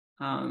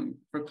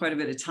for quite a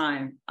bit of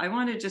time. I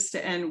wanted just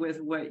to end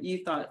with what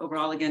you thought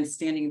overall, again,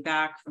 standing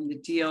back from the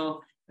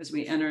deal as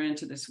we enter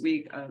into this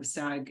week of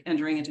SAG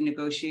entering into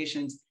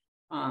negotiations.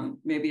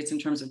 Maybe it's in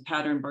terms of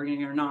pattern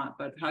bargaining or not,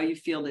 but how you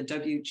feel the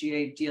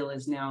WGA deal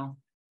is now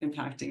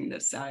impacting the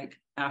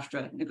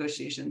SAG-AFTRA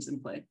negotiations in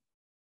play.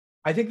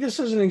 I think this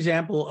is an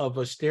example of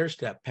a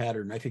stair-step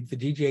pattern. I think the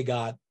DJ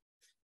got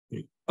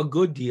a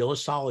good deal, a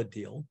solid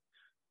deal.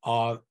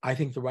 I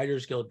think the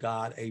Writers Guild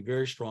got a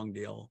very strong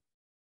deal.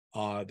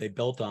 They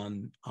built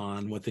on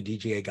what the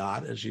DGA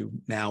got, as you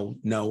now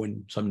know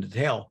in some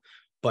detail,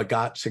 but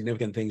got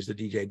significant things the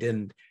DJ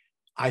didn't.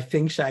 I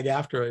think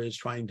SAG-AFTRA is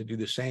trying to do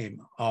the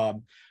same.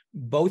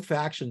 Both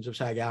factions of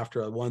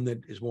SAG-AFTRA, one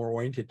that is more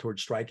oriented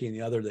towards striking and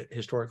the other that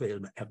historically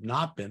have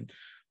not been,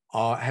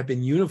 have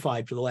been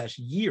unified for the last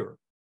year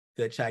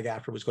that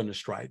SAG-AFTRA was going to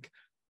strike.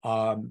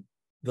 The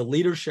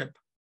leadership,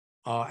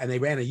 and they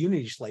ran a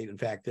unity slate, in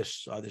fact,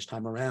 this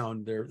time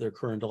around, their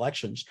current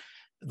elections.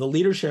 The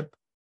leadership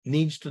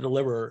needs to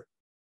deliver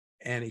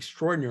an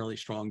extraordinarily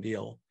strong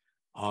deal.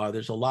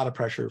 There's a lot of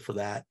pressure for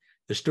that.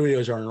 The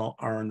studios are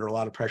under a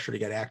lot of pressure to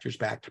get actors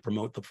back to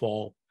promote the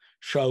fall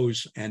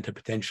shows and to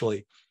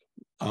potentially,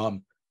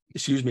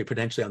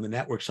 potentially on the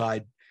network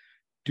side,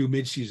 do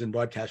mid-season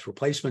broadcast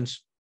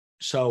replacements.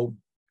 So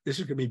this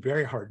is going to be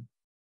very hard,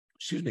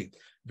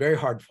 very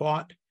hard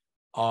fought.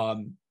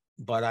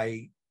 But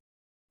I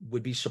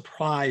would be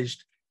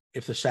surprised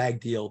if the SAG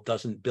deal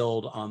doesn't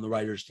build on the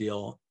writers'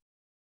 deal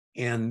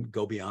and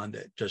go beyond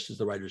it, just as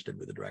the writers did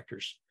with the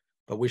directors.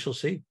 But we shall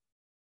see.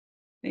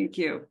 Thank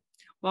you.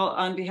 Well,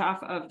 on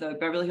behalf of the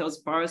Beverly Hills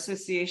Bar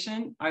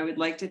Association, I would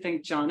like to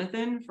thank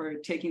Jonathan for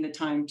taking the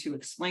time to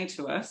explain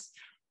to us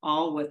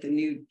all what the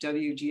new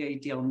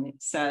WGA deal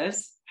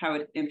says, how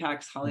it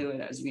impacts Hollywood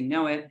as we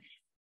know it,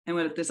 and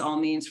what this all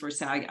means for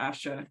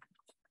SAG-AFTRA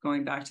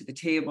going back to the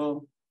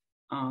table.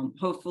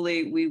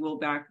 Hopefully, we will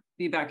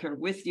be back here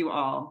with you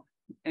all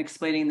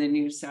explaining the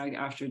new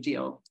SAG-AFTRA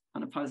deal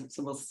on a positive,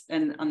 so we'll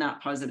end on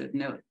that positive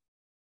note.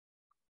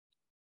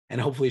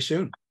 And hopefully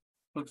soon.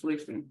 Hopefully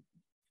soon.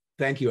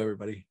 Thank you,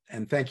 everybody.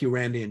 And thank you,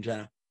 Randy and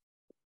Jenna.